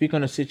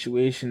on the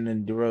situation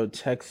in Durrell,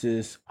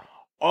 Texas?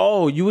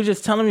 Oh, you were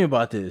just telling me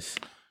about this.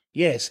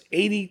 Yes,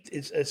 80.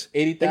 It's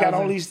 80,000. They got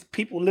all these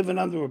people living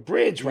under a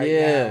bridge right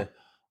now.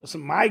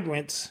 Some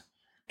migrants,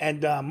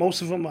 and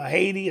most of them are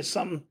Haiti or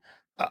something,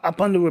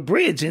 up under a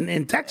bridge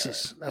in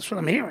Texas. That's what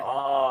I'm hearing.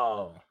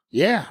 Oh,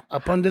 yeah,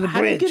 up under the bridge.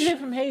 How did you get here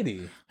from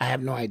Haiti? I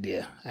have no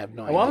idea.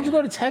 Why would you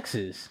go to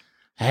Texas?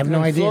 I have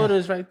no idea.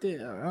 Florida's right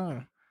there.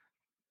 Oh.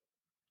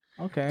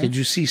 Okay. Did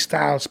you see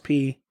Styles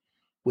P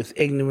with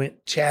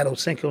Ignorant, Chad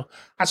Osinko.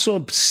 I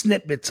saw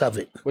snippets of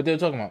it. What they were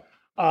talking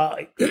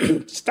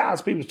about?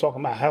 Styles P was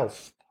talking about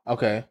health.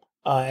 Okay.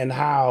 And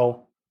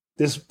how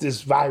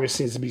this virus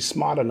seems to be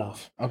smart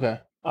enough. Okay.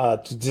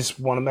 To just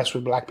want to mess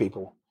with black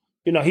people.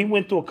 You know, he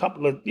went through a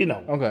couple of,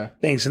 okay,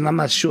 things, and I'm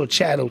not sure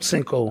Chad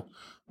Osinko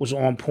was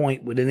on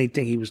point with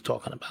anything he was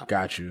talking about.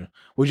 Got you.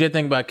 What you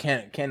think about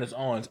Candace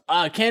Owens?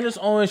 Candace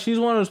Owens, she's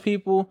one of those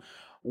people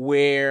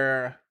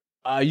where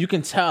you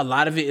can tell a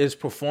lot of it is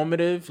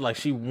performative. Like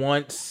she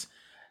wants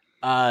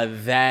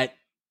that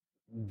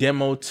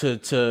demo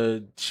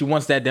she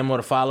wants that demo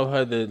to follow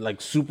her, the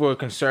like super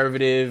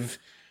conservative,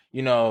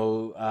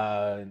 all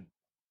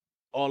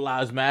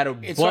lives matter.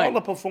 It's all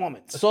a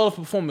performance. It's all a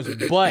performance.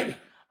 But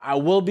I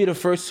will be the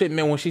first to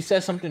admit when she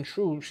says something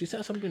true, she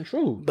says something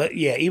true. But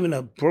yeah, even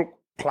a broke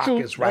clock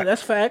is right.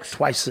 That's facts.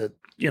 Twice a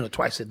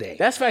day.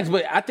 That's facts.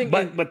 But I think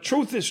but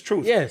truth is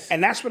truth. Yes.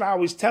 And that's what I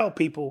always tell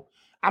people.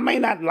 I may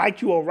not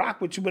like you or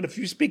rock with you, but if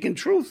you speak in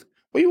truth,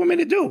 what do you want me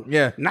to do?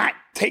 Yeah. Not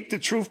take the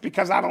truth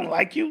because I don't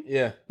like you?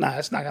 Yeah. Nah,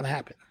 that's not gonna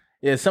happen.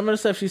 Yeah, some of the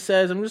stuff she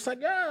says, I'm just like,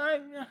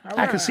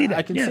 I can see that.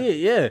 I can see it,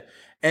 yeah.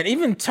 And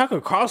even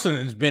Tucker Carlson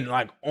has been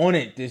like on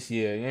it this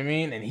year, you know what I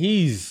mean? And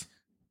he's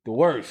the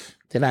worst.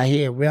 Did I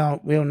hear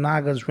Real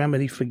Naga's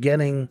remedy for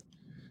getting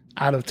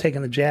out of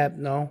taking the jab?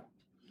 No.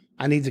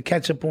 I need to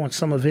catch up on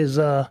some of his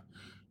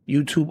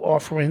YouTube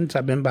offerings.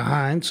 I've been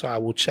behind, so I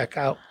will check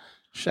out.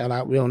 Shout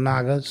out Real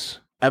Nagas.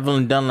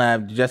 Evelyn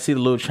Dunlap, did y'all see the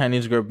little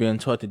Chinese girl being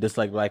taught to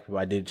dislike black people?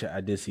 I did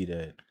see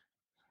that.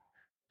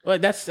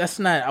 But that's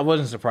not, I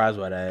wasn't surprised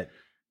by that.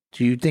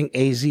 Do you think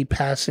AZ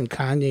passing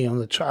Kanye on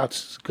the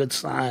charts is a good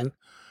sign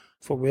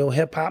for real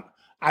hip hop?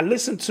 I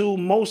listened to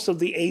most of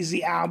the AZ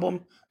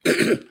album.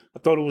 I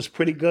thought it was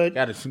pretty good.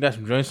 Got some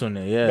joints on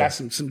there, yeah. Got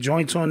some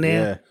joints on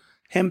there. Yeah.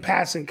 Him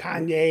passing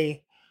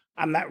Kanye,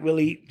 I'm not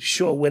really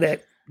sure where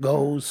that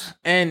goes.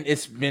 And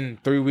it's been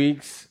 3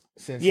 weeks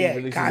since he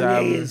released his album.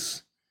 Kanye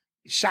is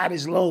shot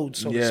his load,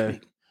 so to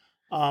speak.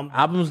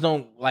 Albums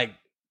don't like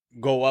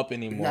go up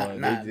anymore.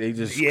 They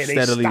just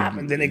steadily they stop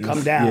and then they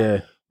come down.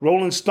 Yeah.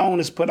 Rolling Stone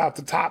has put out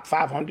the top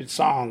 500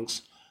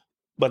 songs,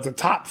 but the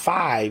top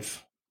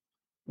 5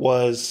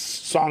 was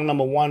song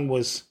number 1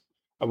 was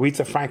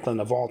Aretha Franklin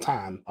of all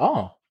time.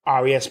 Oh.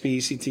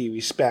 R-E-S-P-E-C-T,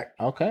 Respect.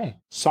 Okay.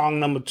 Song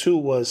number 2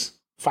 was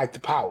Fight the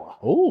Power.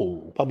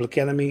 Oh. Public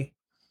Enemy.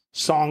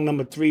 Song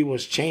number 3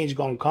 was Change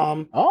Gonna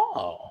Come.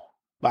 Oh.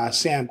 By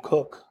Sam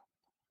Cooke.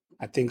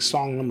 I think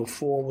song number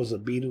 4 was a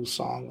Beatles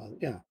song.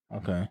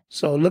 Okay.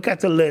 So look at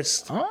the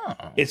list. Oh.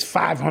 It's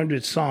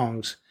 500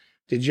 songs.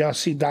 Did y'all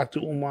see Dr.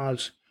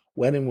 Umar's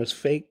wedding was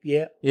fake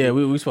yet? Yeah,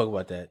 we spoke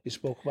about that. We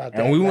spoke about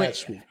that and we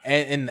last went, week.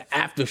 And in the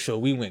after show,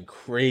 we went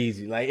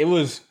crazy. Like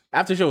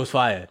after show was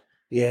fire.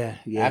 Yeah.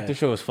 After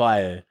show was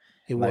fire.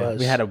 It was.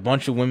 We had a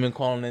bunch of women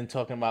calling in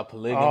talking about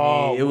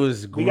polygamy. It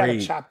was great. We got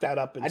to chop that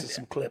up into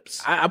some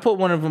clips. I put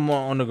one of them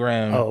on the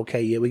gram. Oh,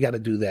 okay. Yeah, we got to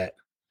do that.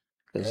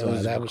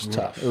 That was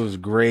tough. It was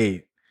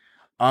great.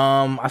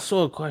 I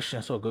saw a question.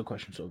 I saw a good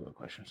question.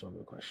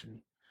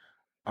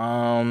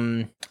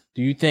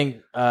 Do you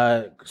think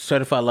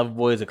Certified Lover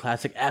Boy is a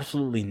classic?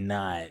 Absolutely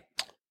not.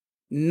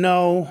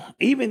 No.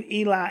 Even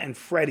Eli and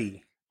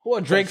Freddie, who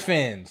are Drake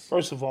fans.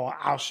 First of all,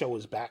 our show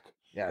is back.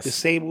 Yes.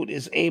 Disabled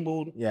is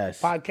Abled.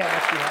 Yes. Podcast. We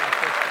had our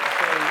first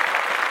episode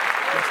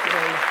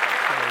yesterday.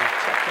 So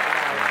check that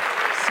out.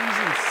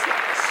 Season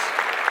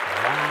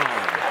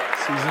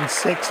 6. Wow. Season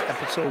 6,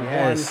 episode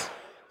 1.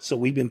 So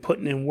we've been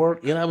putting in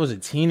work. Yeah, I was a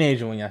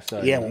teenager when y'all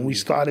started. Yeah, when we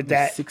started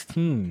that.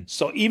 16.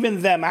 So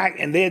even them,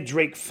 and they're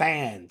Drake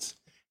fans,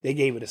 they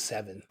gave it a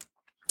 7.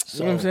 So,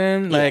 you know what I'm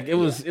saying? Like, it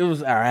was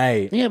all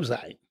right. Yeah, it was all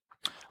right.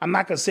 I'm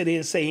not going to sit here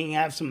and say he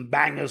have some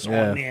bangers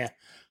on there.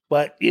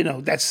 But,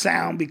 that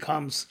sound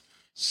becomes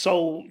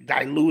so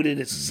diluted.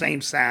 It's the same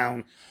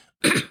sound.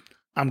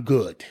 I'm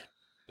good.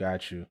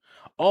 Got you.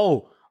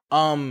 Oh,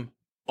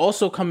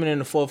 also coming in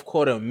the fourth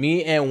quarter,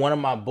 me and one of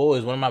my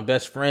boys, one of my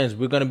best friends,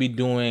 we're going to be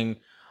doing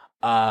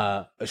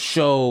a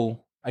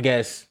show, I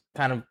guess,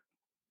 kind of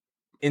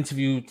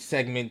interview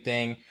segment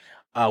thing,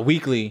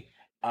 weekly,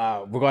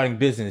 regarding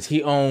business.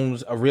 He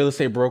owns a real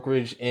estate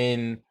brokerage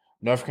in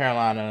North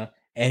Carolina,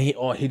 and he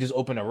just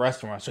opened a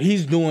restaurant. So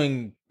he's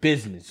doing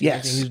business.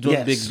 Yes. He's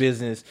doing big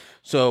business.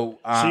 So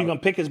you're going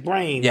to pick his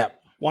brain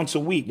once a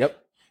week.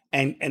 Yep.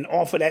 And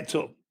offer that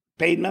to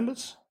paid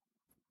members?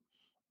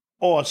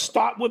 Or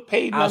start with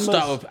paid members?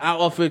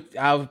 I'll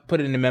put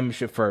it in the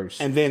membership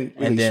first. And then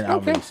I'll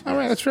release it. All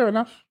right, that's fair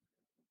enough.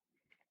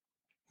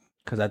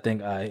 Because I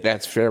think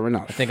that's fair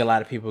enough. I think a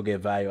lot of people get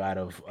value out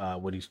of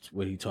what he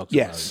talks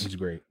about. He's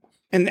great.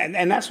 And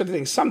that's what the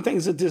thing. Some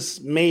things are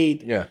just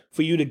made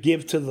for you to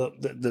give to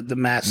the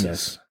masses.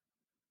 Yes.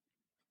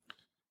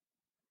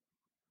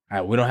 All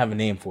right, we don't have a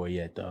name for it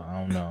yet, though.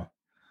 I don't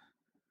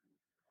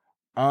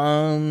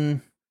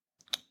know.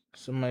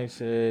 Somebody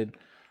said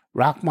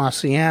Rock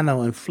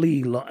Marciano and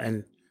Flea,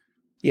 and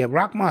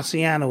Rock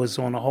Marciano is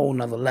on a whole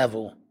nother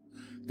level.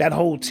 That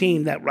whole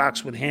team that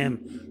rocks with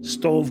him,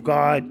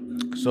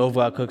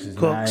 Stoveguard Cooks is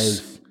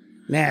nice.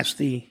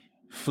 Nasty.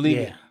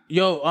 Flea,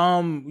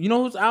 Yo, you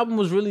know whose album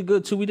was really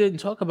good too? We didn't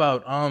talk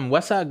about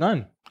West Side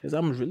Gun. His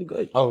album was really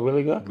good. Oh,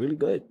 really good? Really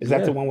good. Is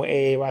that the one with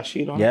A.A.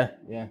 Rashid on it?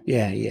 Yeah.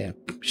 Yeah.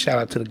 Shout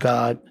out to the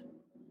God.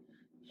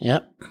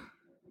 Yep.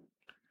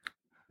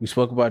 We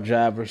spoke about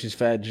Job versus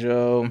Fat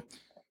Joe.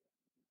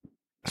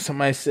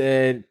 Somebody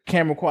said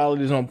camera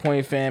quality is on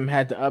point, fam.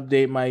 Had to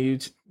update my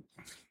YouTube.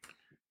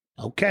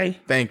 Okay.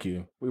 Thank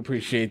you. We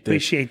appreciate that.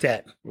 Appreciate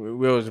that.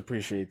 We always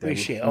appreciate that.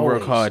 Appreciate we work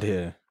always. hard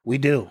here. We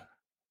do.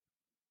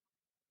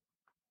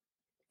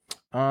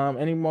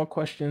 Any more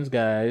questions,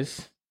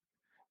 guys?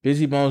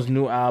 Busy Bone's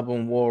new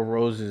album, War of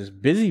Roses.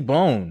 Busy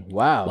Bone.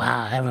 Wow.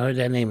 Wow, I haven't heard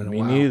that name in a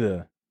while.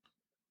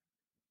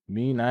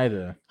 Me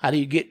neither. How do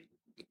you get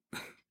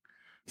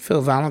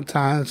Phil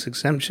Valentine's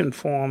exemption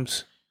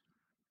forms?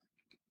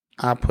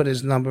 I'll put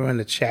his number in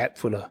the chat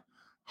for the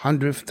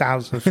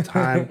 100,000th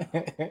time.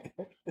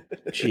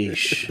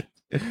 Sheesh.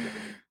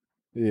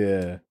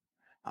 Yeah.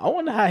 I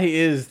wonder how he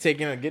is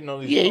getting all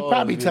these Yeah, he calls,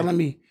 probably telling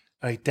me,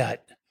 all right, Dad,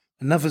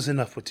 enough is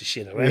enough with the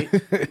shit, all right?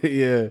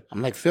 Yeah.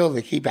 I'm like, Phil,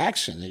 they keep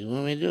action. What do you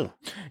want me to do?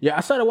 Yeah,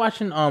 I started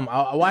watching,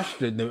 I watched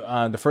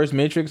the first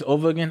Matrix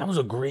over again. That was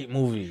a great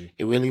movie.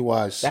 It really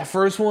was. That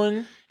first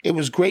one? It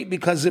was great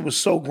because it was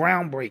so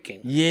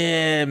groundbreaking.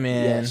 Yeah,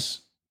 man.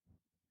 Yes.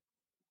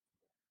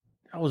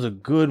 That was a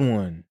good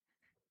one.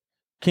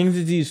 King's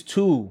Disease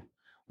 2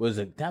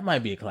 that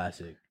might be a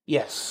classic.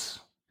 Yes.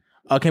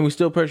 Can we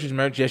still purchase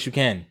merch? Yes, you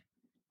can.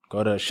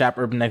 Go to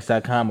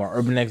shopurbanx.com or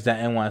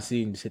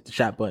urbanx.nyc and just hit the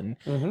shop button.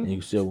 Mm-hmm. And you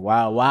can still,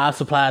 while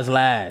supplies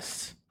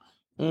last.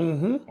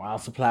 Mm-hmm. While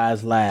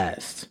supplies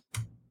last.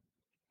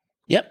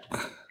 Yep.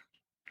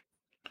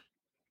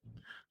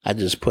 I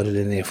just put it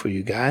in there for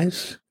you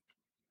guys.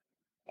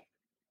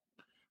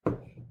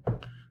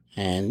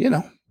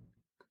 And,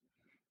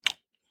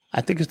 I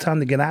think it's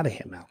time to get out of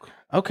here, Malcolm.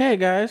 Okay,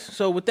 guys.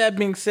 So with that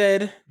being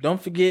said,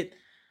 don't forget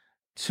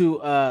to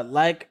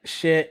like,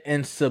 share,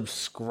 and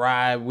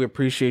subscribe. We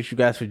appreciate you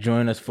guys for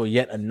joining us for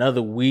yet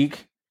another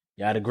week.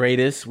 Y'all the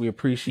greatest. We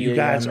appreciate you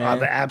guys y'all, are man.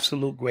 the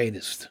absolute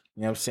greatest.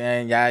 You know what I'm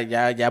saying?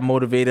 Y'all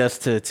motivate us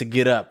to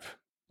get up.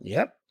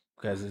 Yep.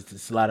 Because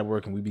it's a lot of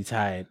work and we be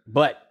tired.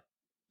 But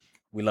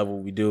we love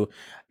what we do.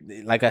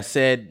 Like I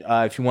said,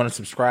 if you want to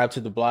subscribe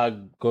to the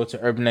blog, go to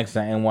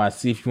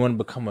urbanx.nyc. If you want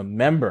to become a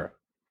member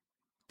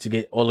to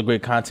get all the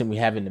great content we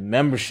have in the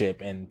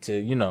membership and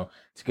to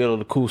get all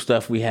the cool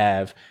stuff we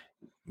have,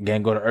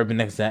 again, go to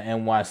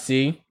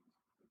urbanx.nyc.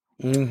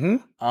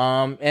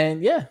 Mm-hmm.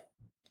 And yeah,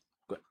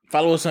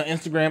 follow us on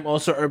Instagram,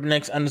 also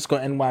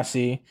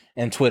urbanx_NYC,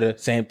 and Twitter,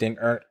 same thing,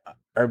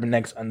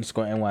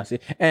 urbanx_NYC.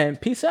 And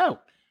peace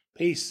out.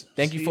 Peace.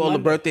 Thank you for all the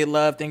birthday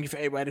love. Thank you for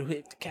everybody who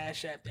hit the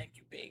Cash App. Thank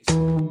you, peace.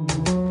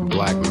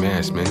 Black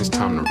mass, man, it's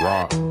time to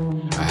rock.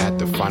 I had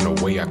to find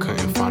a way, I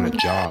couldn't find a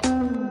job.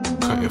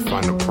 Couldn't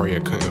find a prayer,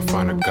 couldn't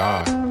find a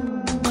God.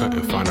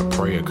 Couldn't find a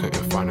prayer,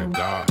 couldn't find a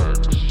God.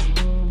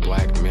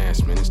 Black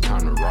mass, man, it's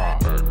time to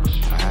rock.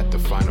 I had to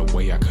find a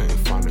way, I couldn't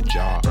find a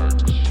job.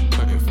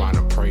 Couldn't find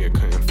a prayer,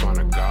 couldn't find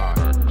a God.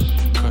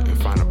 Couldn't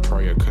find a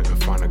prayer, couldn't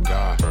find a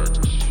God.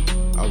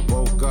 I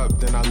woke up,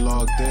 then I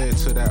logged in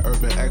to that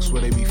Urban X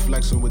where they be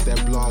flexing with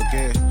that blog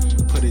in.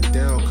 Put it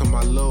down, cause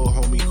my little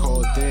homie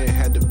called in.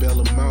 Had to bail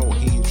him out,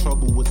 he in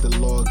trouble with the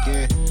law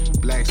again.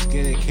 Black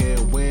skin can't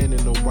win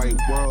in the white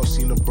world.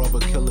 Seen a brother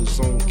kill his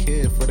own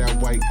kid for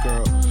that white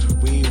girl.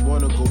 We ain't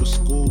wanna go to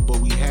school, but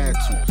we had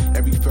to.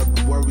 Every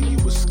February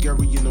it was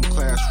scary in them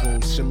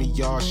classrooms. Shimmy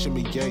y'all,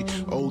 shimmy yay.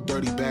 Old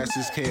dirty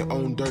bastards can't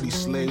own dirty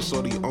slaves,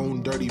 or they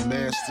own dirty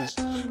masters.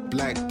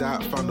 Black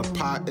Dot found a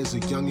pot as a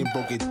youngin',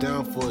 broke it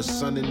down for his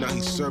son, and now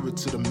he serve it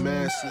to the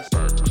masses.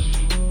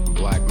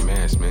 Black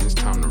mass, man, it's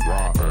time to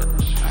rock.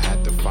 I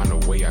had to find a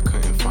way, I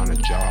couldn't find a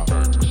job.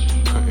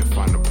 Couldn't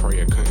find a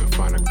prayer, couldn't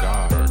find a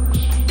God.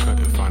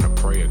 Couldn't find a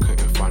prayer,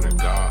 couldn't find a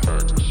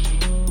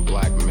God.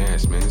 Black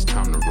mass, man, it's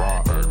time to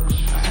rock.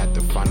 I had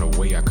to find a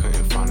way, I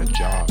couldn't find a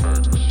job.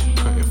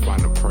 Couldn't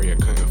find a prayer,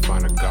 couldn't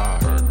find a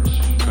God.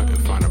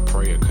 Couldn't find a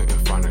prayer,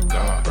 couldn't find a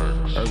God.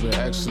 Urban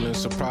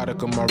excellence, a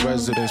product of my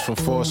residence. From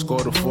 40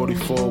 to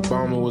 44,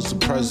 Obama was the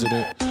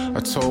president. I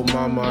told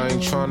mama I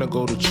ain't tryna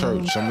go to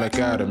church. I'm like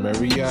Adam,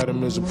 every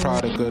Adam is a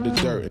product of the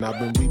dirt. And I've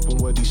been reaping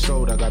what he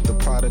sowed. I got the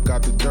product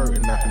out the dirt.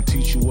 And I can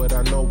teach you what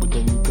I know, but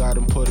then you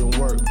gotta put in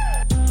work.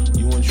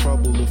 You in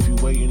trouble if you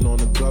waiting on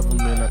the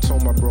government. I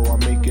told my bro I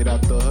make it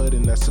out the hood,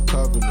 and that's a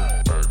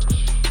covenant.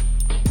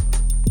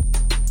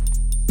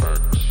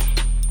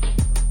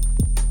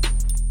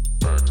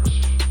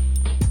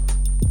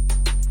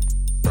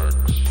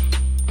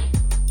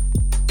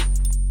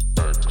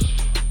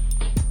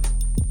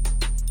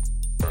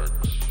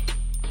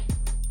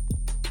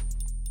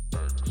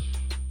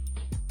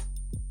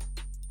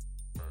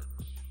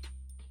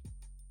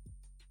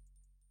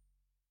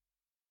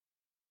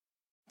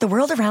 The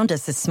world around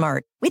us is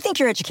smart. We think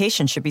your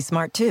education should be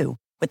smart too.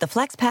 With the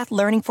FlexPath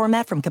learning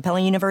format from Capella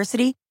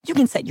University, you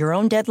can set your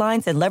own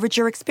deadlines and leverage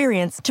your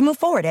experience to move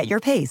forward at your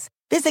pace.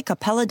 Visit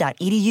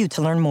capella.edu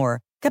to learn more.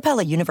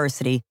 Capella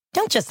University.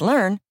 Don't just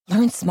learn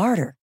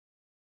smarter.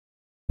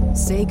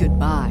 Say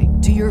goodbye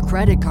to your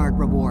credit card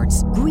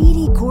rewards.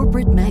 Greedy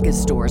corporate mega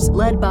stores,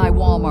 led by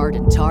Walmart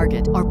and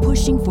Target, are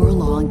pushing for a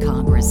law in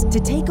Congress to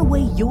take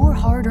away your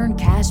hard-earned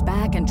cash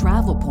back and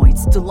travel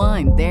points to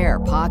line their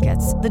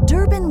pockets. The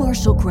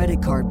Durbin-Marshall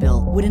credit card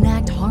bill would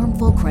enact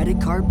harmful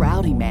credit card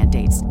routing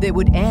mandates that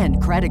would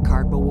end credit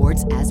card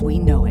rewards as we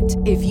know it.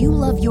 If you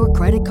love your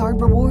credit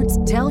card rewards,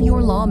 tell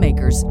your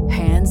lawmakers,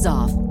 hands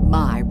off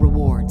my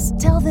rewards.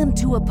 Tell them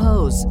to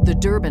oppose the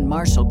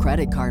Durbin-Marshall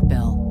credit card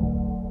bill.